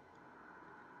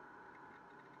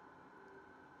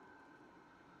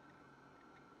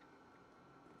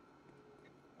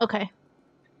 Okay.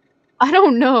 I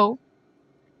don't know.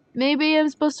 Maybe I'm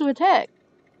supposed to attack.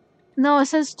 No, it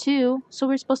says 2, so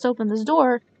we're supposed to open this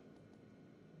door.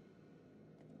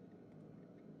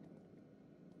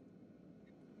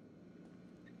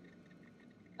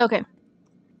 Okay.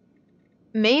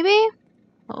 Maybe?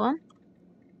 Hold on.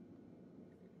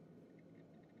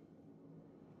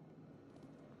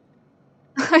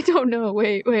 I don't know.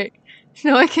 Wait.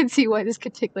 No, I can see why this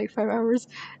could take like 5 hours.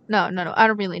 No. I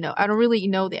don't really know. I don't really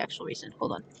know the actual reason.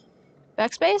 Hold on.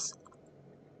 Backspace?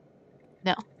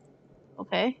 No.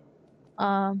 Okay.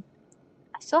 I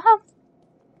still have...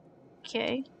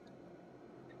 Okay.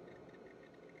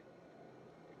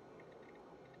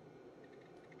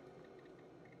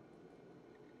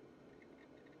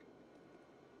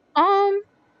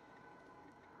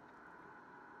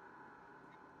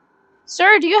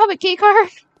 Sir, do you have a key card?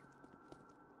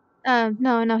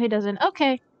 No, he doesn't.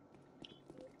 Okay.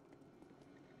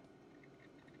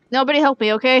 Nobody help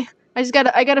me, okay? I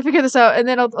gotta figure this out, and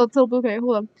then I'll tell. Okay,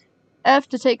 hold on. F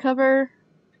to take cover.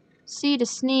 C to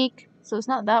sneak. So it's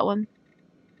not that one.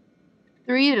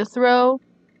 3 to throw.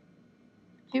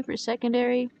 2 for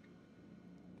secondary.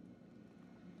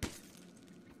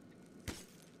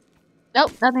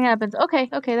 Nope, nothing happens. Okay,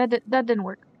 that didn't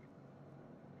work.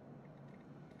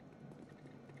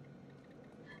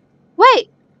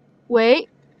 Wait.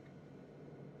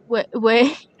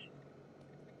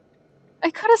 I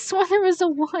could have sworn there was a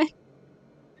 1.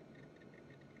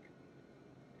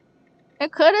 I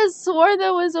could have sworn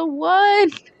there was a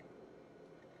 1.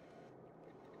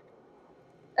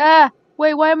 Ah,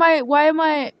 wait, why am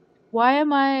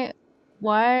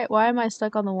I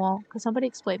stuck on the wall? Could somebody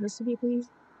explain this to me, please?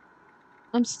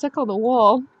 I'm stuck on the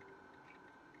wall.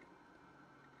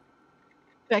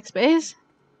 Backspace.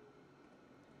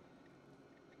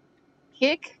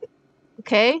 Kick.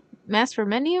 Okay. Master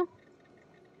menu.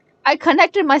 I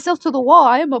connected myself to the wall.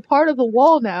 I am a part of the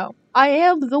wall now. I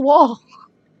am the wall.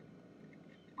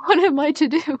 What am I to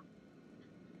do?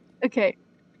 Okay.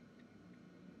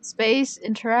 Space,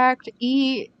 interact,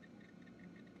 E.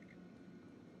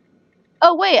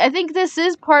 Oh wait, I think this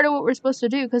is part of what we're supposed to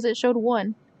do because it showed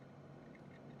 1.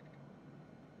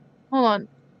 Hold on.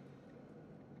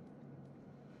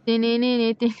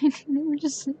 We're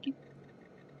just sneaking.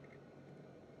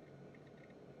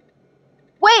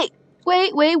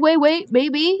 Wait,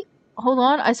 maybe. Hold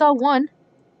on, I saw 1.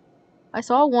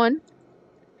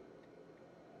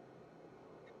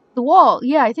 The wall.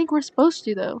 Yeah, I think we're supposed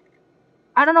to, though.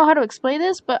 I don't know how to explain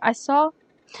this, but I saw...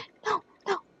 No.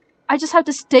 I just have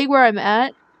to stay where I'm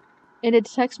at, and it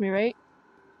detects me, right?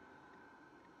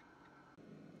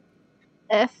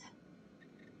 F.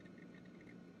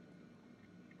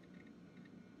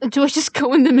 Do I just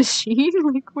go in the machine?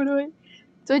 Like, what do I...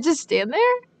 Do I just stand there?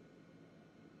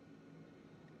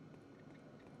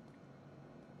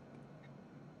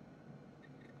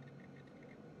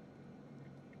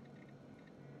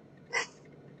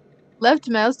 Left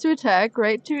mouse to attack,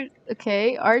 right to...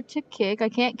 Okay, R to kick. I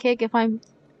can't kick if I'm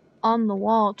on the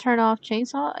wall. Turn off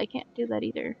chainsaw? I can't do that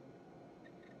either.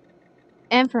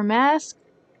 M for mask.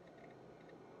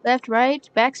 Left, right,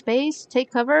 backspace, take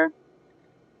cover.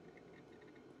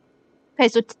 Okay,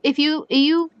 so if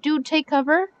you do take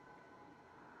cover...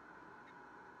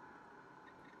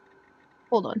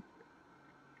 Hold on.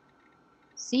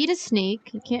 C to sneak.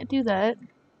 You can't do that.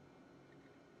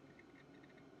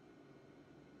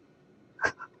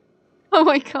 Oh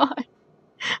my god.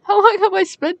 How long have I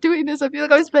spent doing this? I feel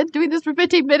like I've spent doing this for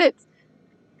 15 minutes.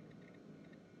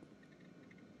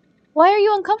 Why are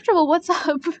you uncomfortable? What's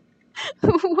up?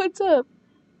 What's up?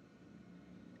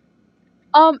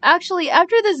 Actually,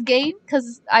 after this game,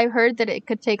 because I heard that it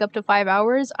could take up to 5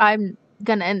 hours, I'm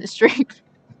gonna end the stream.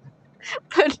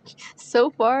 But so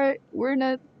far,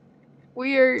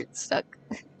 we're stuck.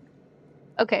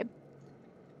 Okay.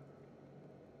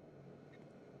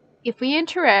 If we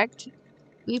interact,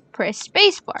 we press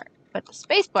spacebar, but the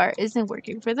spacebar isn't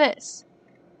working for this.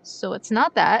 So it's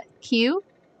not that. Q,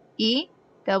 E,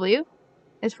 W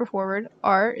is for forward,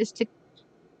 R is to...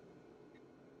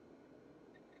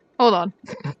 Hold on.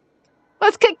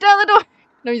 Let's kick down the door!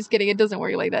 No, just kidding, it doesn't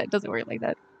work like that. It doesn't work like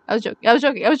that. I was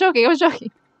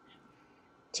joking.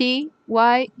 T,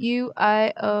 Y, U,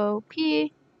 I, O,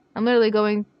 P. I'm literally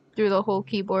going through the whole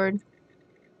keyboard.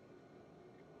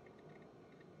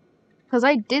 Because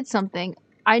I did something.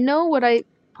 I know what I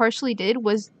partially did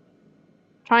was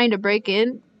trying to break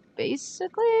in,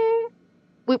 basically.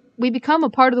 We become a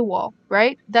part of the wall,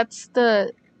 right? That's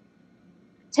the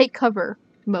take cover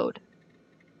mode.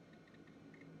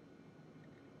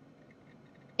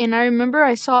 And I remember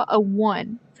I saw a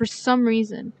 1 for some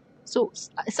reason. So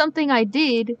something I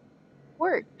did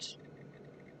worked.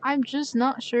 I'm just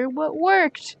not sure what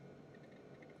worked.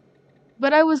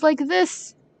 But I was like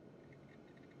this.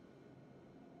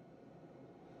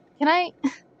 Can I...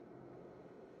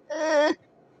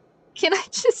 can I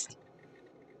just...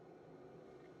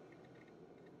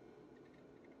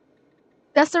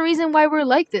 That's the reason why we're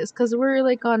like this, because we're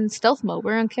like on stealth mode.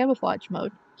 We're on camouflage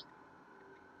mode.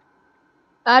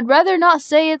 I'd rather not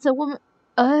say it's a woman.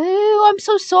 Oh, I'm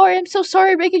so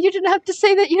sorry, Megan. You didn't have to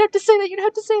say that. You didn't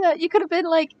have to say that. You could have been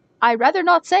like, I'd rather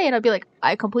not say it. I'd be like,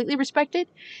 I completely respect it.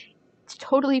 It's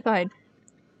totally fine.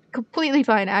 Completely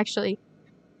fine, actually.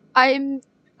 I'm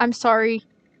sorry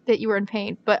that you were in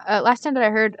pain. But last time that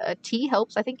I heard, tea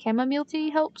helps. I think chamomile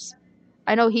tea helps.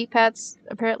 I know heat pads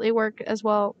apparently work as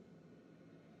well.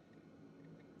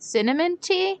 Cinnamon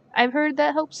tea? I've heard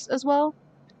that helps as well.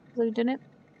 So didn't.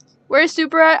 Where's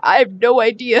Super at? I have no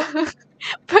idea.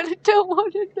 But I don't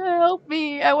want him to help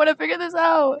me. I want to figure this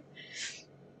out.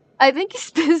 I think he's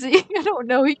busy. I don't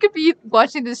know. He could be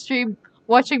watching the stream,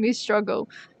 watching me struggle.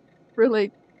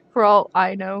 For all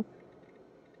I know.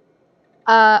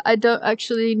 I don't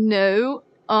actually know.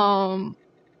 But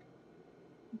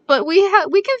we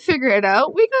can figure it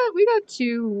out. We got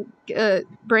 2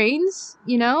 brains,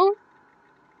 you know?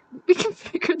 We can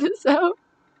figure this out.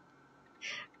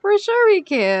 For sure we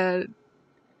can.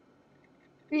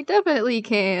 We definitely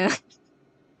can.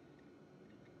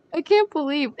 I can't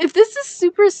believe if this is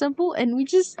super simple and we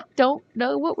just don't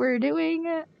know what we're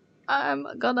doing, I'm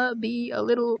gonna be a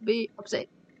little bit upset.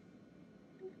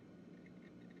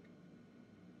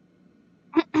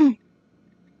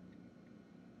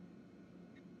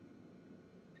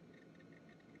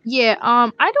 Yeah,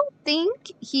 I don't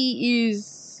think he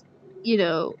is, you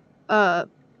know, how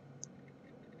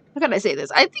can I say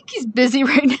this? I think he's busy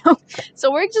right now. So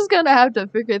we're just gonna have to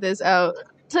figure this out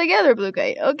together, Blue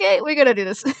Kite. Okay, we're gonna do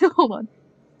this. Hold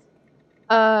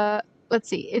on. Let's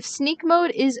see. If sneak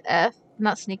mode is F,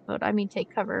 not sneak mode, I mean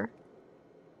take cover.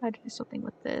 I have to do something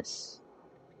with this.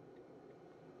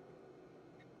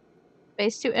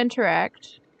 Space to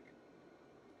interact.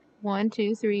 1,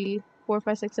 2, 3, 4,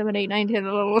 5, 6, 7, 8, 9,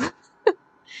 10.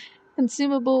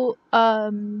 Consumable,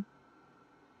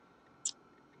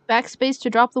 backspace to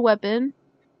drop the weapon.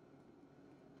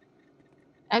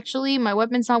 Actually, my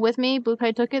weapon's not with me. Blue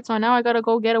Kite took it, so now I gotta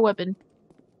go get a weapon.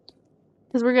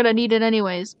 Because we're gonna need it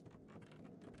anyways.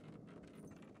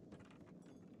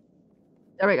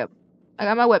 There we go. I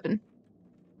got my weapon.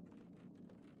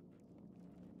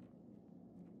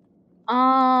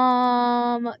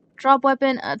 Drop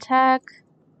weapon, attack.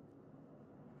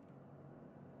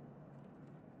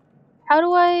 How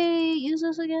do I use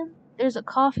this again? There's a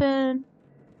coffin.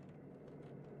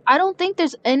 I don't think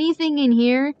there's anything in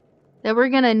here that we're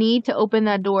gonna need to open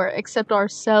that door except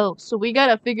ourselves. So we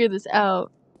gotta figure this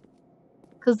out.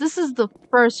 Because this is the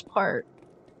first part.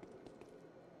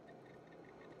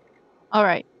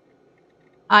 Alright.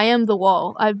 I am the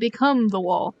wall. I've become the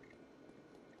wall.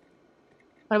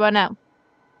 What about now?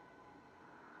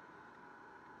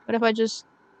 What if I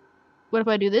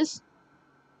do this?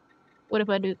 What if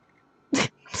I do... I'm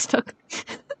stuck.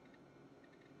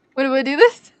 What if I do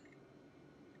this?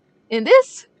 In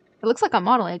this? It looks like I'm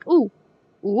modeling. Ooh.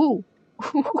 Ooh.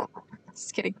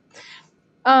 Just kidding.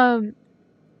 Welcome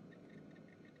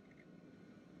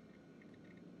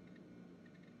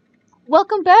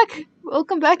back.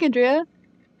 Welcome back, Andrea.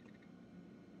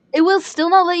 It will still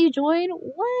not let you join?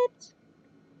 What?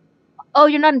 Oh,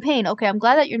 you're not in pain. Okay, I'm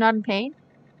glad that you're not in pain.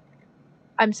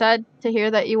 I'm sad to hear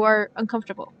that you are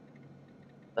uncomfortable.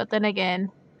 But then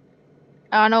again...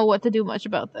 I don't know what to do much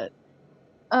about that.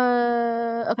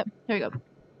 Okay, here we go.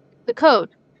 The code.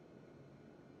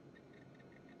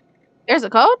 There's a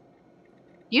code?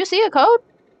 You see a code?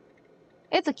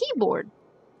 It's a keyboard.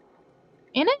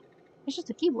 In it? It's just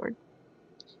a keyboard.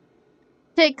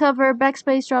 Take cover,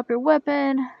 backspace, drop your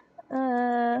weapon.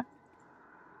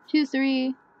 2,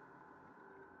 3.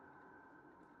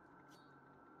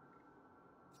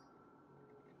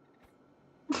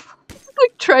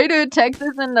 Like, try to attack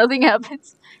this and nothing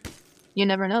happens. You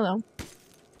never know, though.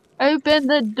 Open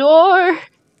the door!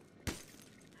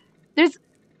 There's...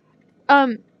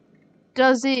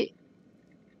 Does it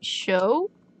show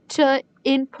to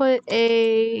input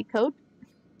a code?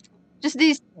 Just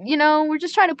these, you know, we're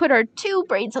just trying to put our 2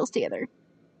 brain cells together.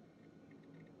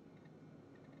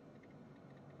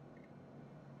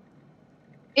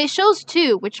 It shows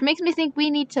 2, which makes me think we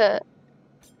need to...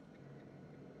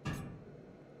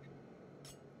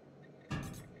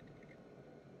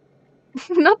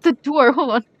 Not the door,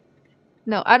 hold on.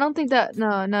 No, I don't think that... No,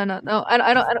 I don't...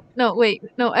 No, wait.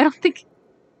 No, I don't think...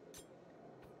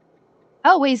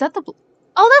 Oh, wait, is that the...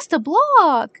 Oh, that's the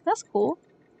block! That's cool.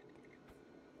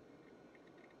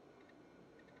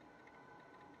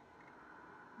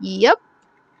 Yep.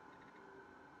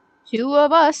 2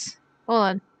 of us. Hold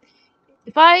on.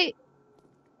 If I...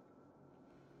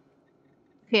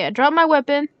 Okay, I drop my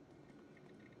weapon.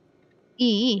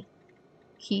 E.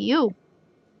 Q.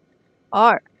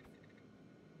 R.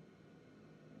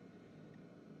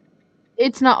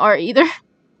 It's not R either.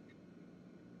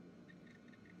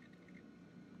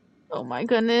 Oh my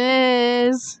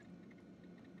goodness.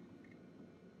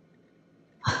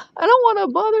 I don't want to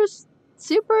bother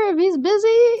Super if he's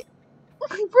busy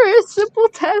for a simple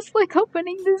task like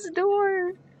opening this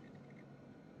door.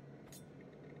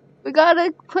 We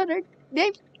gotta put her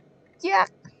name. Yeah.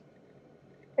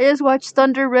 I just watched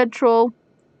Thunder Red Troll.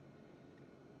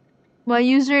 My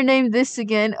username this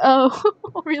again. Oh,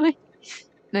 really?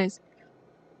 Nice.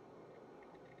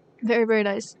 Very, very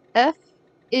nice. F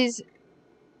is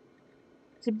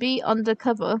to be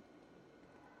undercover.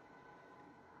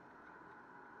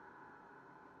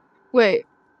 Wait.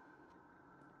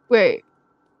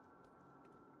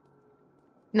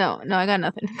 No, I got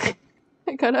nothing.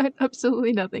 I got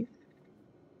absolutely nothing.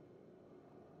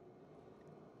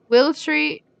 We'll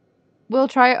try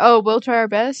our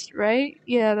best, right?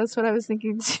 Yeah, that's what I was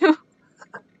thinking too.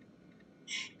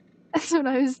 That's what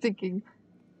I was thinking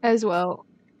as well.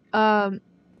 I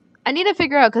need to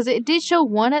figure out, because it did show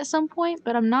 1 at some point,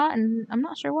 but I'm not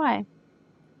sure why.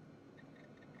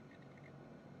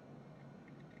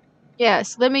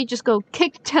 Yes, let me just go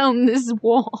kick down this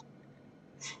wall.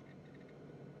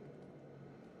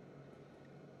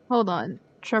 Hold on.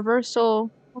 Traversal.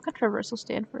 What could traversal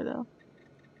stand for, though?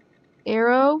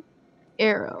 Arrow.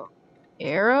 Arrow.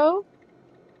 Arrow.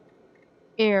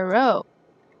 Arrow.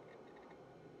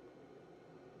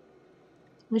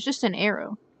 It's just an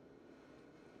arrow.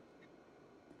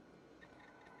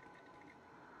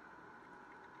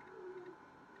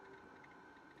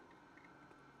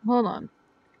 Hold on.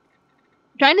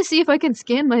 I'm trying to see if I can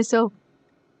scan myself.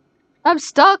 I'm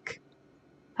stuck.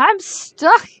 I'm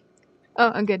stuck. Oh,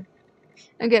 I'm good.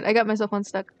 I'm good. I got myself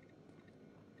unstuck.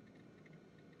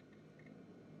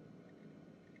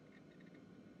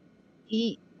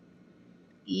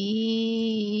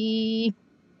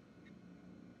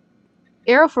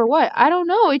 Arrow for what? I don't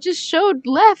know. It just showed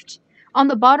left. On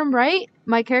the bottom right,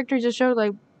 my character just showed,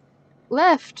 like,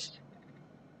 left.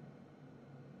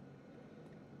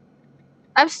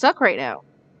 I'm stuck right now.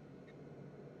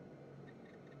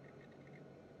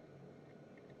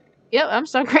 Yep, I'm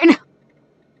stuck right now.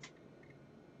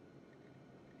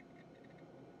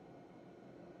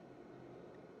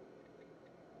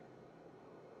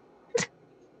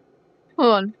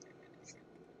 Hold on.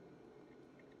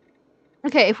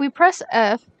 Okay, if we press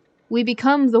F, we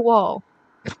become the wall.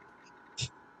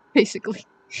 Basically.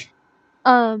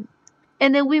 And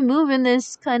then we move in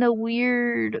this kind of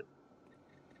weird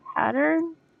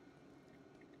pattern.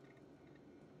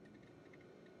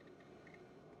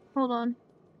 Hold on.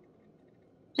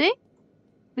 See?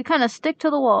 We kind of stick to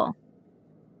the wall.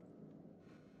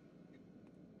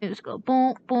 You just go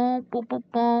boom, boom, boom, boom,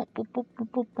 boom, boom, boom, boom,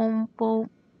 boom, boom, boom.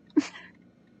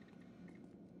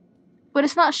 But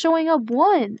it's not showing up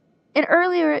 1. And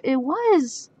earlier it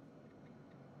was.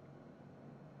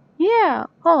 Yeah,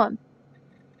 hold on.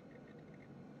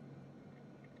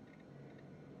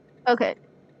 Okay.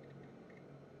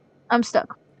 I'm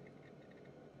stuck.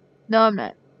 No, I'm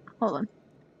not. Hold on.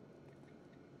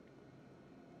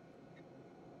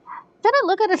 Did I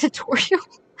look at a tutorial?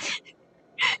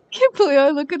 Can't believe I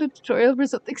look at a tutorial for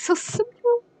something so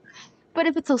simple. But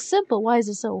if it's so simple, why is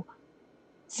it so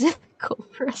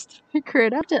difficult for us to figure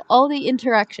it out? To all the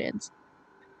interactions.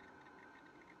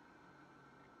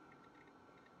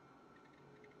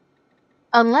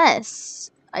 Unless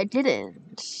I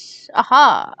didn't.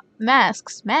 Aha!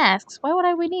 Masks. Masks. Why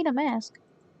would we need a mask?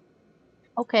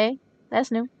 Okay,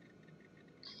 that's new.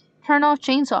 Turn off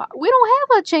chainsaw. We don't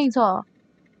have a chainsaw!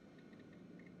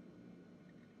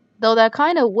 Though that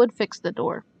kind of would fix the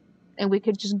door. And we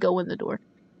could just go in the door.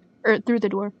 Or through the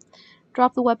door.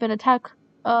 Drop the weapon, attack.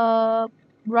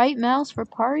 Right mouse for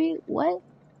party? What?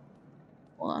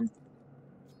 Hold on.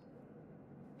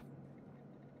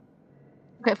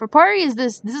 Okay, for party is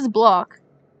this is block.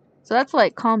 So that's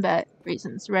like combat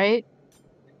reasons, right?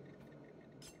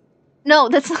 No,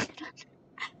 that's not.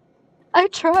 I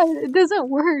tried. It doesn't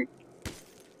work.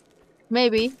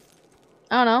 Maybe.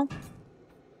 I don't know.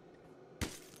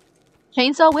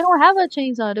 Chainsaw? We don't have a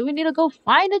chainsaw. Do we need to go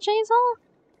find a chainsaw?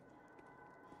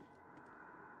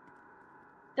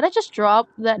 Did I just drop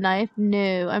that knife?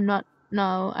 No, I'm not.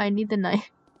 No, I need the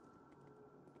knife.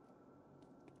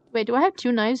 Wait, do I have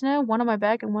two knives now? One on my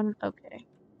back and one... Okay.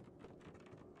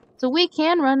 So we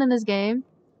can run in this game.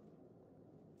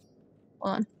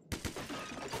 Hold on.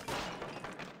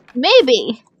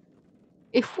 Maybe!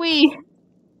 If we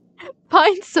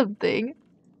find something.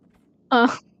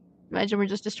 Imagine we're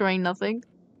just destroying nothing.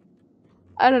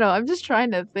 I don't know, I'm just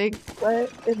trying to think.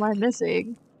 What am I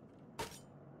missing?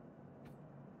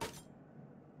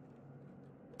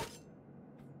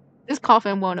 This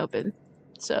coffin won't open,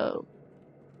 so...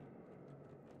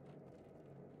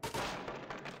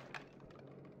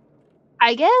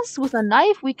 I guess with a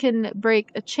knife we can break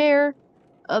a chair,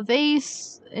 a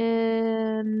vase,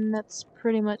 and that's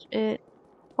pretty much it.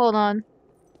 Hold on.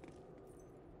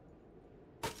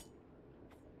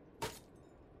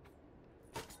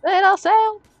 Let us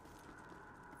out!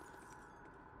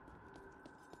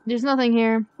 There's nothing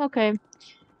here. Okay.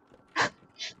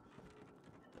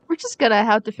 We're just gonna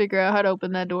have to figure out how to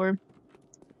open that door.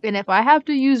 And if I have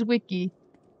to use Wiki,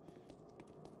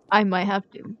 I might have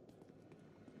to.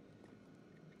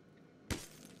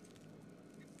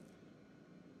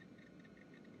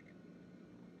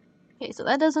 Okay, so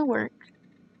that doesn't work.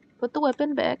 Put the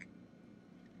weapon back.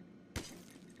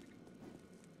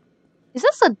 Is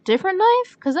this a different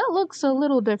knife? Because that looks a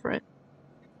little different.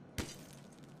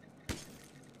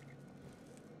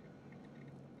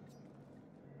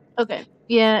 Okay.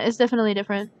 Yeah, it's definitely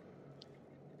different.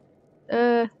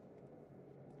 Hold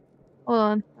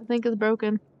on. I think it's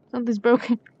broken. Something's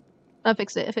broken. I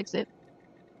fixed it. I fixed it.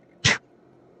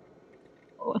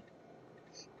 Oh.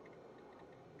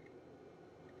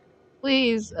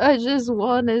 Please, I just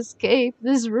want to escape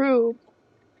this room.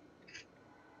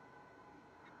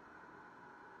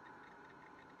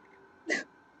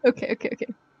 Okay.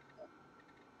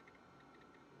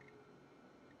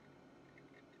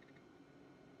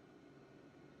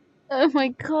 Oh my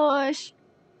gosh.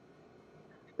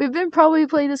 We've been probably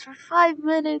playing this for 5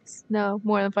 minutes. No,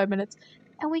 more than 5 minutes.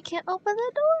 And we can't open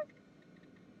the door?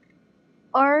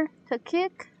 R to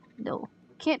kick? No.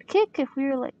 We can't kick if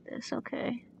we're like this.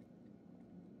 Okay.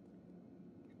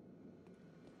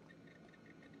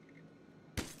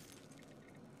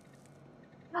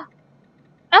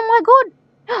 Oh my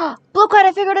god! Blue card,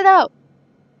 I figured it out!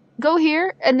 Go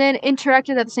here, and then interact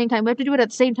it at the same time. We have to do it at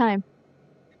the same time.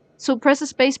 So press the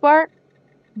spacebar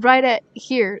right at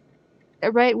here.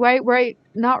 Right,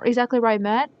 not exactly where I'm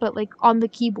at, but like on the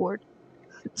keyboard.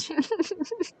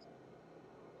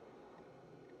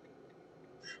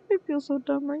 I feel so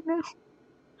dumb right now.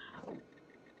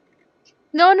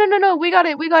 No, we got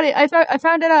it. I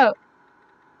found it out.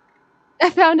 I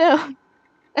found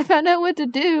out what to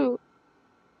do.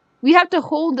 We have to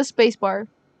hold the spacebar.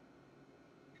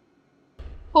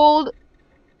 Hold.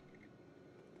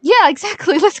 Yeah,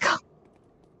 exactly. Let's go.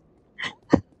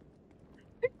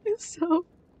 So.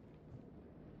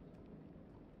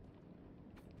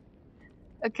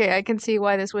 Okay, I can see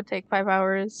why this would take 5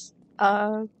 hours.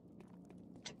 We're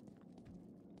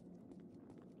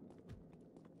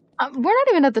not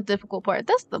even at the difficult part.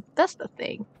 That's the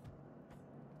thing.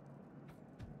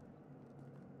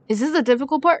 Is this the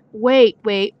difficult part? Wait.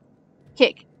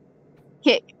 Kick.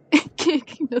 Kick.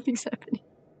 Nothing's happening.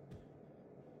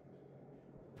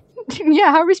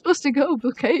 Yeah, how are we supposed to go,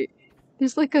 Bouquet?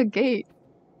 There's like a gate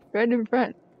right in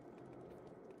front.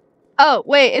 Oh,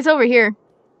 wait, it's over here.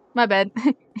 My bad.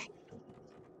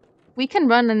 We can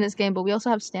run in this game, but we also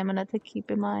have stamina to keep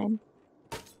in mind.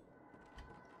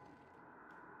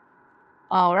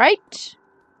 Alright.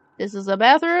 This is a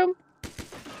bathroom.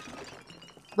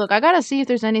 Look, I gotta see if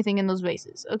there's anything in those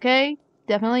vases, okay?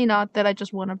 Definitely not that I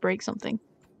just want to break something.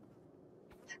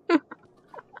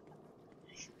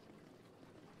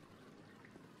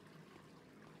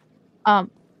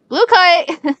 Blue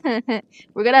kite!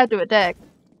 We're gonna have to attack.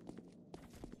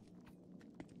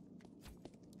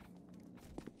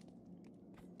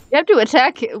 We have to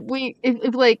attack.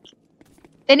 If like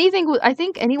anything, I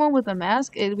think anyone with a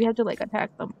mask, we have to like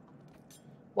attack them.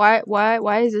 Why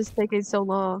is this taking so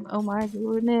long? Oh my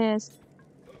goodness.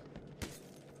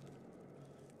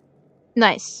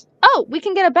 Nice. Oh, we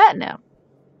can get a bat now.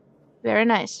 Very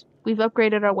nice. We've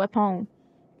upgraded our weapon.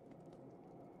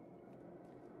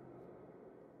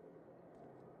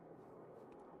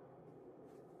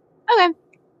 Okay.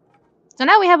 So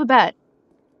now we have a bat.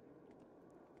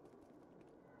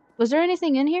 Was there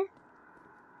anything in here?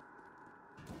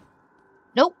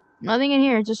 Nope. Nothing in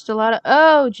here. Just a lot of...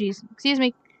 Oh, jeez. Excuse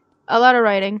me. A lot of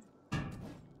writing.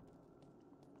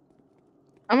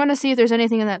 I'm gonna see if there's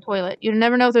anything in that toilet. You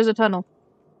never know if there's a tunnel.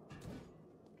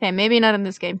 Okay, maybe not in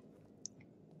this game.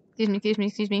 Excuse me, excuse me,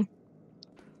 excuse me.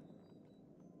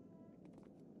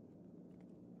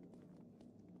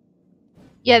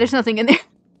 Yeah, there's nothing in there.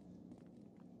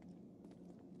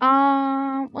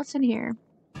 What's in here?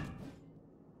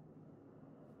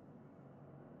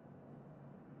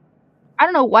 I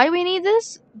don't know why we need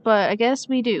this, but I guess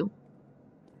we do.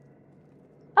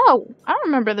 Oh, I don't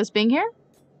remember this being here.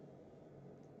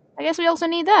 I guess we also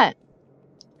need that.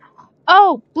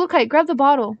 Oh, Blue Kite, grab the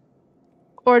bottle.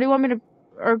 Or do you want me to...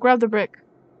 Or grab the brick?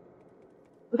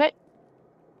 Okay.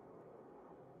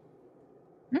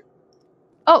 Hmm?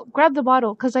 Oh, grab the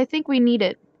bottle, because I think we need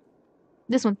it.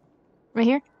 This one. Right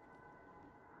here.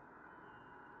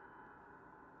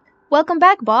 Welcome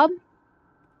back, Bob.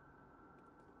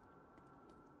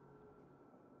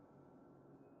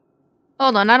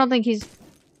 Hold on, I don't think he's...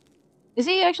 Is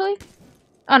he actually?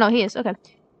 Oh, no, he is. Okay.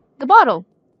 The bottle.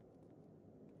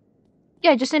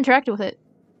 Yeah, just interact with it.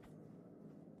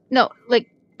 No,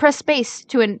 like, press space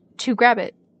to grab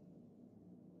it.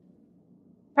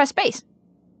 Press space.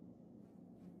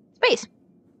 Space.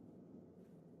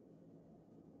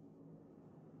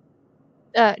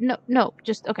 No,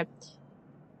 just, okay.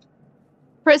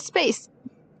 Press space.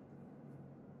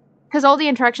 Because all the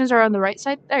interactions are on the right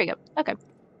side. There you go. Okay.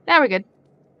 Now we're good.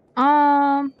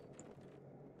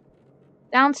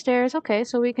 Downstairs. Okay,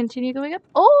 so we continue going up.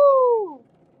 Oh!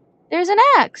 There's an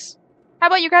axe! How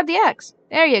about you grab the axe?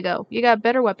 There you go. You got a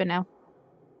better weapon now.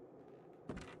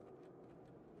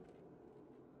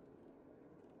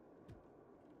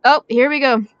 Oh, here we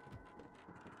go.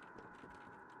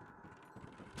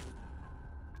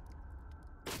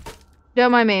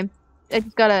 Don't mind me.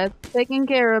 It's got a taking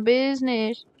care of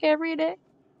business every day.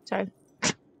 Sorry.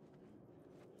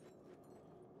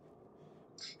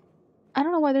 I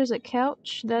don't know why there's a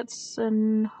couch. That's a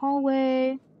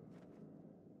hallway.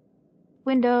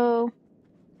 Window.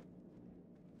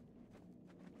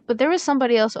 But there was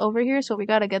somebody else over here, so we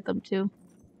gotta get them too.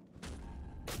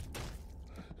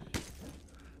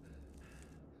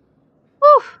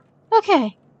 Whew!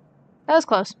 Okay. That was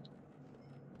close.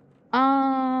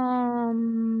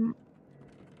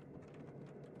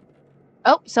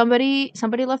 Oh, somebody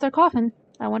left their coffin.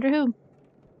 I wonder who.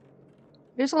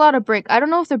 There's a lot of brick. I don't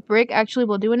know if the brick actually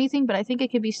will do anything, but I think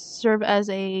it could be serve as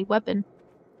a weapon.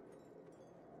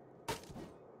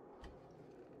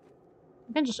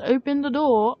 You can just open the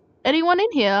door. Anyone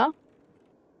in here?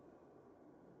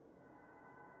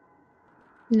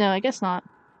 No, I guess not.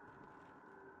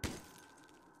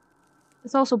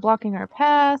 It's also blocking our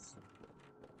path.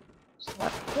 Just a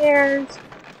lot of stairs.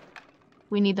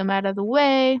 We need them out of the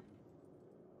way.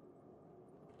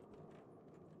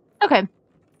 Okay.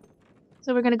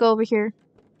 So we're gonna go over here.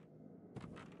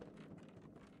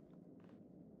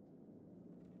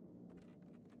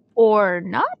 Or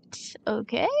not?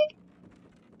 Okay.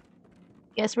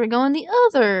 Guess we're going the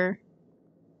other.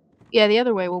 Yeah, the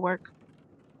other way will work.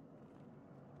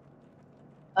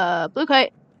 Blue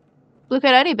Kite. Blue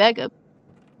Kite, I need backup.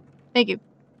 Thank you.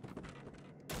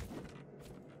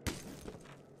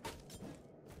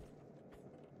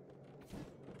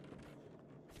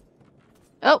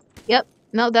 Oh, yep.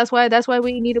 No, that's why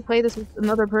we need to play this with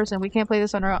another person. We can't play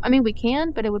this on our own. I mean, we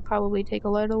can, but it would probably take a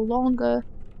little longer.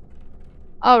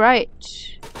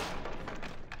 Alright.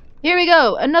 Here we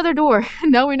go! Another door!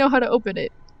 Now we know how to open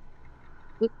it.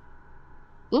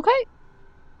 Blue Kite?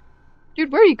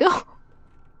 Dude, where'd you go?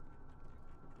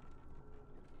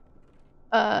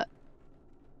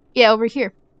 Yeah, over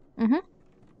here.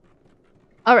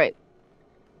 Alright.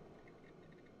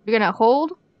 You're gonna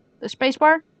hold the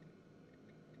spacebar.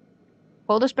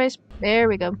 Hold the space. There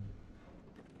we go.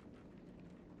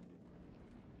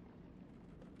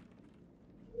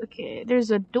 Okay,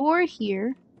 there's a door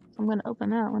here. I'm gonna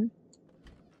open that one.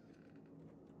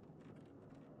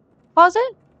 Pause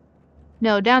it?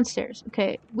 No, downstairs.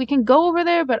 Okay, we can go over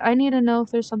there, but I need to know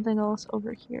if there's something else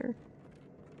over here.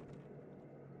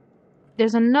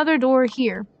 There's another door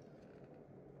here.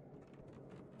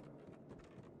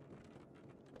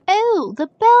 Oh, the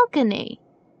balcony.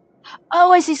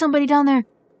 Oh, I see somebody down there.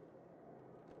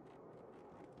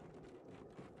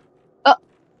 Oh.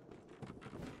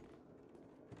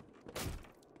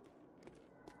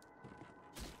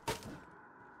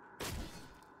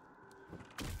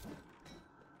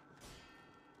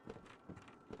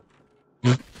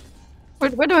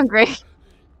 We're doing great.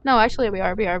 No, actually, we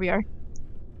are.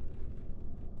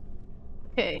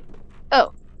 Okay.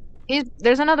 Oh,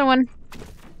 there's another one.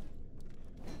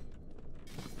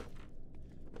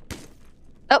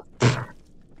 Oh,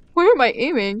 where am I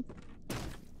aiming?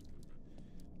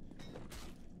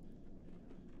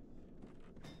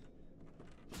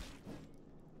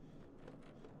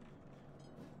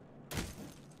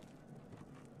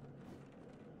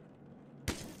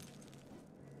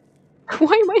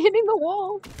 Why am I hitting the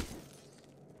wall?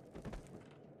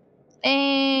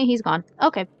 And he's gone.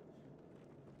 Okay.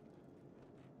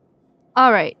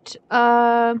 Alright.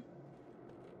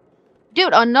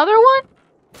 Dude, another one?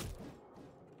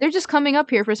 They're just coming up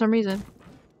here for some reason.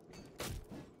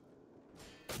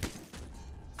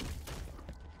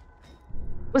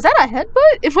 Was that a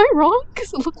headbutt? Am I wrong?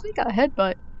 Because it looked like a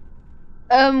headbutt.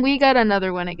 We got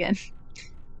another one again.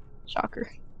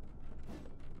 Shocker.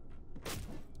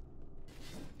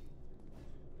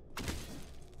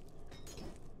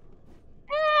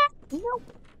 No.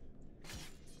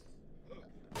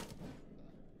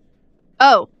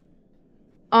 Oh.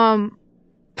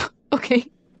 Okay.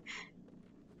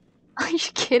 Are you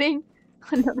kidding?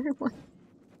 Another one.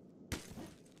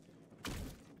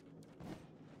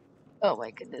 Oh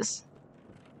my goodness.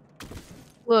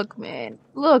 Look, man.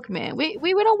 Look, man. We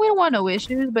don't want no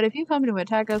issues, but if you come to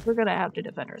attack us, we're gonna have to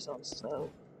defend ourselves. So,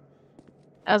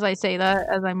 as I say that,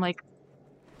 as I'm like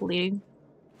bleeding.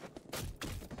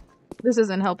 This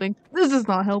isn't helping. This is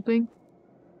not helping.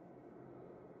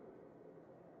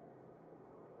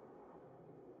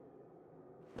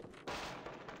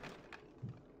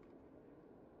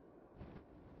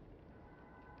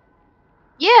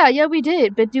 Yeah, we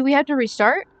did. But do we have to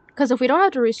restart? Because if we don't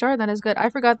have to restart, then it's good. I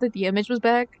forgot that the image was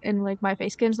back and like my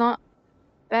face cam's not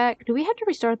back. Do we have to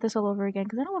restart this all over again?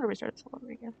 Because I don't want to restart this all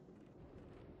over again.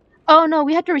 Oh no,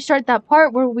 we had to restart that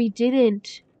part where we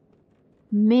didn't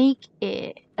make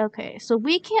it. Okay, so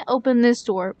we can't open this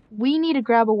door. We need to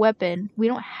grab a weapon. We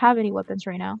don't have any weapons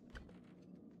right now.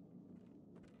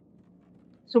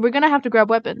 So we're gonna have to grab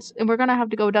weapons. And we're gonna have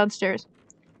to go downstairs.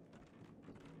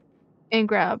 And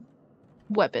grab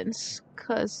weapons.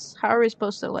 Because how are we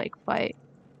supposed to, like, fight?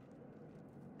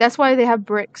 That's why they have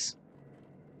bricks.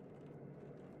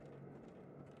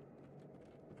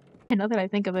 I know that I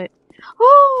think of it.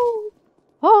 Oh!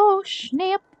 Oh,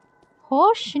 snap!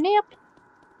 Oh, snap!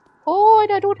 Oh,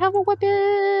 I don't have a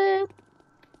weapon!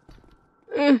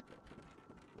 Ugh.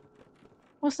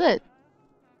 What's that?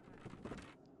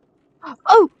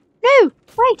 Oh! No!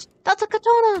 Wait! That's a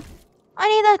katana! I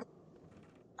need that!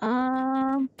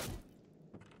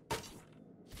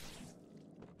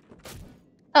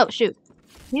 Oh, shoot.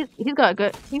 He's got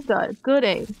good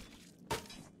aim.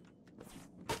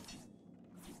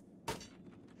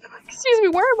 Excuse me,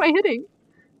 where am I hitting?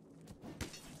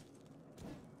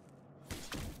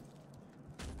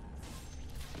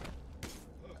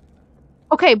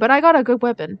 Okay, but I got a good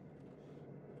weapon.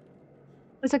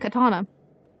 It's a katana.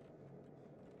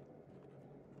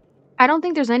 I don't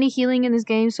think there's any healing in this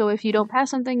game, so if you don't pass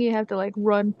something, you have to, like,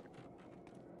 run.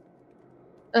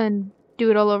 And do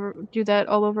that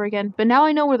all over again. But now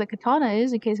I know where the katana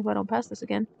is, in case if I don't pass this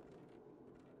again.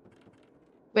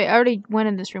 Wait, I already went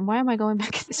in this room. Why am I going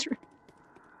back in this room?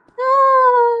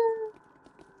 Ah!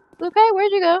 Okay,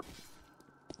 where'd you go?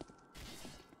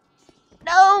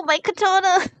 No, my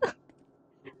katana!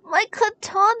 My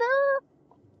katana!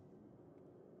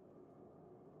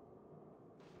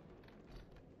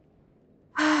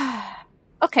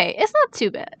 Okay, it's not too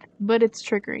bad, but it's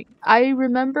triggering. I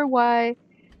remember why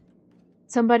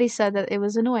somebody said that it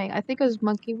was annoying. I think it was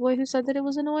Monkey Boy who said that it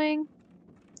was annoying.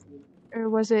 Or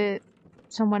was it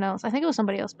someone else? I think it was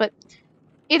somebody else, but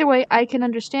either way, I can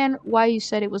understand why you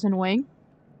said it was annoying.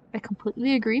 I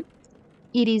completely agree.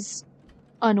 It is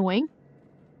annoying.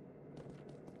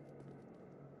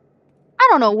 I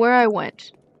don't know where I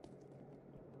went.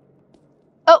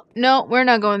 Oh, no, we're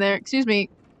not going there. Excuse me.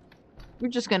 We're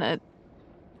just gonna...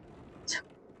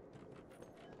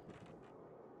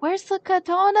 Where's the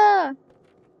katana?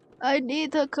 I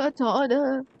need the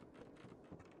katana.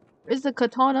 Where's the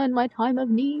katana in my time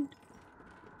of need?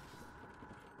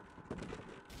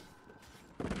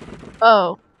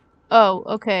 Oh. Oh,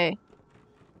 okay.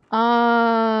 Hold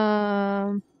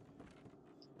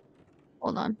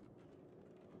on.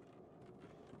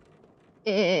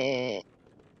 I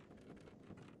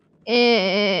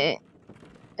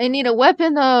need a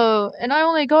weapon though, and I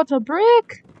only got a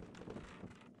brick.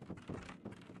 Oh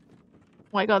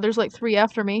my god, there's like 3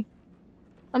 after me.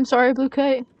 I'm sorry, Blue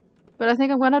Kite, but I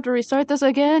think I'm gonna have to restart this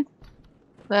again.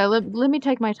 Let me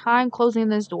take my time closing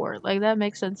this door. Like, that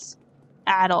makes sense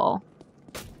at all.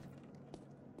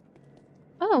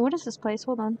 Oh, what is this place?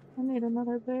 Hold on. I need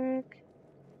another brick.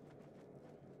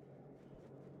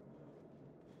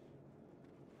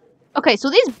 Okay, so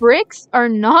these bricks are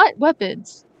not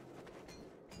weapons.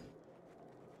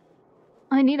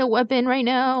 I need a weapon right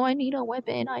now. I need a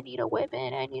weapon. I need a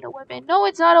weapon. I need a weapon. No,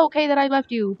 it's not okay that I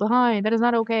left you behind. That is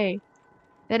not okay.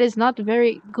 That is not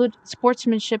very good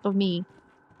sportsmanship of me.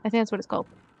 I think that's what it's called.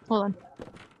 Hold on.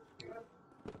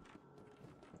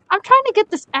 I'm trying to get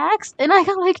this axe, and I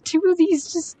got like 2 of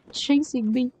these just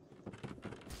chasing me.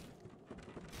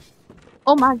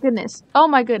 Oh my goodness. Oh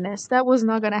my goodness. That was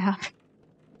not gonna happen.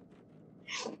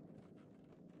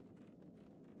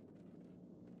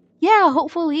 Yeah,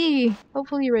 hopefully.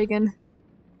 Hopefully, Reagan.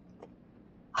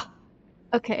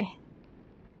 Okay.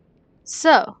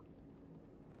 So.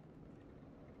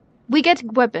 We get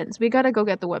weapons. We gotta go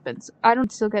get the weapons. I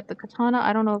don't still get the katana.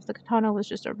 I don't know if the katana was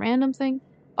just a random thing.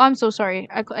 Oh, I'm so sorry.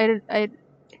 I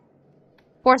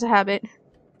force a habit.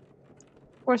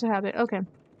 Force a habit. Okay.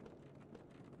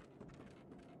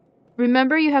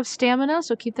 Remember, you have stamina,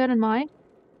 so keep that in mind.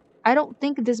 I don't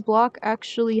think this block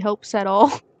actually helps at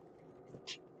all.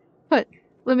 But,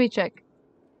 let me check.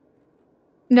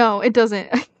 No, it doesn't.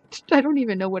 I don't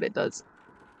even know what it does.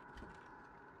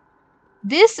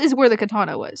 This is where the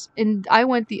katana was, and I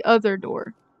went the other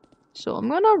door. So I'm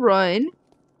gonna run,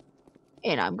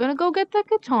 and I'm gonna go get the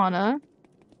katana,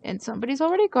 and somebody's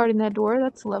already guarding that door.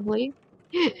 That's lovely.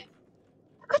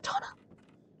 Katana!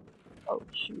 Oh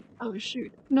shoot, oh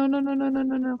shoot. No, no, no, no, no,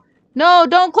 no, no. No,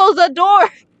 don't close the door!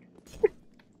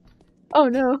 Oh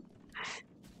no.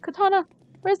 Katana!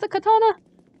 Where's the katana?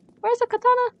 Where's the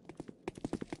katana?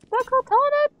 The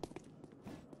katana!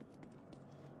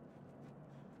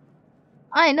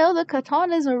 I know the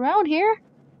katana's around here.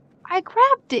 I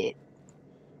grabbed it.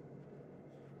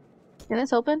 Can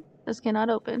this open? This cannot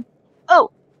open.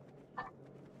 Oh!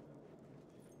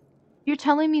 You're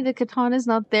telling me the katana's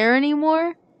not there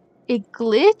anymore? It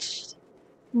glitched?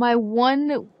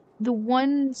 The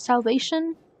one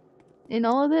salvation in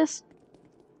all of this?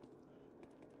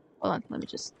 Hold on, let me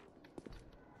just...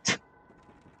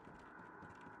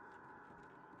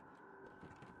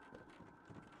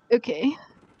 Okay.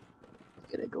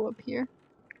 Gonna go up here.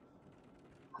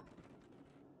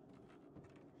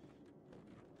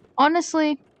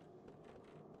 Honestly,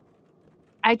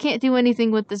 I can't do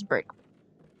anything with this brick.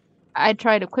 I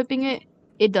tried equipping it,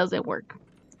 it doesn't work.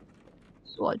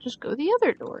 So I'll just go the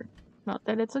other door. Not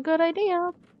that it's a good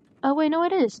idea. Oh wait, no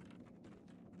it is.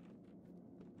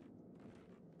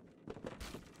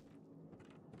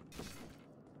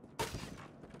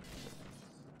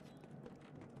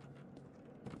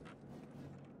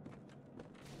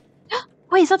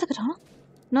 Wait, is that the katana?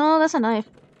 No, that's a knife.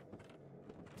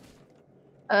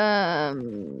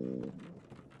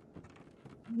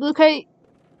 Okay.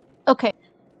 Okay.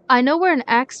 I know where an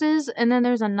axe is, and then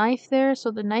there's a knife there,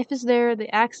 so the knife is there,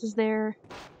 the axe is there.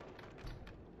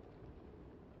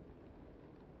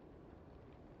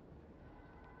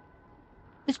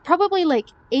 There's probably like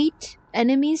 8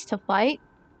 enemies to fight.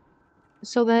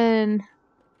 So then...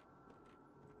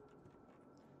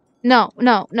 No,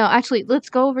 actually,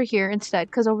 let's go over here instead,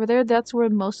 because over there, that's where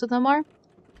most of them are.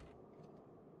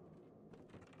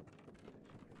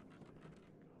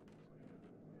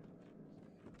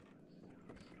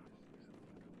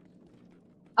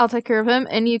 I'll take care of him,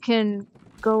 and you can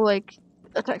go, like,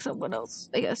 attack someone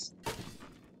else, I guess.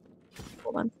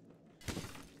 Hold on.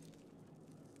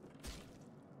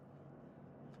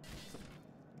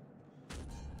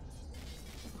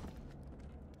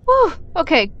 Whew,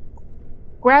 okay.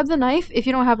 Grab the knife if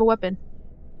you don't have a weapon.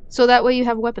 So that way you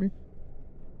have a weapon.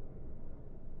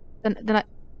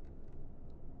 The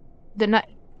knife,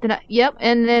 yep,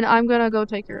 and then I'm gonna go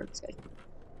take care of this guy.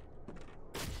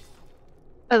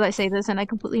 As I say this and I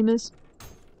completely miss.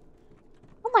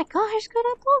 Oh my gosh, good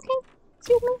at blocking.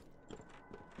 Excuse me.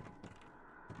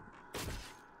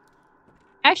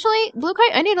 Actually, Blue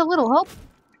Kite, I need a little help.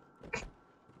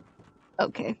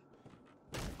 Okay.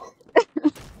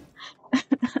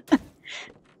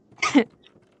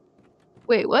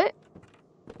 Wait, what?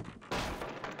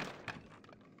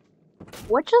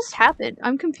 What just happened?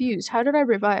 I'm confused. How did I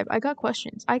revive? I got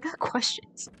questions.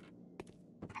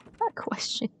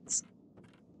 questions.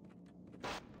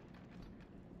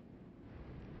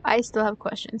 I still have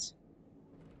questions.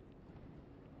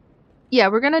 Yeah,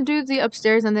 we're gonna do the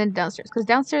upstairs and then downstairs. Because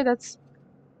downstairs, that's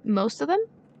most of them.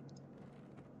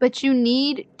 But you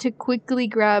need to quickly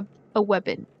grab a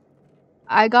weapon.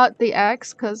 I got the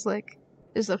axe because, like,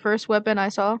 it's the first weapon I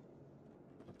saw.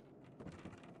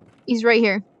 He's right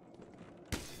here.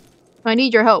 I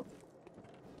need your help.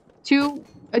 2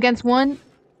 against 1.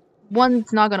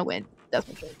 1's not gonna win. That's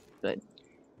for sure. Good.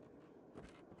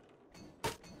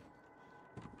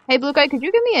 Hey, Blue Guy, could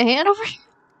you give me a hand over here?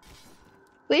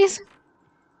 Please?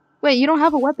 Wait, you don't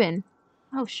have a weapon.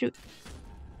 Oh, shoot.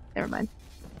 Never mind.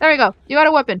 There we go. You got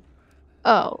a weapon.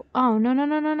 Oh. Oh, no, no,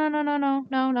 no, no, no, no, no, no,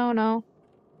 no, no, no.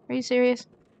 Are you serious?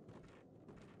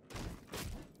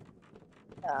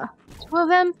 2 of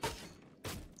them?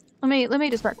 Let me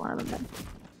distract one of them then.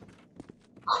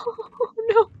 Oh,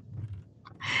 no.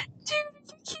 Dude, are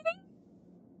you kidding?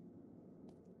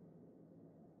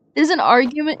 There's an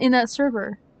argument in that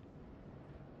server.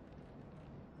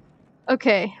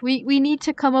 Okay, we need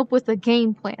to come up with a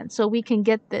game plan so we can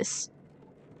get this.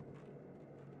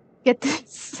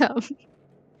 So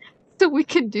we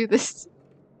can do this.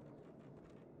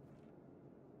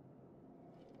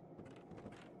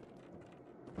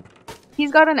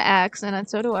 He's got an axe, and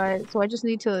so do I, so I just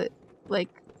need to, like,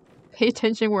 pay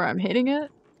attention where I'm hitting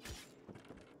it.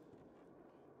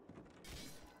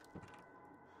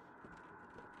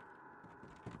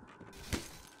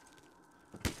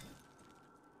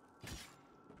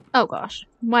 Oh gosh.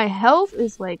 My health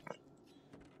is like...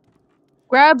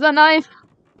 Grab the knife!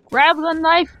 Grab the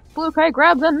knife! Blue Kite,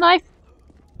 grab the knife!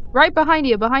 Right behind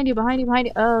you, behind you, behind you, behind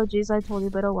you. Oh jeez, I told you,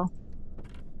 but oh well.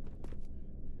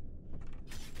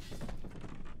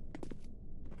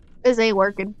 This ain't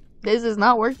working. This is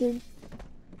not working.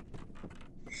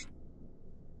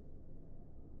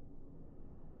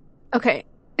 Okay.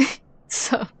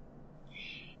 So,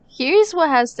 here's what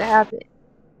has to happen.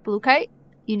 Blue Kite,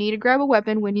 you need to grab a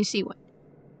weapon when you see one.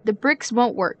 The bricks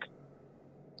won't work.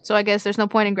 So I guess there's no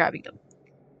point in grabbing them.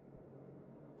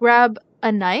 Grab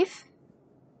a knife.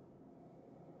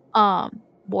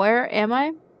 Where am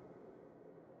I?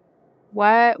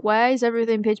 Why is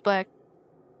everything pitch black?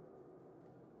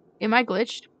 Am I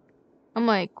glitched? I'm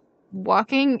like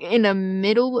walking in the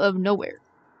middle of nowhere.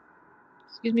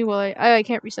 Excuse me while I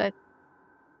can't reset.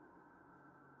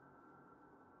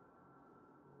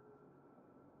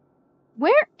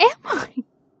 Where am I?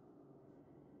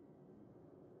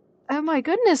 Oh my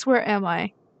goodness, where am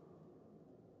I?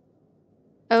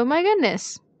 Oh my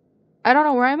goodness. I don't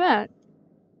know where I'm at.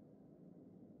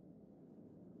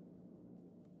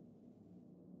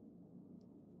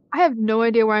 I have no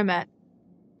idea where I'm at.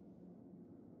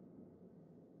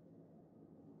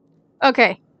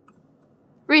 Okay.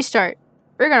 Restart.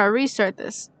 We're gonna restart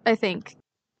this, I think.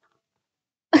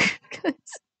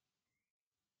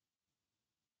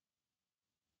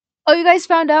 Oh, you guys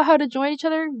found out how to join each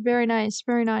other? Very nice,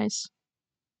 very nice.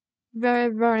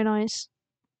 Very, very nice.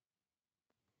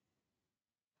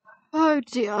 Oh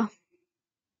dear.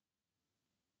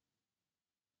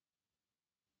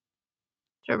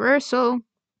 Traversal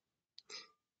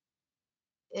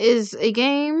is a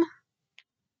game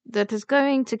that is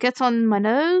going to get on my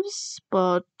nerves,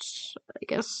 but I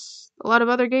guess a lot of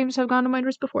other games have gone on my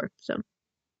nerves before, so.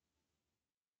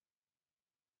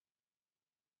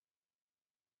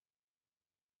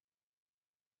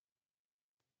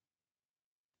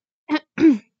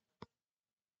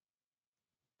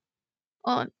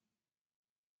 On.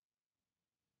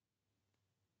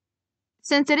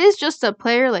 Since it is just a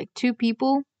player, like 2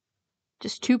 people,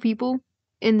 just 2 people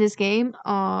in this game,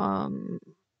 I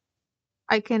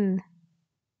can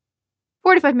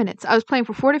 45 minutes. I was playing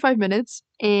for 45 minutes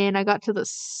and I got to the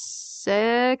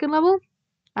 2nd level.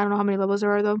 I don't know how many levels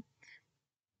there are though.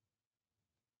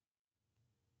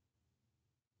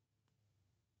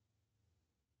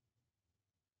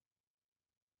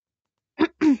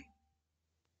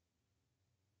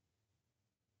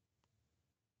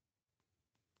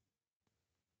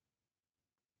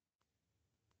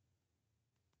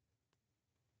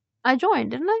 I joined,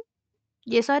 didn't I?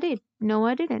 Yes, I did. No,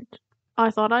 I didn't.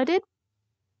 I thought I did.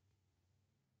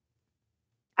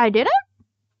 I didn't?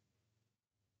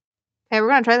 Okay, we're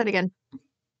gonna try that again.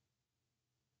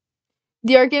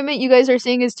 The argument you guys are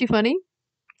seeing is too funny?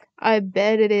 I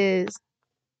bet it is.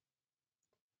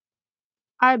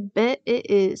 I bet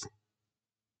it is.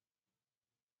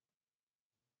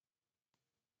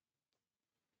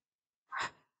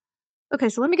 Okay,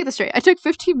 so let me get this straight. I took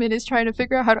 15 minutes trying to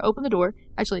figure out how to open the door.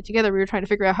 Actually, together we were trying to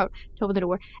figure out how to open the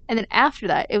door. And then after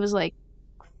that, it was like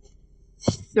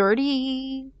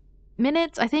 30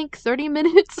 minutes, I think 30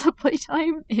 minutes of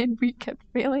playtime, and we kept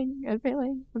failing and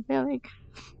failing and failing.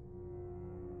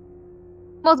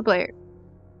 Multiplayer.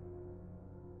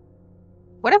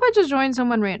 What if I just join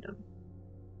someone random?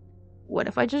 What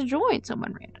if I just join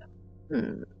someone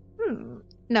random?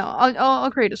 No,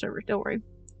 I'll create a server, don't worry.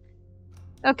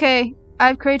 Okay,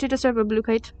 I've created a server, Blue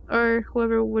Kite, or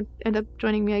whoever would end up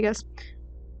joining me, I guess.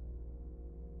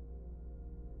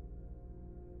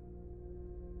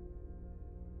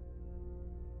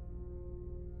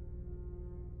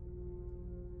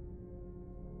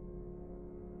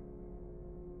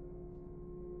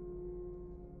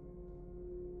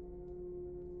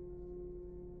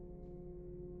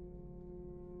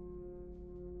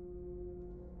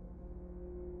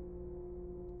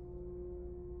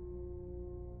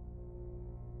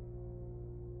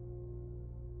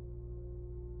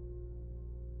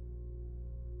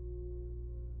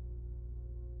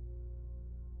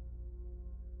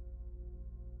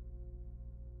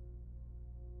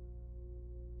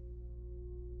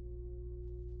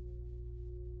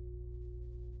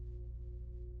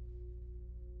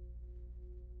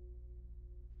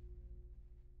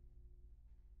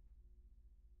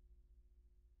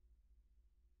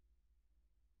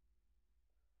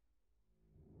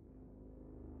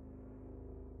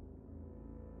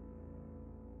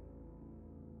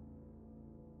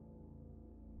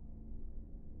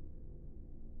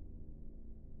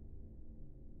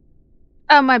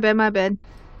 Oh, my bad, my bad.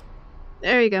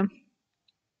 There you go.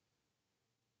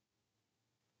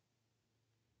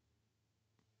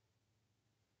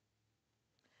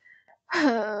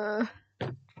 Uh,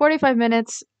 45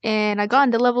 minutes, and I got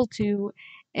into level 2,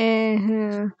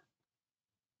 and...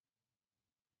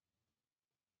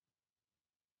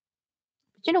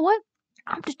 you know what?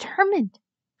 I'm determined.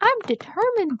 I'm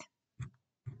determined.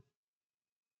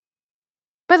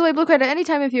 By the way, Blue Card, at any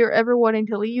time if you're ever wanting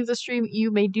to leave the stream,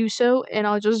 you may do so, and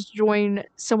I'll just join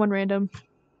someone random.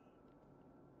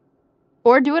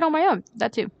 Or do it on my own.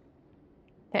 That too.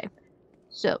 Okay.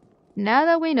 So, now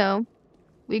that we know,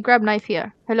 we grab knife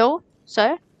here. Hello,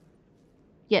 sir?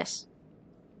 Yes.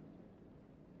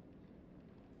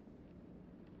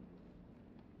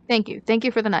 Thank you. Thank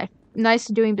you for the knife. Nice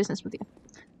doing business with you.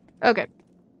 Okay.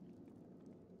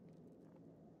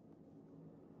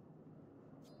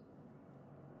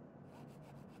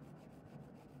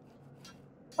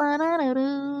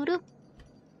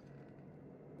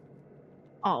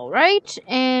 Alright,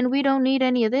 and we don't need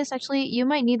any of this. Actually, you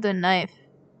might need the knife.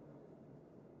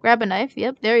 Grab a knife.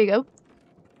 Yep, there you go.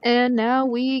 And now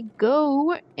we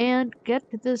go and get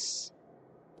this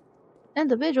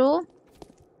individual.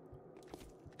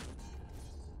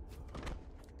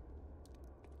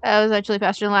 That was actually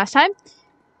faster than last time.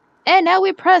 And now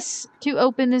we press to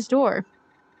open this door.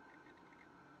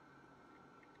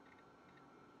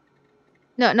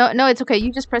 No, it's okay.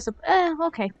 You just press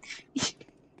okay.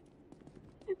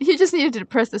 You just needed to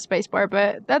press the spacebar,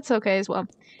 but that's okay as well.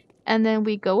 And then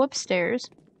we go upstairs.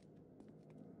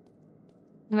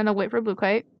 I'm gonna wait for Blue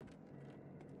Kite.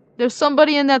 There's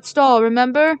somebody in that stall,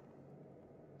 remember?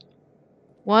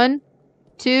 1,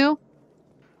 2,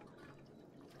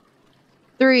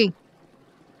 3.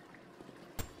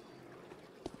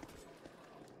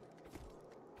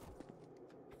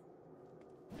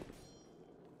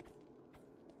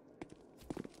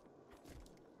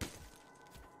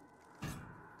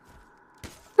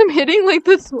 I'm hitting like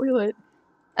the toilet.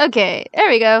 Okay, there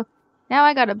we go. Now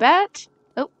I got a bat.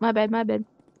 Oh, my bad, my bad.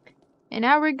 And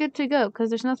now we're good to go, because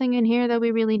there's nothing in here that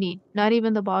we really need. Not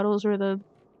even the bottles or the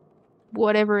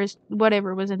whatever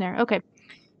was in there. Okay.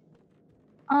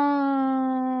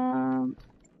 I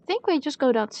think we just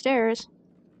go downstairs.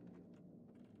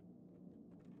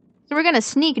 So we're gonna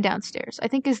sneak downstairs. I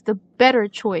think is the better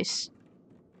choice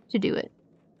to do it.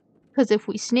 Because if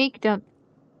we sneak down...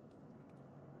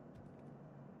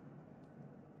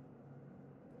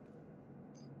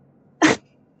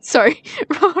 Sorry,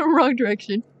 wrong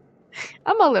direction.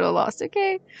 I'm a little lost,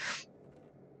 okay?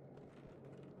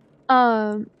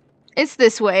 It's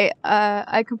this way.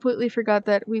 I completely forgot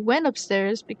that we went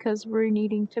upstairs because we're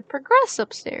needing to progress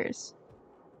upstairs.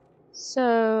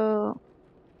 So...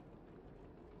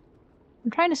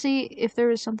 I'm trying to see if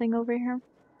there is something over here.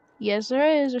 Yes,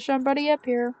 there is. There's somebody up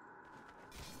here.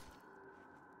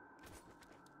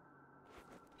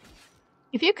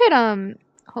 If you could,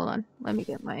 hold on. Let me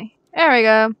get my... There we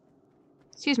go.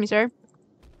 Excuse me, sir.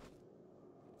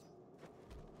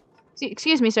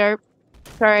 Excuse me, sir.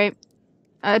 Sorry.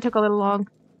 It took a little long.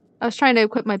 I was trying to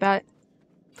equip my bat.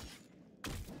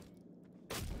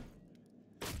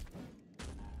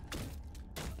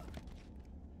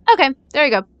 Okay, there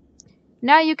you go.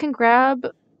 Now you can grab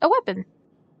a weapon.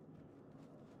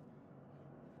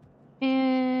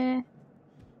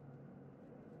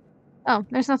 Oh,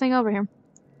 there's nothing over here.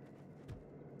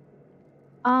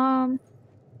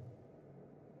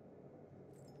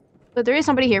 But there is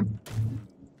somebody here.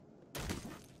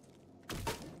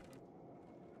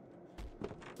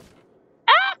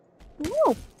 Ah!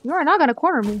 Whoa! You are not gonna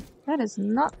corner me. That is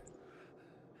not...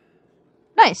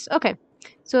 Nice, okay.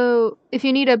 So, if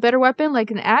you need a better weapon,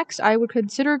 like an axe, I would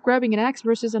consider grabbing an axe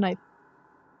versus a knife.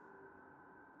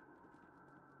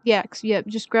 The axe, yep,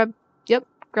 just grab... Yep,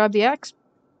 grab the axe.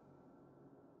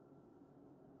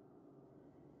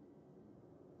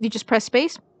 You just press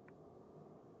space.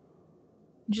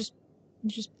 Just...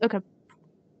 Okay.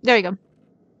 There you go.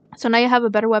 So now you have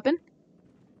a better weapon.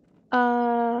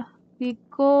 We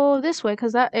go this way,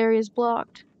 because that area is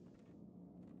blocked.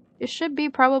 It should be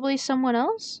probably someone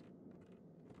else.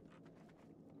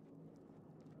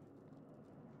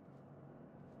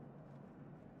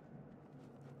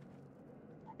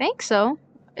 I think so.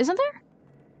 Isn't there?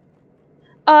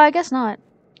 I guess not.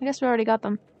 I guess we already got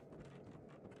them.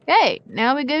 Okay,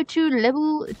 now we go to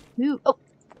level 2. Oh!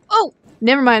 Oh!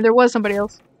 Never mind, there was somebody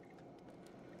else.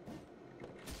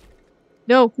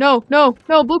 No, no, no,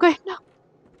 no, blue guy, no!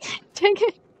 Dang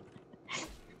it!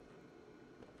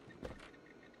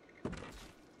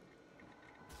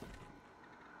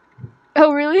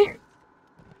 Oh, really?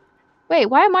 Wait,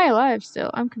 why am I alive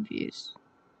still? I'm confused.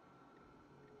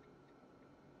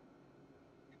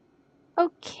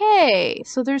 Okay,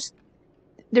 so there's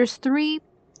three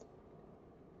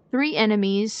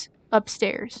enemies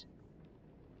upstairs.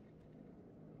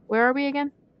 Where are we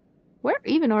again? Where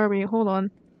even are we? Hold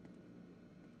on.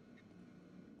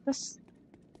 This...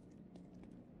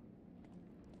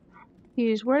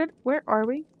 Where are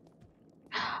we?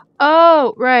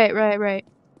 Oh, right.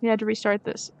 We had to restart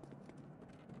this.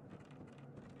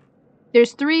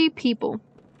 There's 3 people.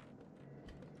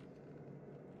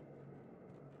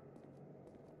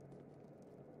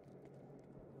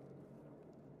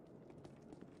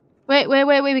 Wait,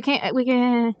 we can't,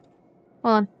 hold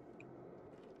on.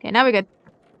 Okay, now we're good.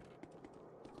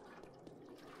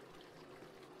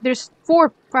 There's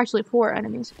actually 4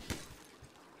 enemies.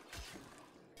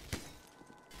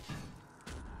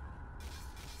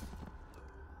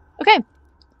 Okay.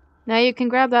 Now you can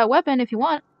grab that weapon if you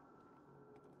want.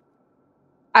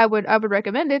 I would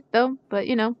recommend it though, but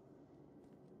you know.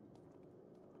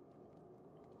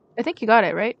 I think you got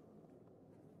it, right?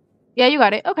 Yeah, you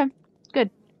got it. Okay. Good.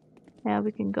 Now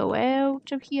we can go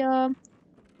out of here.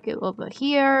 Go over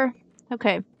here.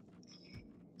 Okay.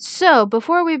 So,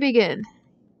 before we begin,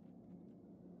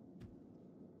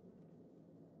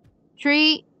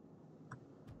 treat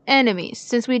enemies.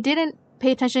 Since we didn't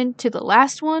pay attention to the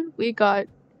last one, we got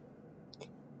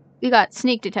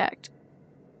sneak attacked.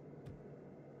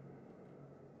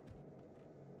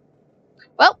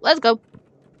 Well, let's go.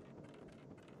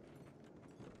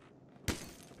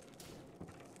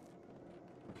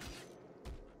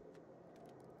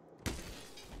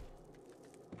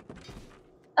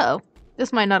 Uh-oh.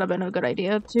 This might not have been a good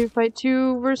idea to fight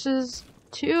 2 versus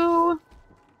 2.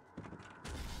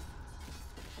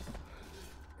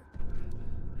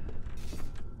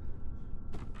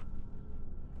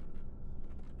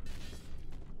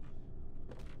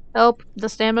 Help, the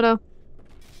stamina.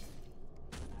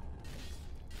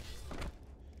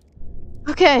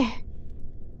 Okay.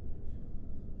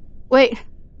 Wait.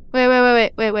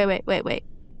 Wait.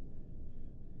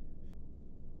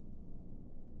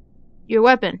 Your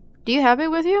weapon. Do you have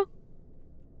it with you?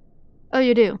 Oh,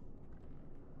 you do.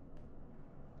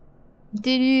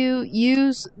 Did you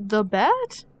use the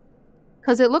bat?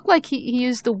 Because it looked like he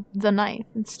used the knife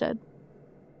instead.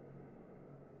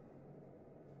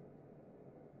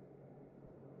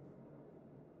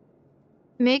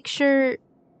 Make sure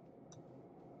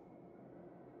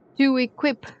to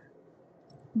equip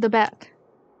the bat.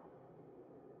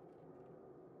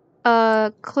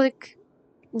 Click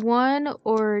 1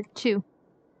 or 2.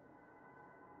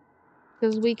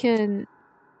 Because we can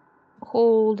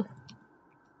hold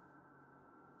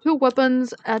 2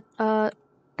 weapons at a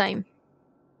time.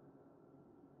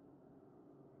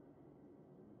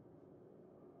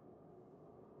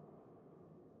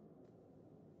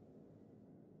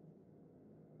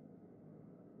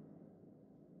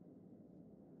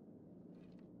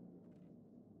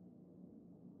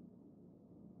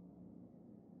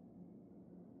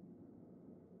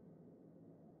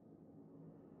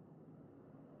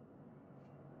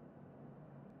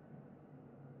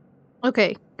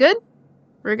 Okay, good?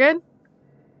 We're good?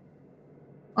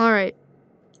 Alright.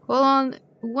 Hold on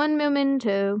 1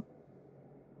 momento.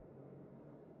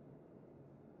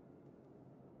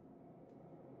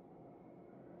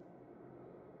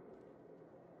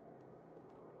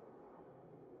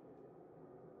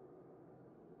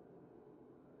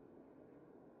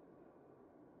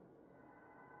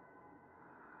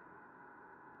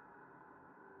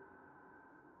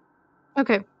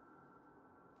 Okay.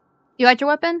 You got your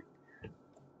weapon?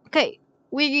 Okay.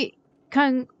 We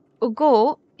can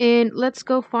go and let's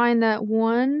go find that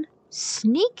one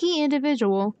sneaky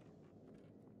individual.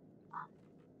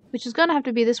 Which is gonna have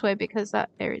to be this way because that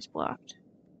area's blocked.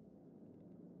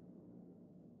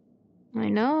 I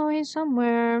know he's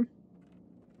somewhere.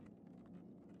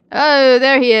 Oh,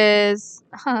 there he is.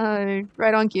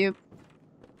 Right on cue.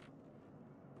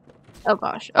 Oh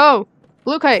gosh. Oh!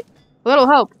 Blue kite! Little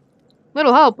help!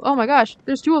 Little help! Oh my gosh,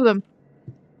 there's two of them.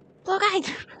 Blue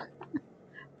kite!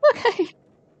 Blue kite!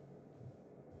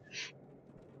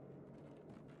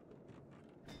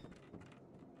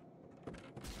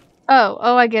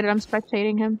 Oh, I get it. I'm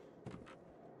spectating him.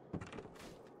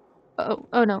 Oh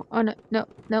no,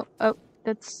 no. Oh,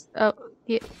 that's,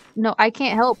 yeah. No, I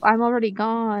can't help. I'm already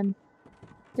gone.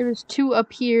 There's two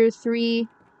up here, three.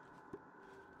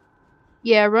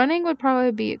 Yeah, running would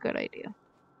probably be a good idea.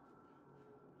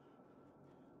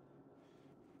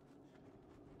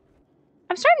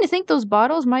 I'm starting to think those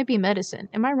bottles might be medicine.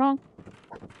 Am I wrong?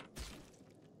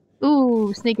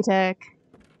 Ooh, sneak attack.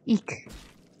 Eek.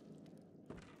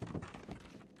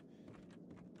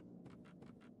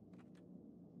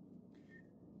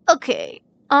 Okay.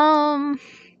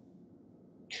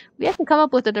 We have to come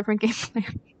up with a different game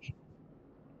plan.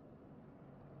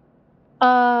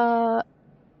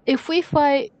 If we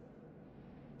fight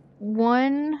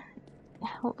one...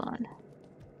 Hold on.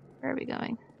 Where are we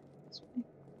going?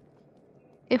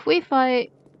 If we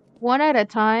fight one at a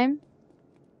time,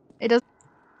 it doesn't...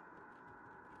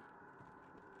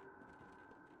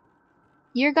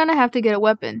 You're gonna have to get a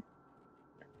weapon.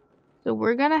 So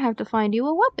we're gonna have to find you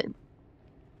a weapon.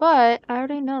 But I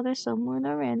already know there's someone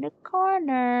around the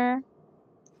corner.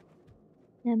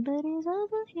 Somebody's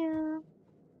over here.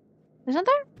 Isn't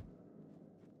there?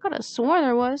 Could have sworn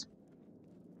there was.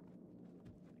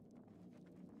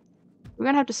 We're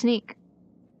gonna have to sneak.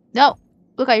 No!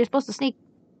 Look, you're supposed to sneak.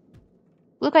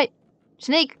 Look,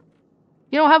 sneak!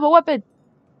 You don't have a weapon!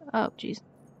 Oh, jeez.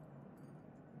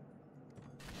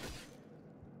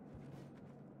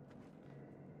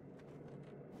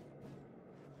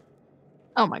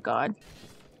 Oh my god.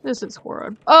 This is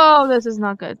horrid. Oh, this is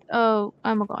not good. Oh,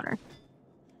 I'm a goner.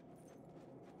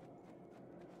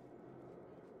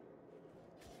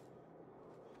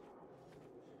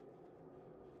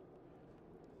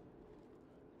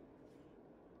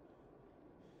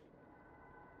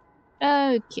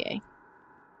 Okay.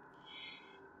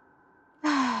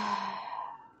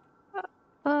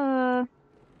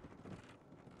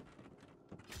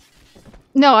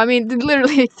 No, I mean,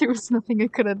 literally, there was nothing I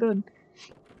could have done.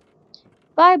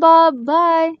 Bye, Bob.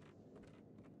 Bye.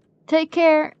 Take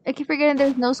care. I keep forgetting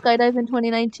there's no skydive in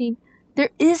 2019. There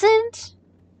isn't?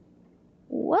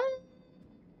 What?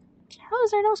 How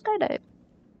is there no skydive?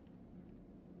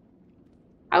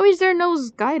 How is there no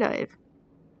skydive?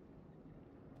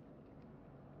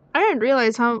 I didn't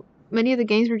realize how many of the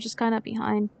games were just kind of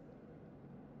behind.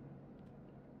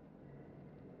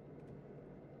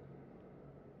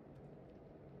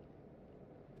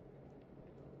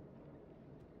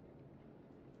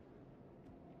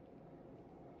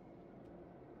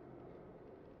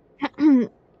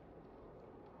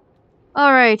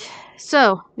 Alright,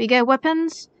 so we get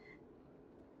weapons,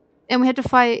 and we have to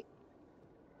fight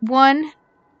one,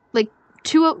 like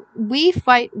two. We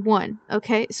fight one,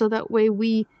 okay? So that way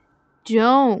we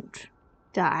don't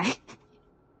die.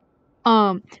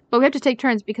 But we have to take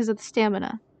turns because of the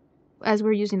stamina as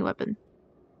we're using the weapon.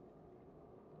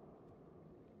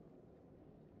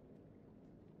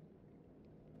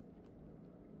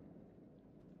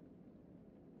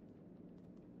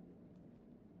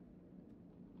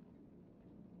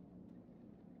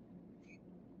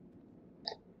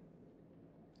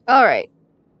 Alright.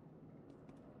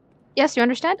 Yes, you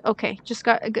understand? Okay, just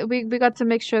we got to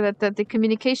make sure that the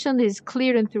communication is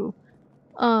clear and through.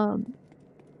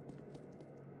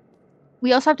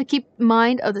 We also have to keep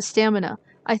mind of the stamina.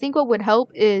 I think what would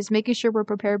help is making sure we're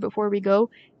prepared before we go.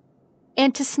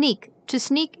 And to sneak. To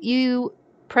sneak, you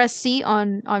press C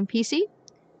on PC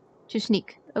to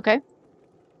sneak, okay?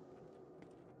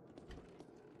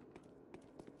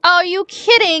 Oh, are you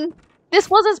kidding? This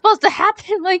wasn't supposed to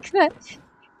happen like that.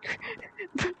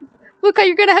 Look,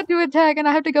 you're gonna have to attack and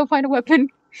I have to go find a weapon.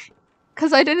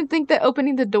 Because I didn't think that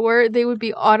opening the door, they would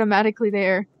be automatically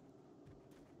there.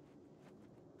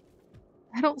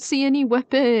 I don't see any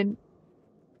weapon.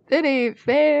 That ain't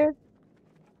fair.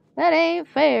 That ain't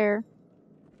fair.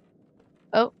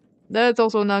 Oh, that's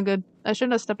also not good. I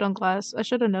shouldn't have stepped on glass. I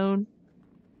should have known.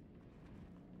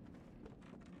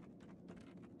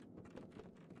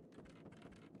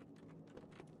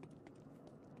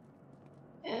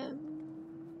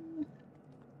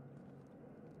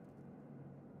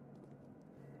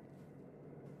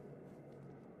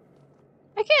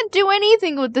 I can't do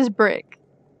anything with this brick.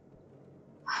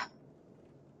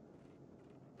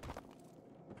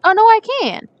 Oh no, I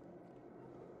can.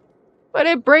 But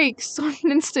it breaks on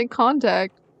instant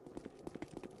contact.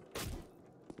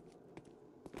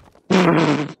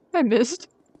 I missed.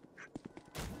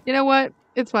 You know what?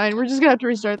 It's fine. We're just gonna have to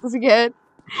restart this again.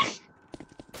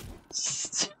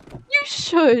 You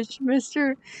shush,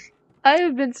 mister. I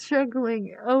have been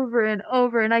struggling over and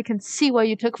over, and I can see why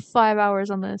you took 5 hours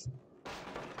on this.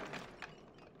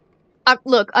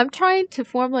 Look, I'm trying to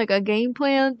form like a game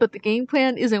plan, but the game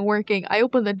plan isn't working. I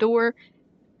open the door,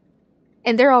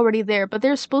 and they're already there, but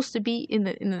they're supposed to be in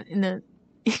the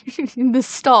in the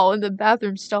stall, in the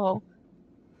bathroom stall.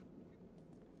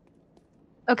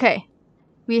 Okay,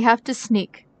 we have to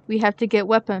sneak. We have to get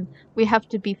weapon. We have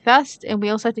to be fast, and we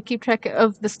also have to keep track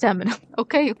of the stamina.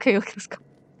 Okay, let's go.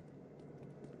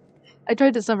 I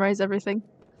tried to summarize everything.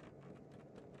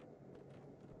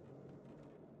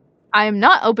 I am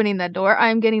not opening that door.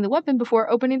 I am getting the weapon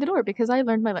before opening the door because I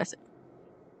learned my lesson.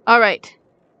 Alright.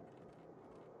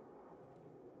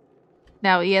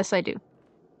 Now, yes, I do.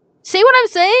 See what I'm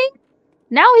saying?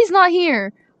 Now he's not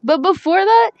here. But before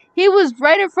that, he was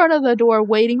right in front of the door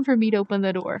waiting for me to open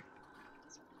the door.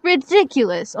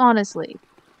 Ridiculous, honestly.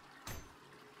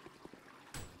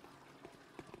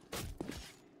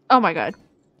 Oh my god.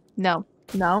 No.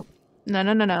 No. No,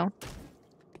 no, no, no.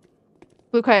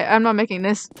 Okay, I'm not making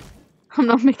this. I'm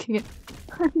not making it.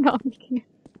 I'm not making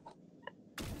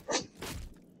it.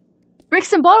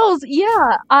 Bricks and bottles,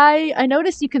 yeah, I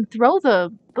noticed you can throw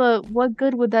them, but what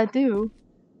good would that do?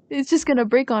 It's just gonna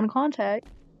break on contact.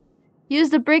 Use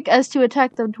the brick as to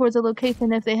attack them towards a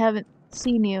location if they haven't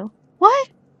seen you. What?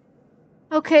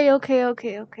 Okay. I'll do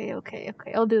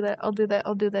that.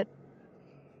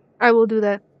 I will do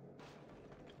that.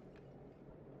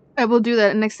 I will do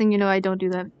that, and next thing you know, I don't do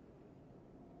that.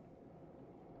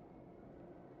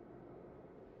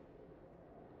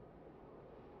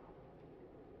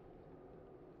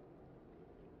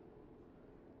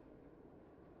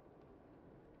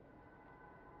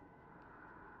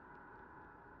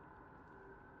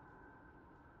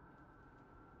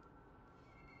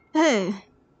 Hey.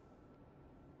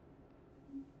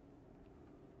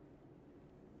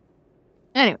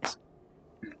 Anyways.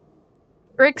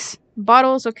 Bricks,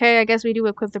 bottles, okay, I guess we do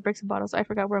equip the bricks and bottles. I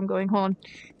forgot where I'm going. Hold on.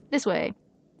 This way.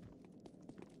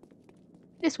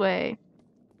 This way.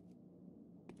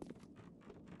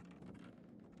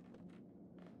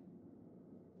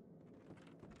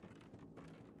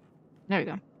 There we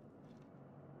go.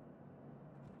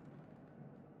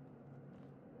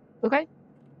 Okay.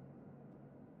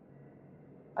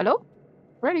 Hello?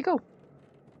 Where'd he go?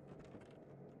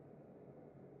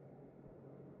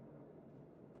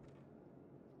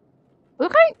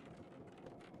 Okay.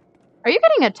 Are you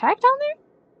getting attacked down there?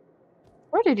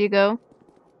 Where did you go?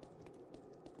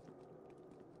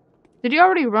 Did you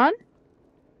already run?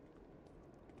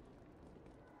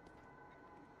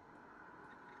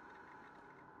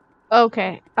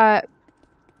 Okay.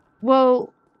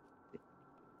 Well...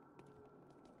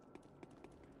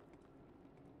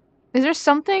 Is there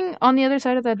something on the other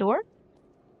side of that door?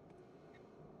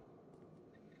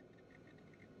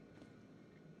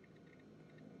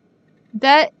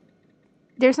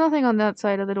 There's nothing on that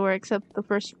side of the door except the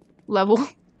first level.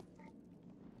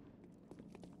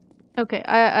 Okay,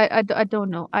 I don't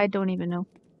know. I don't even know.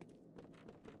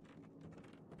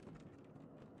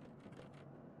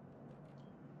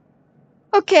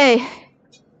 Okay.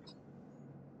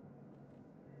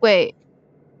 Wait.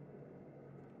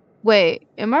 Wait,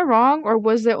 am I wrong? Or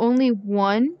was there only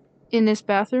one in this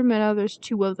bathroom and now there's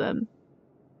 2 of them?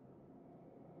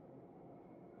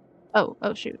 Oh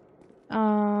shoot.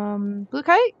 Blue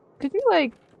Kite? Could you,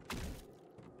 like...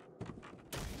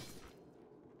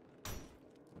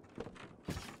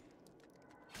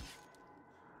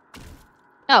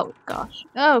 Oh, gosh.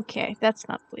 Okay, that's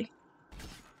not Flea.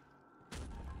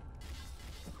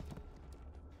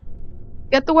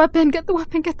 Get the weapon, get the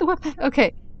weapon, get the weapon!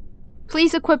 Okay.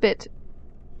 Please equip it.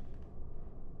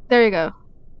 There you go.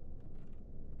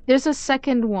 There's a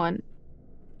second one.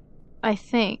 I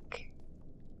think.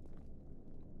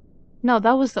 No,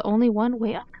 that was the only one?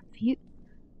 Wait, I'm confused.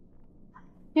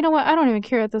 You know what? I don't even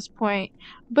care at this point.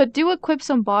 But do equip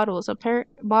some bottles.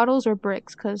 Bottles or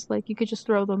bricks, because, like, you could just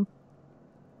throw them.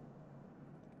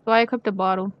 So I equipped a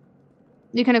bottle.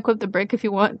 You can equip the brick if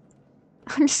you want.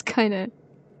 I'm just kinda...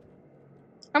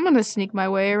 I'm gonna sneak my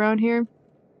way around here.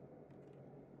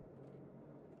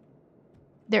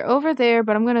 They're over there,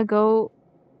 but I'm gonna go...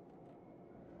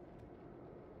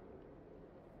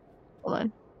 Hold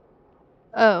on.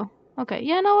 Oh, okay.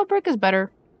 Yeah, no, a brick is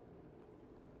better.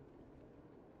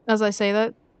 As I say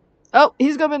that. Oh,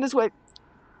 he's coming this way.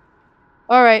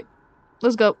 Alright,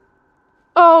 let's go.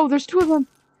 Oh, there's two of them.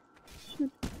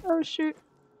 Shoot. Oh, shoot.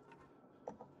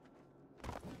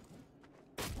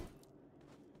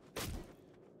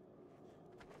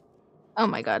 Oh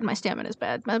my god, my stamina's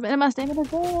bad. My stamina's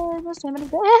bad. My stamina's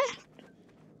bad.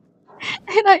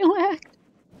 And I lagged.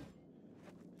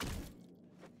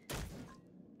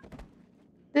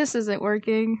 This isn't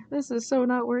working. This is so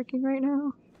not working right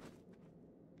now.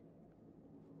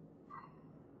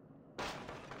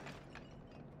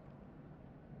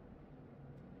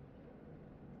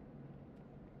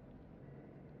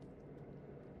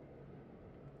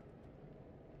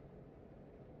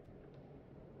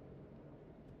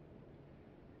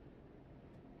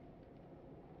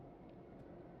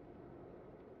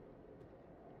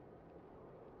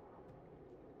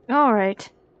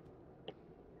 Alright.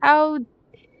 How...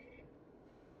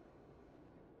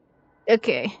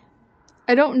 Okay.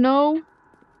 I don't know,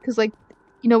 because, like,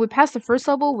 you know, we passed the first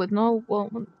level with no, well,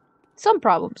 some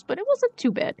problems, but it wasn't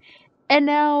too bad. And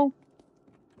now...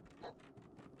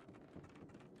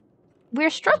 we're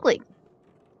struggling.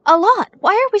 A lot.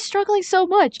 Why are we struggling so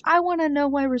much? I want to know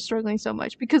why we're struggling so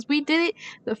much. Because we did it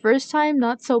the first time,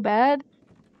 not so bad.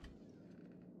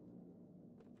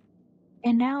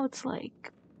 And now it's like...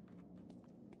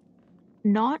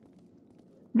 not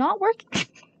working.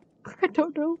 I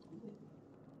don't know.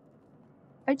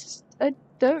 I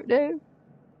don't know.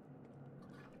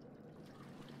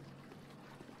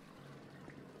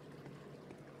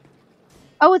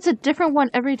 Oh, it's a different one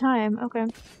every time. Okay.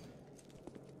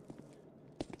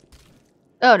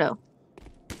 Oh no.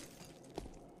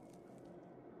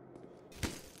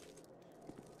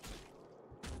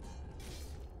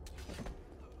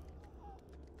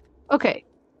 Okay.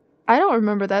 I don't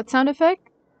remember that sound effect,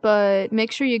 but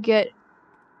make sure you get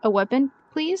a weapon,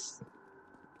 please.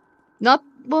 Not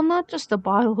just the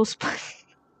bottles, but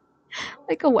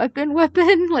like a weapon,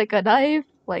 like a knife,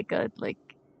 like.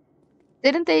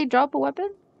 Didn't they drop a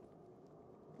weapon?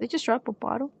 They just dropped a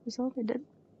bottle? Is that what they did?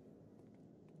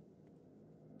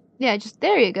 Yeah, just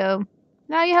there you go.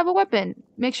 Now you have a weapon.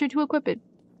 Make sure to equip it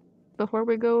before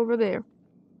we go over there.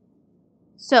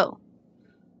 So,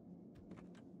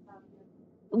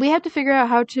 we have to figure out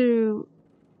how to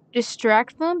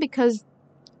distract them, because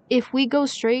if we go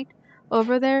straight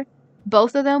over there,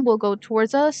 both of them will go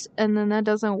towards us, and then that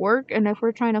doesn't work. And if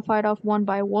we're trying to fight off one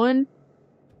by one,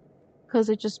 because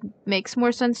it just makes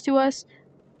more sense to us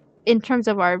in terms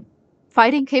of our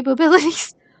fighting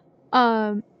capabilities,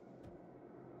 I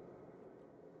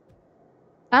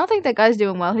don't think that guy's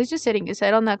doing well. He's just hitting his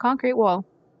head on that concrete wall.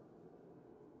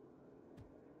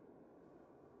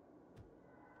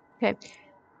 Okay.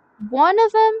 One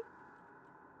of them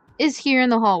is here in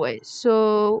the hallway.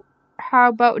 So, how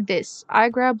about this? I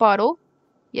grab bottle.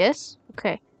 Yes?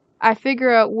 Okay. I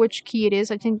figure out which key it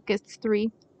is. I think it's 3.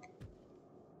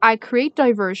 I create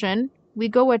diversion. We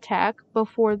go attack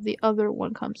before the other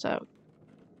one comes out.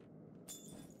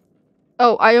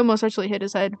 Oh, I almost actually hit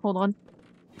his head. Hold on.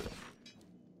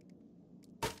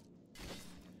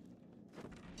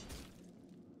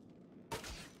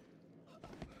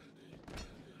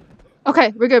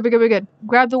 Okay, we're good.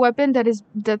 Grab the weapon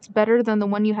that's better than the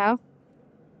one you have.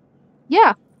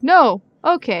 Yeah, no.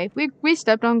 Okay, we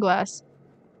stepped on glass.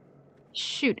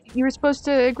 Shoot, you were supposed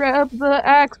to grab the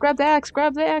axe, grab the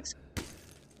axe.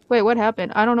 Wait, what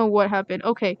happened? I don't know what happened.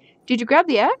 Okay, did you grab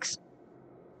the axe?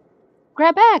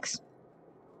 Grab axe!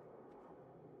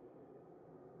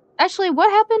 Actually,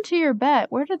 what happened to your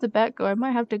bat? Where did the bat go? I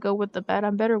might have to go with the bat.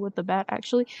 I'm better with the bat,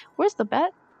 actually. Where's the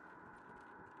bat?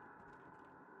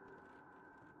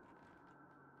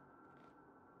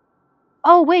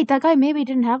 Oh, wait, that guy maybe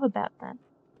didn't have a bat then.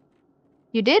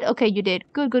 You did? Okay, you did.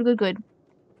 Good.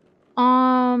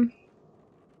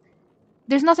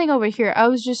 There's nothing over here. I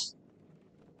was just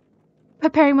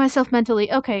preparing myself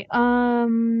mentally. Okay,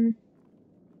 nope,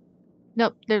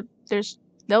 there's,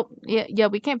 nope, yeah,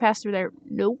 we can't pass through there.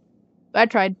 Nope. I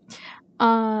tried.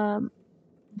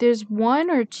 There's 1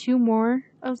 or 2 more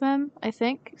of them, I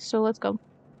think, so let's go.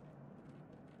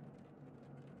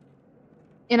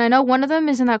 And I know one of them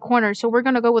is in that corner, so we're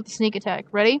gonna go with the sneak attack.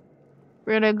 Ready?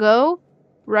 We're gonna go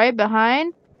right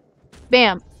behind.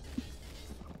 Bam.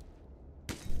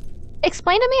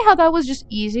 Explain to me how that was just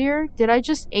easier. Did I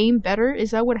just aim better?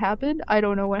 Is that what happened? I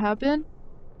don't know what happened.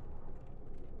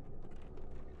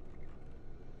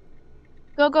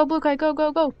 Go, Blue Kite,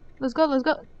 go. Let's go.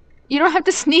 You don't have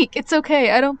to sneak. It's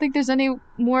okay. I don't think there's any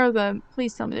more of them.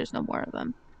 Please tell me there's no more of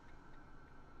them.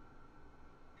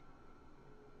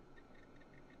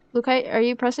 Blue Kite, are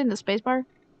you pressing the spacebar?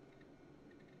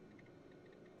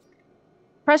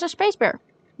 Press the spacebar.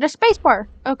 The space bar.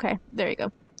 Okay, there you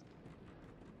go.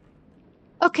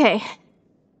 Okay,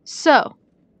 so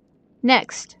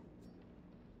next,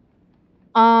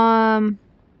 let's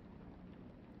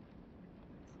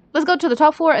go to the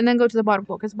top floor and then go to the bottom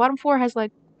floor because the bottom floor has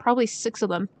like probably 6 of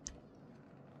them.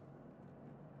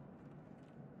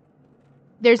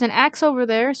 There's an axe over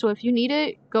there, so if you need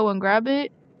it, go and grab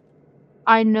it.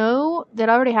 I know that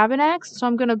I already have an axe, so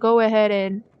I'm gonna go ahead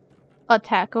and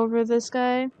attack over this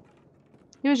guy.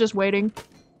 He was just waiting.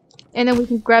 And then we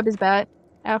can grab his bat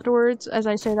afterwards as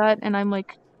I say that, and I'm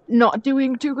like not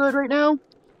doing too good right now.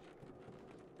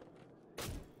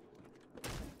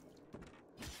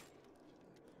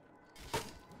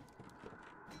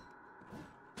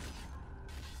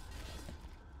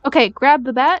 Okay, grab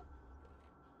the bat.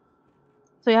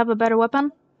 So you have a better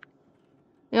weapon?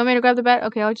 You want me to grab the bat?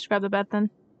 Okay, I'll just grab the bat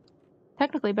then.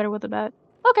 Technically better with the bat.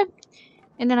 Okay.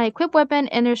 And then I equip weapon,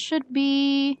 and there should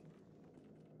be...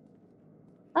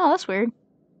 Oh, that's weird.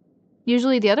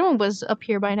 Usually the other one was up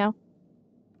here by now.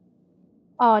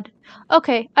 Odd.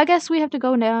 Okay, I guess we have to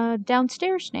go now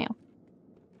downstairs now.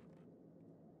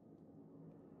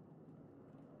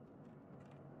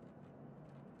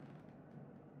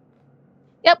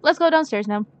 Yep, let's go downstairs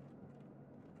now.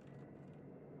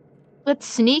 Let's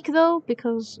sneak though,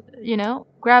 because, you know,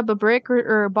 grab a brick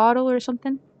or a bottle or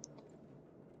something.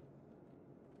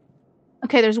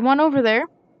 Okay, there's one over there.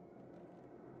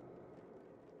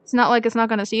 It's not like it's not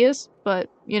gonna see us,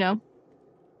 but, you know.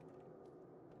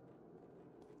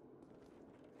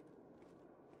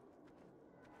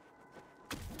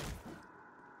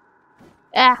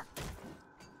 Ah!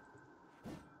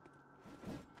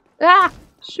 Ah!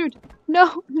 Shoot!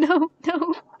 No, no,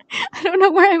 no! I don't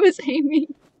know where I was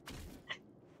aiming.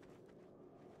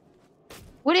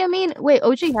 What do you mean? Wait,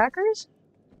 OG hackers?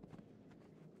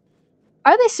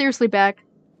 Are they seriously back?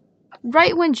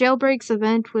 Right when Jailbreak's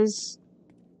event was...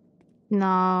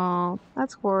 No,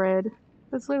 that's horrid.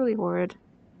 That's literally horrid.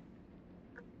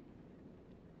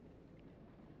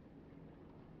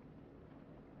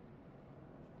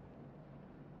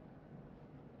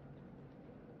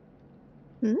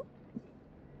 Hmm?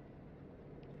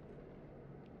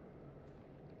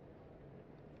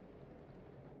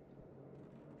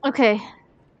 Okay.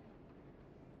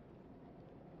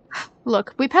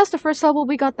 Look, we passed the first level,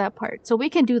 we got that part. So we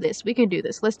can do this, we can do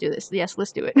this. Let's do this. Yes,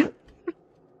 let's do it.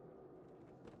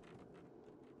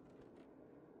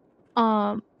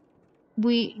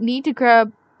 We need to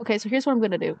grab... Okay, so here's what I'm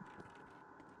gonna do.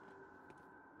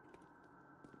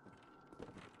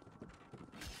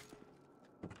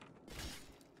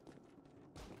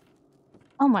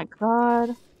 Oh my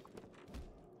god.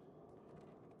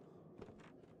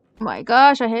 Oh my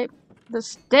gosh, I hate the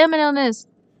stamina on this.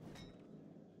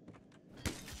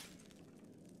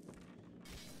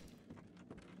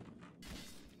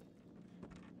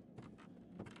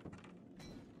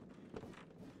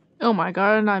 Oh my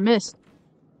god, and I missed.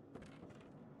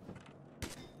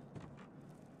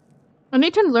 I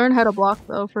need to learn how to block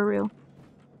though, for real.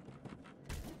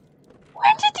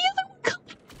 Where did the other one come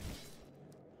from?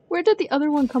 Where did the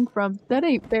other one come from? That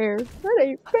ain't fair. That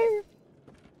ain't fair.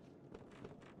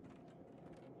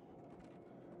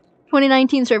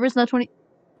 2019 servers, not 20...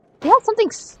 They have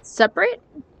something separate?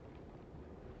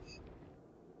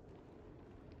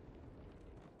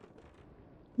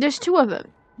 There's 2 of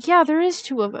them. Yeah, there is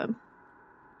 2 of them.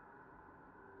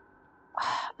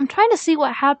 I'm trying to see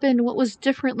what happened, what was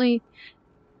differently.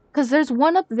 Because there's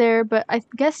one up there, but I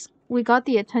guess we got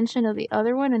the attention of the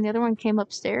other one, and the other one came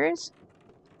upstairs.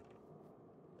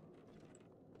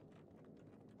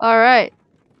 Alright.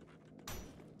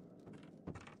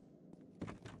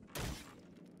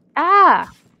 Ah!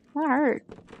 That hurt.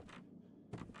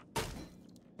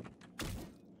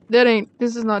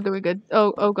 This is not doing good.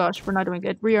 Oh gosh, we're not doing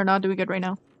good. We are not doing good right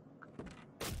now.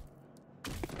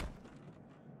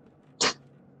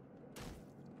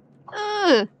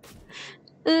 Ugh!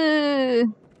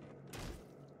 Ugh!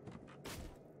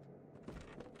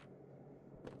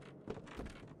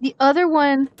 The other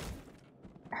one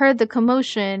heard the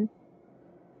commotion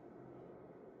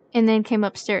and then came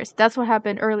upstairs. That's what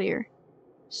happened earlier.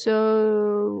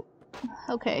 So...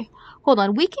 Okay. Hold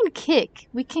on. We can kick.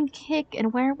 We can kick.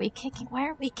 And where are we kicking?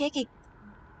 Where are we kicking?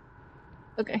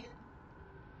 Okay.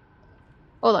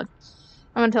 Hold on.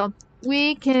 I'm gonna tell him.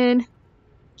 We can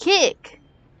kick.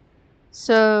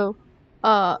 So,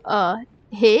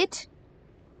 hit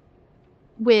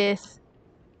with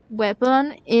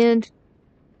weapon and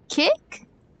kick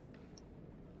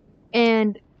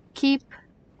and keep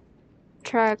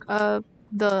track of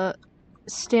the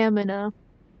stamina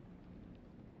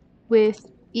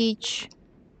with each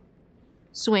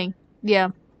swing. Yeah.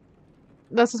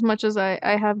 That's as much as I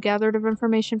have gathered of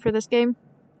information for this game.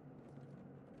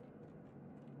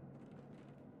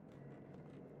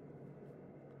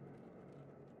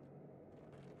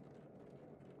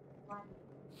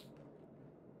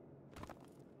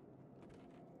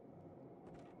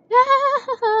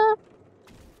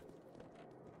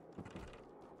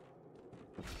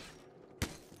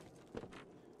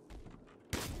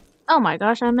 Oh my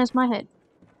gosh, I missed my head.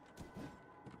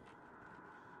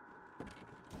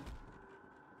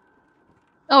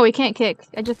 Oh, we can't kick.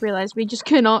 I just realized we just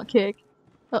cannot kick.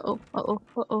 Uh-oh, uh-oh,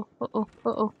 uh-oh, uh-oh,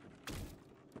 uh-oh.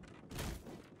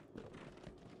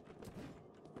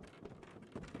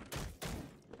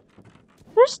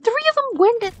 There's 3 of them!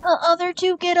 When did the other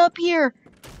 2 get up here?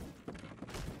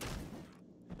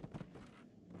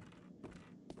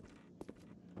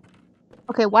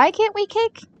 Okay, why can't we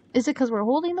kick? Is it because we're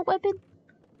holding the weapon?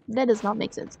 That does not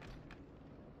make sense.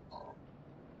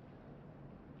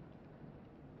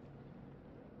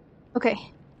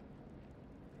 Okay.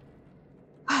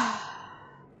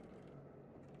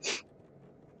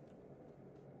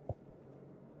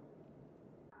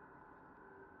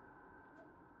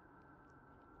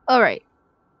 Alright.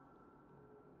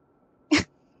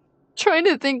 Trying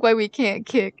to think why we can't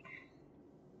kick.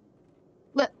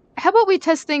 How about we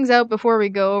test things out before we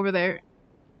go over there?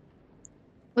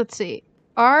 Let's see.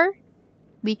 R,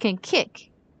 we can kick,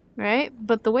 right?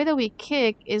 But the way that we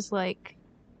kick is like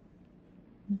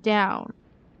down.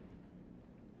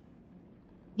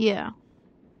 Yeah.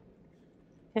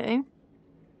 Okay.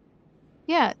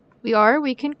 Yeah,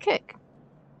 we can kick.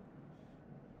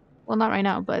 Well, not right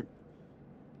now, but...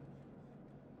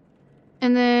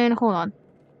 And then, hold on.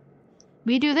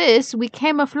 We do this, we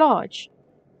camouflage.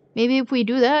 Maybe if we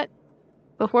do that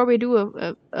before we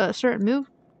do a certain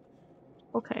move.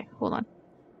 Okay, hold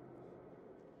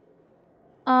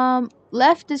on.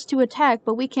 Left is to attack,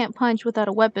 but we can't punch without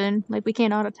a weapon. Like, we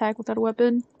cannot attack without a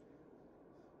weapon.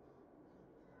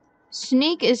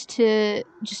 Sneak is to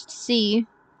just see.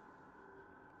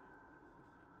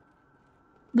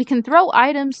 We can throw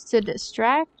items to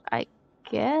distract, I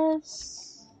guess.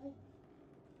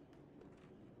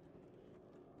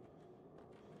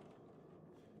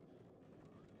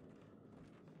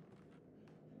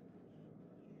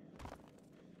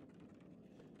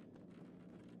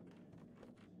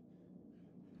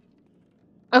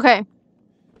 Okay.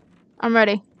 I'm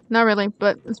ready. Not really,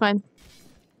 but it's fine.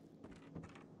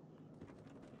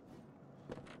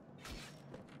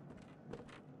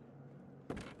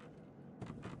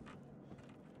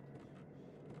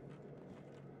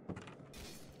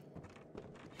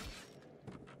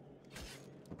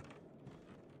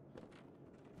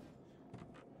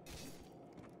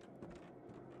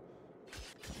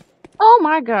 Oh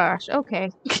my gosh, okay.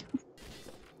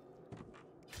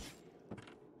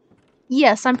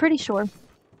 Yes, I'm pretty sure.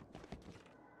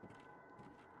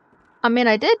 I mean,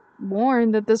 I did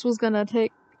warn that this was gonna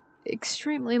take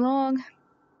extremely long.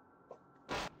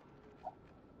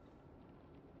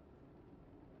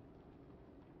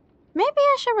 Maybe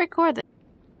I should record this.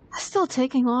 It's still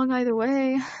taking long either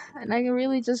way, and I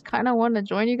really just kind of want to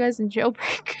join you guys in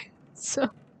jailbreak. So,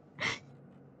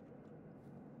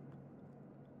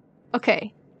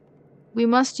 okay. We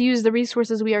must use the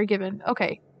resources we are given.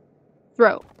 Okay.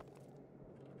 Throw.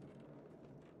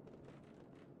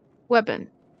 Weapon.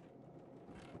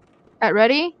 At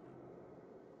ready?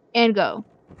 And go.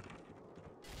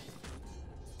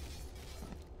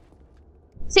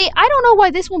 See, I don't know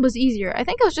why this one was easier. I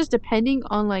think it was just depending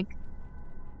on, like,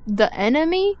 the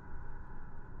enemy.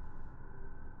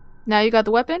 Now you got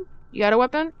the weapon? You got a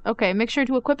weapon? Okay, make sure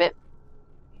to equip it.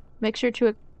 Make sure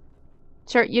to...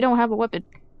 Sir, you don't have a weapon.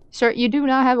 Sir, you do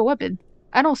not have a weapon.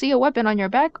 I don't see a weapon on your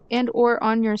back and or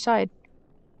on your side.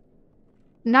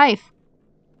 Knife.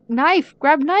 Knife!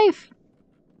 Grab knife!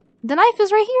 The knife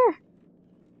is right here!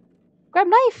 Grab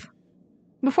knife!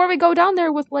 Before we go down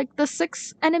there with, like, the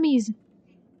 6 enemies.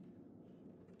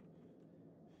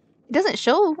 It doesn't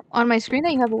show on my screen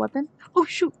that you have a weapon. Oh,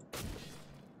 shoot.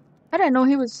 I didn't know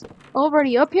he was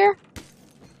already up here.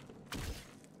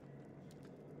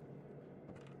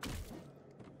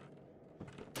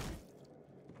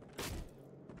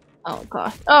 Oh,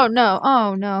 gosh. Oh, no.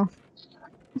 Oh, no.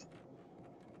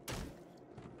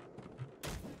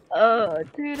 Oh,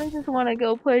 dude, I just want to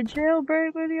go play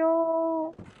jailbreak with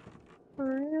y'all.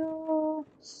 For real.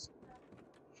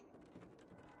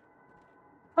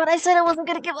 But I said I wasn't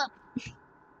gonna give up.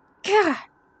 God. I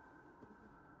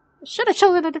should have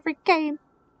chosen a different game.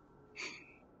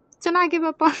 To not give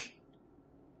up on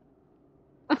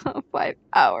 5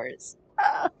 hours.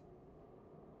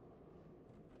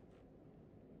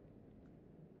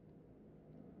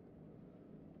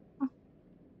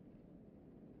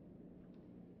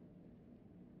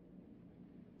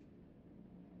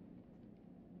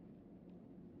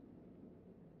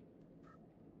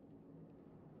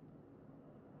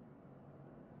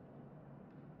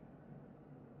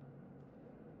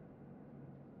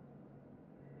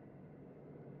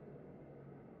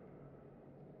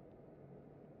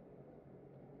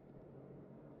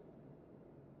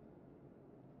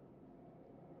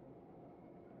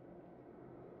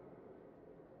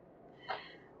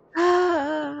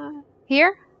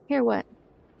 Here? Here what?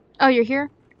 Oh, you're here?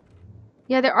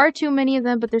 Yeah, there are too many of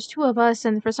them, but there's two of us,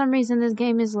 and for some reason this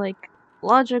game is, like,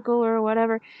 logical or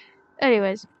whatever.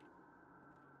 Anyways.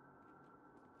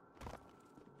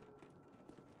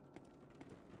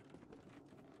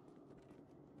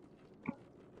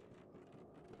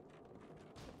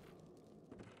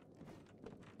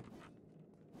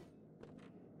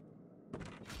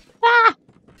 Ah!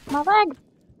 My leg!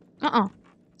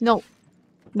 No.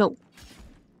 No.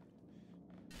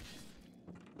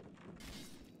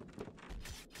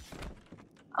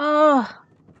 Ugh.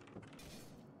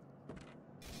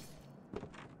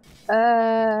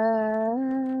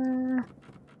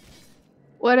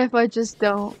 What if I just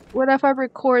don't? What if I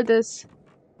record this?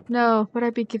 No, would I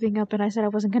be giving up and I said I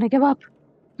wasn't gonna give up?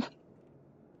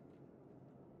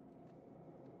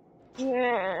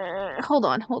 Yeah. Hold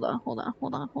on. Hold on. Hold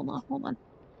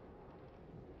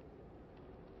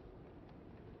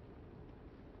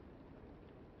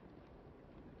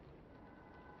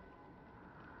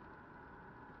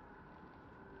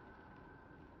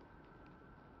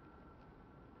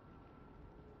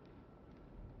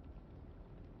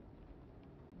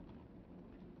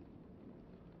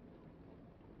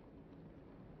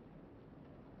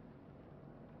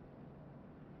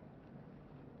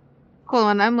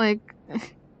on, I'm like...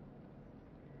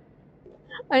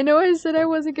 I know I said I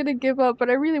wasn't gonna give up, but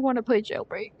I really want to play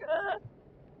Jailbreak.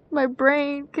 My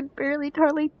brain can barely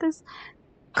tolerate this.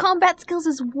 Combat skills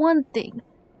is one thing.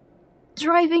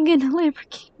 Driving in a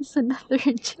Lamborghini is another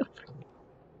in Jailbreak.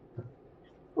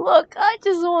 Look, I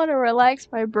just want to relax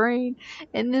my brain,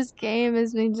 and this game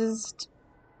has been just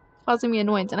causing me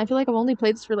annoyance, and I feel like I've only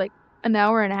played this for like an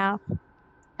hour and a half.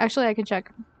 Actually, I can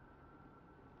check.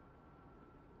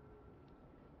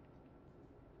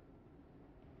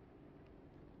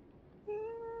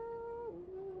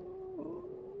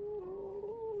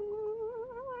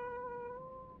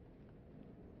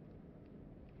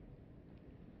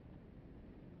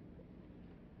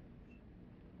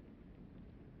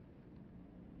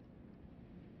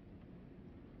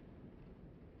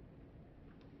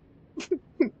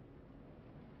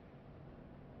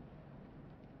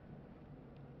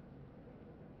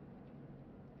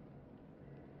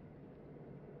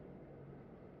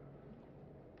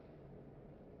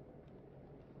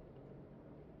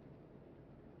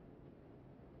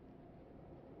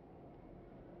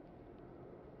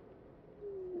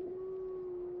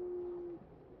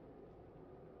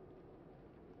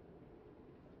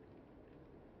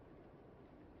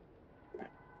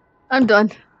 I'm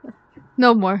done.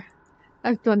 No more.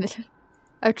 I've done it.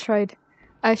 I've tried.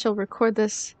 I shall record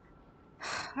this.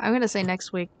 I'm gonna say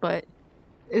next week, but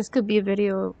this could be a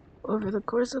video over the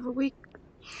course of a week.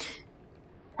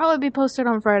 Probably be posted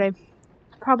on Friday.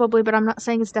 Probably, but I'm not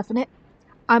saying it's definite.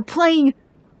 I'm playing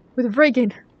with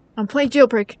Reagan. I'm playing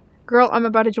Jailbreak. Girl, I'm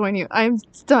about to join you. I'm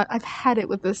done. I've had it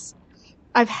with this.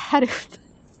 I've had it with this.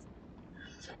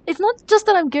 It's not just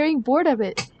that I'm getting bored of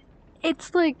it.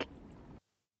 It's like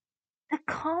the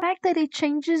fact that it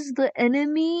changes the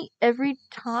enemy every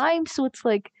time, so it's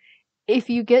like if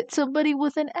you get somebody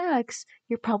with an axe,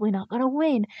 you're probably not gonna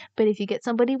win. But if you get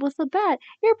somebody with a bat,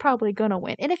 you're probably gonna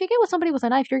win. And if you get with somebody with a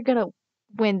knife, you're gonna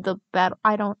win the battle.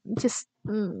 I don't just.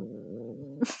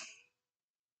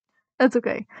 That's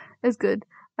okay. It's good.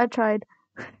 I tried.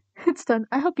 It's done.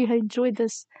 I hope you enjoyed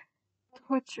this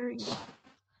torturing.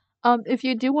 If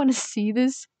you do want to see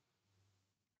this,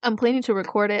 I'm planning to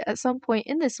record it at some point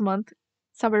in this month.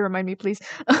 Somebody remind me, please.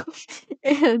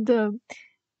 And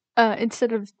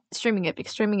instead of streaming it,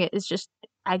 because streaming it is just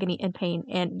agony and pain,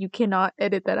 and you cannot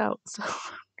edit that out. So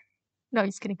no,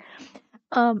 just kidding.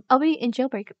 I'll be in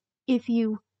Jailbreak if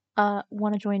you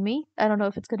want to join me. I don't know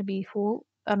if it's gonna be full.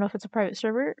 I don't know if it's a private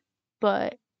server,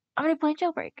 but I'm gonna play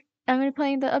Jailbreak. I'm gonna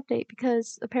play the update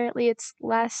because apparently it's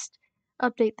last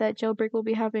update that Jailbreak will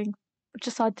be having, which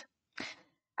is odd.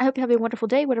 I hope you have a wonderful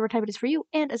day, whatever time it is for you.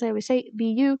 And as I always say, be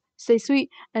you, stay sweet,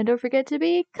 and don't forget to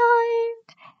be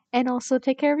kind. And also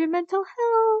take care of your mental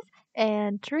health.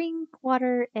 And drink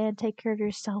water and take care of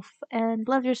yourself. And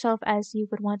love yourself as you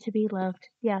would want to be loved.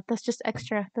 Yeah, that's just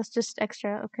extra. That's just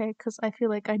extra, okay? Because I feel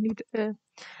like I need.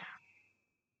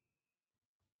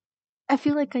 I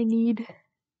feel like I need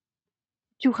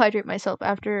to hydrate myself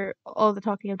after all the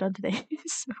talking I've done today.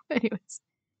 So, anyways.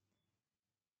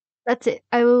 That's it.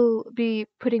 I will be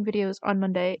putting videos on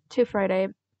Monday to Friday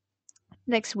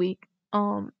next week.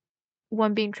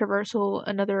 One being traversal,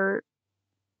 another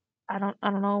I don't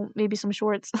know, maybe some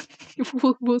shorts.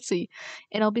 We'll see.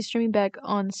 And I'll be streaming back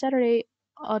on Saturday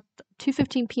at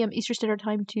 2:15 p.m. Eastern Standard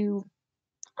Time to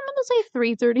I'm gonna say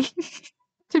 3:30.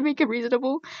 to make it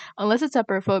reasonable. Unless it's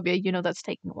apeirophobia, that's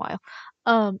taking a while.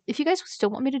 If you guys still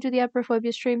want me to do the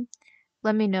apeirophobia stream,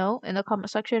 let me know in the comment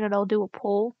section, and I'll do a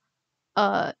poll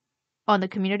on the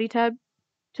community tab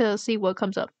to see what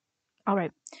comes up. All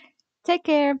right. Take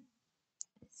care.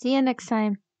 See you next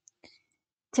time.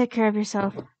 Take care of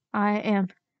yourself. I am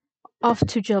off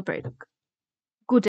to jailbreak.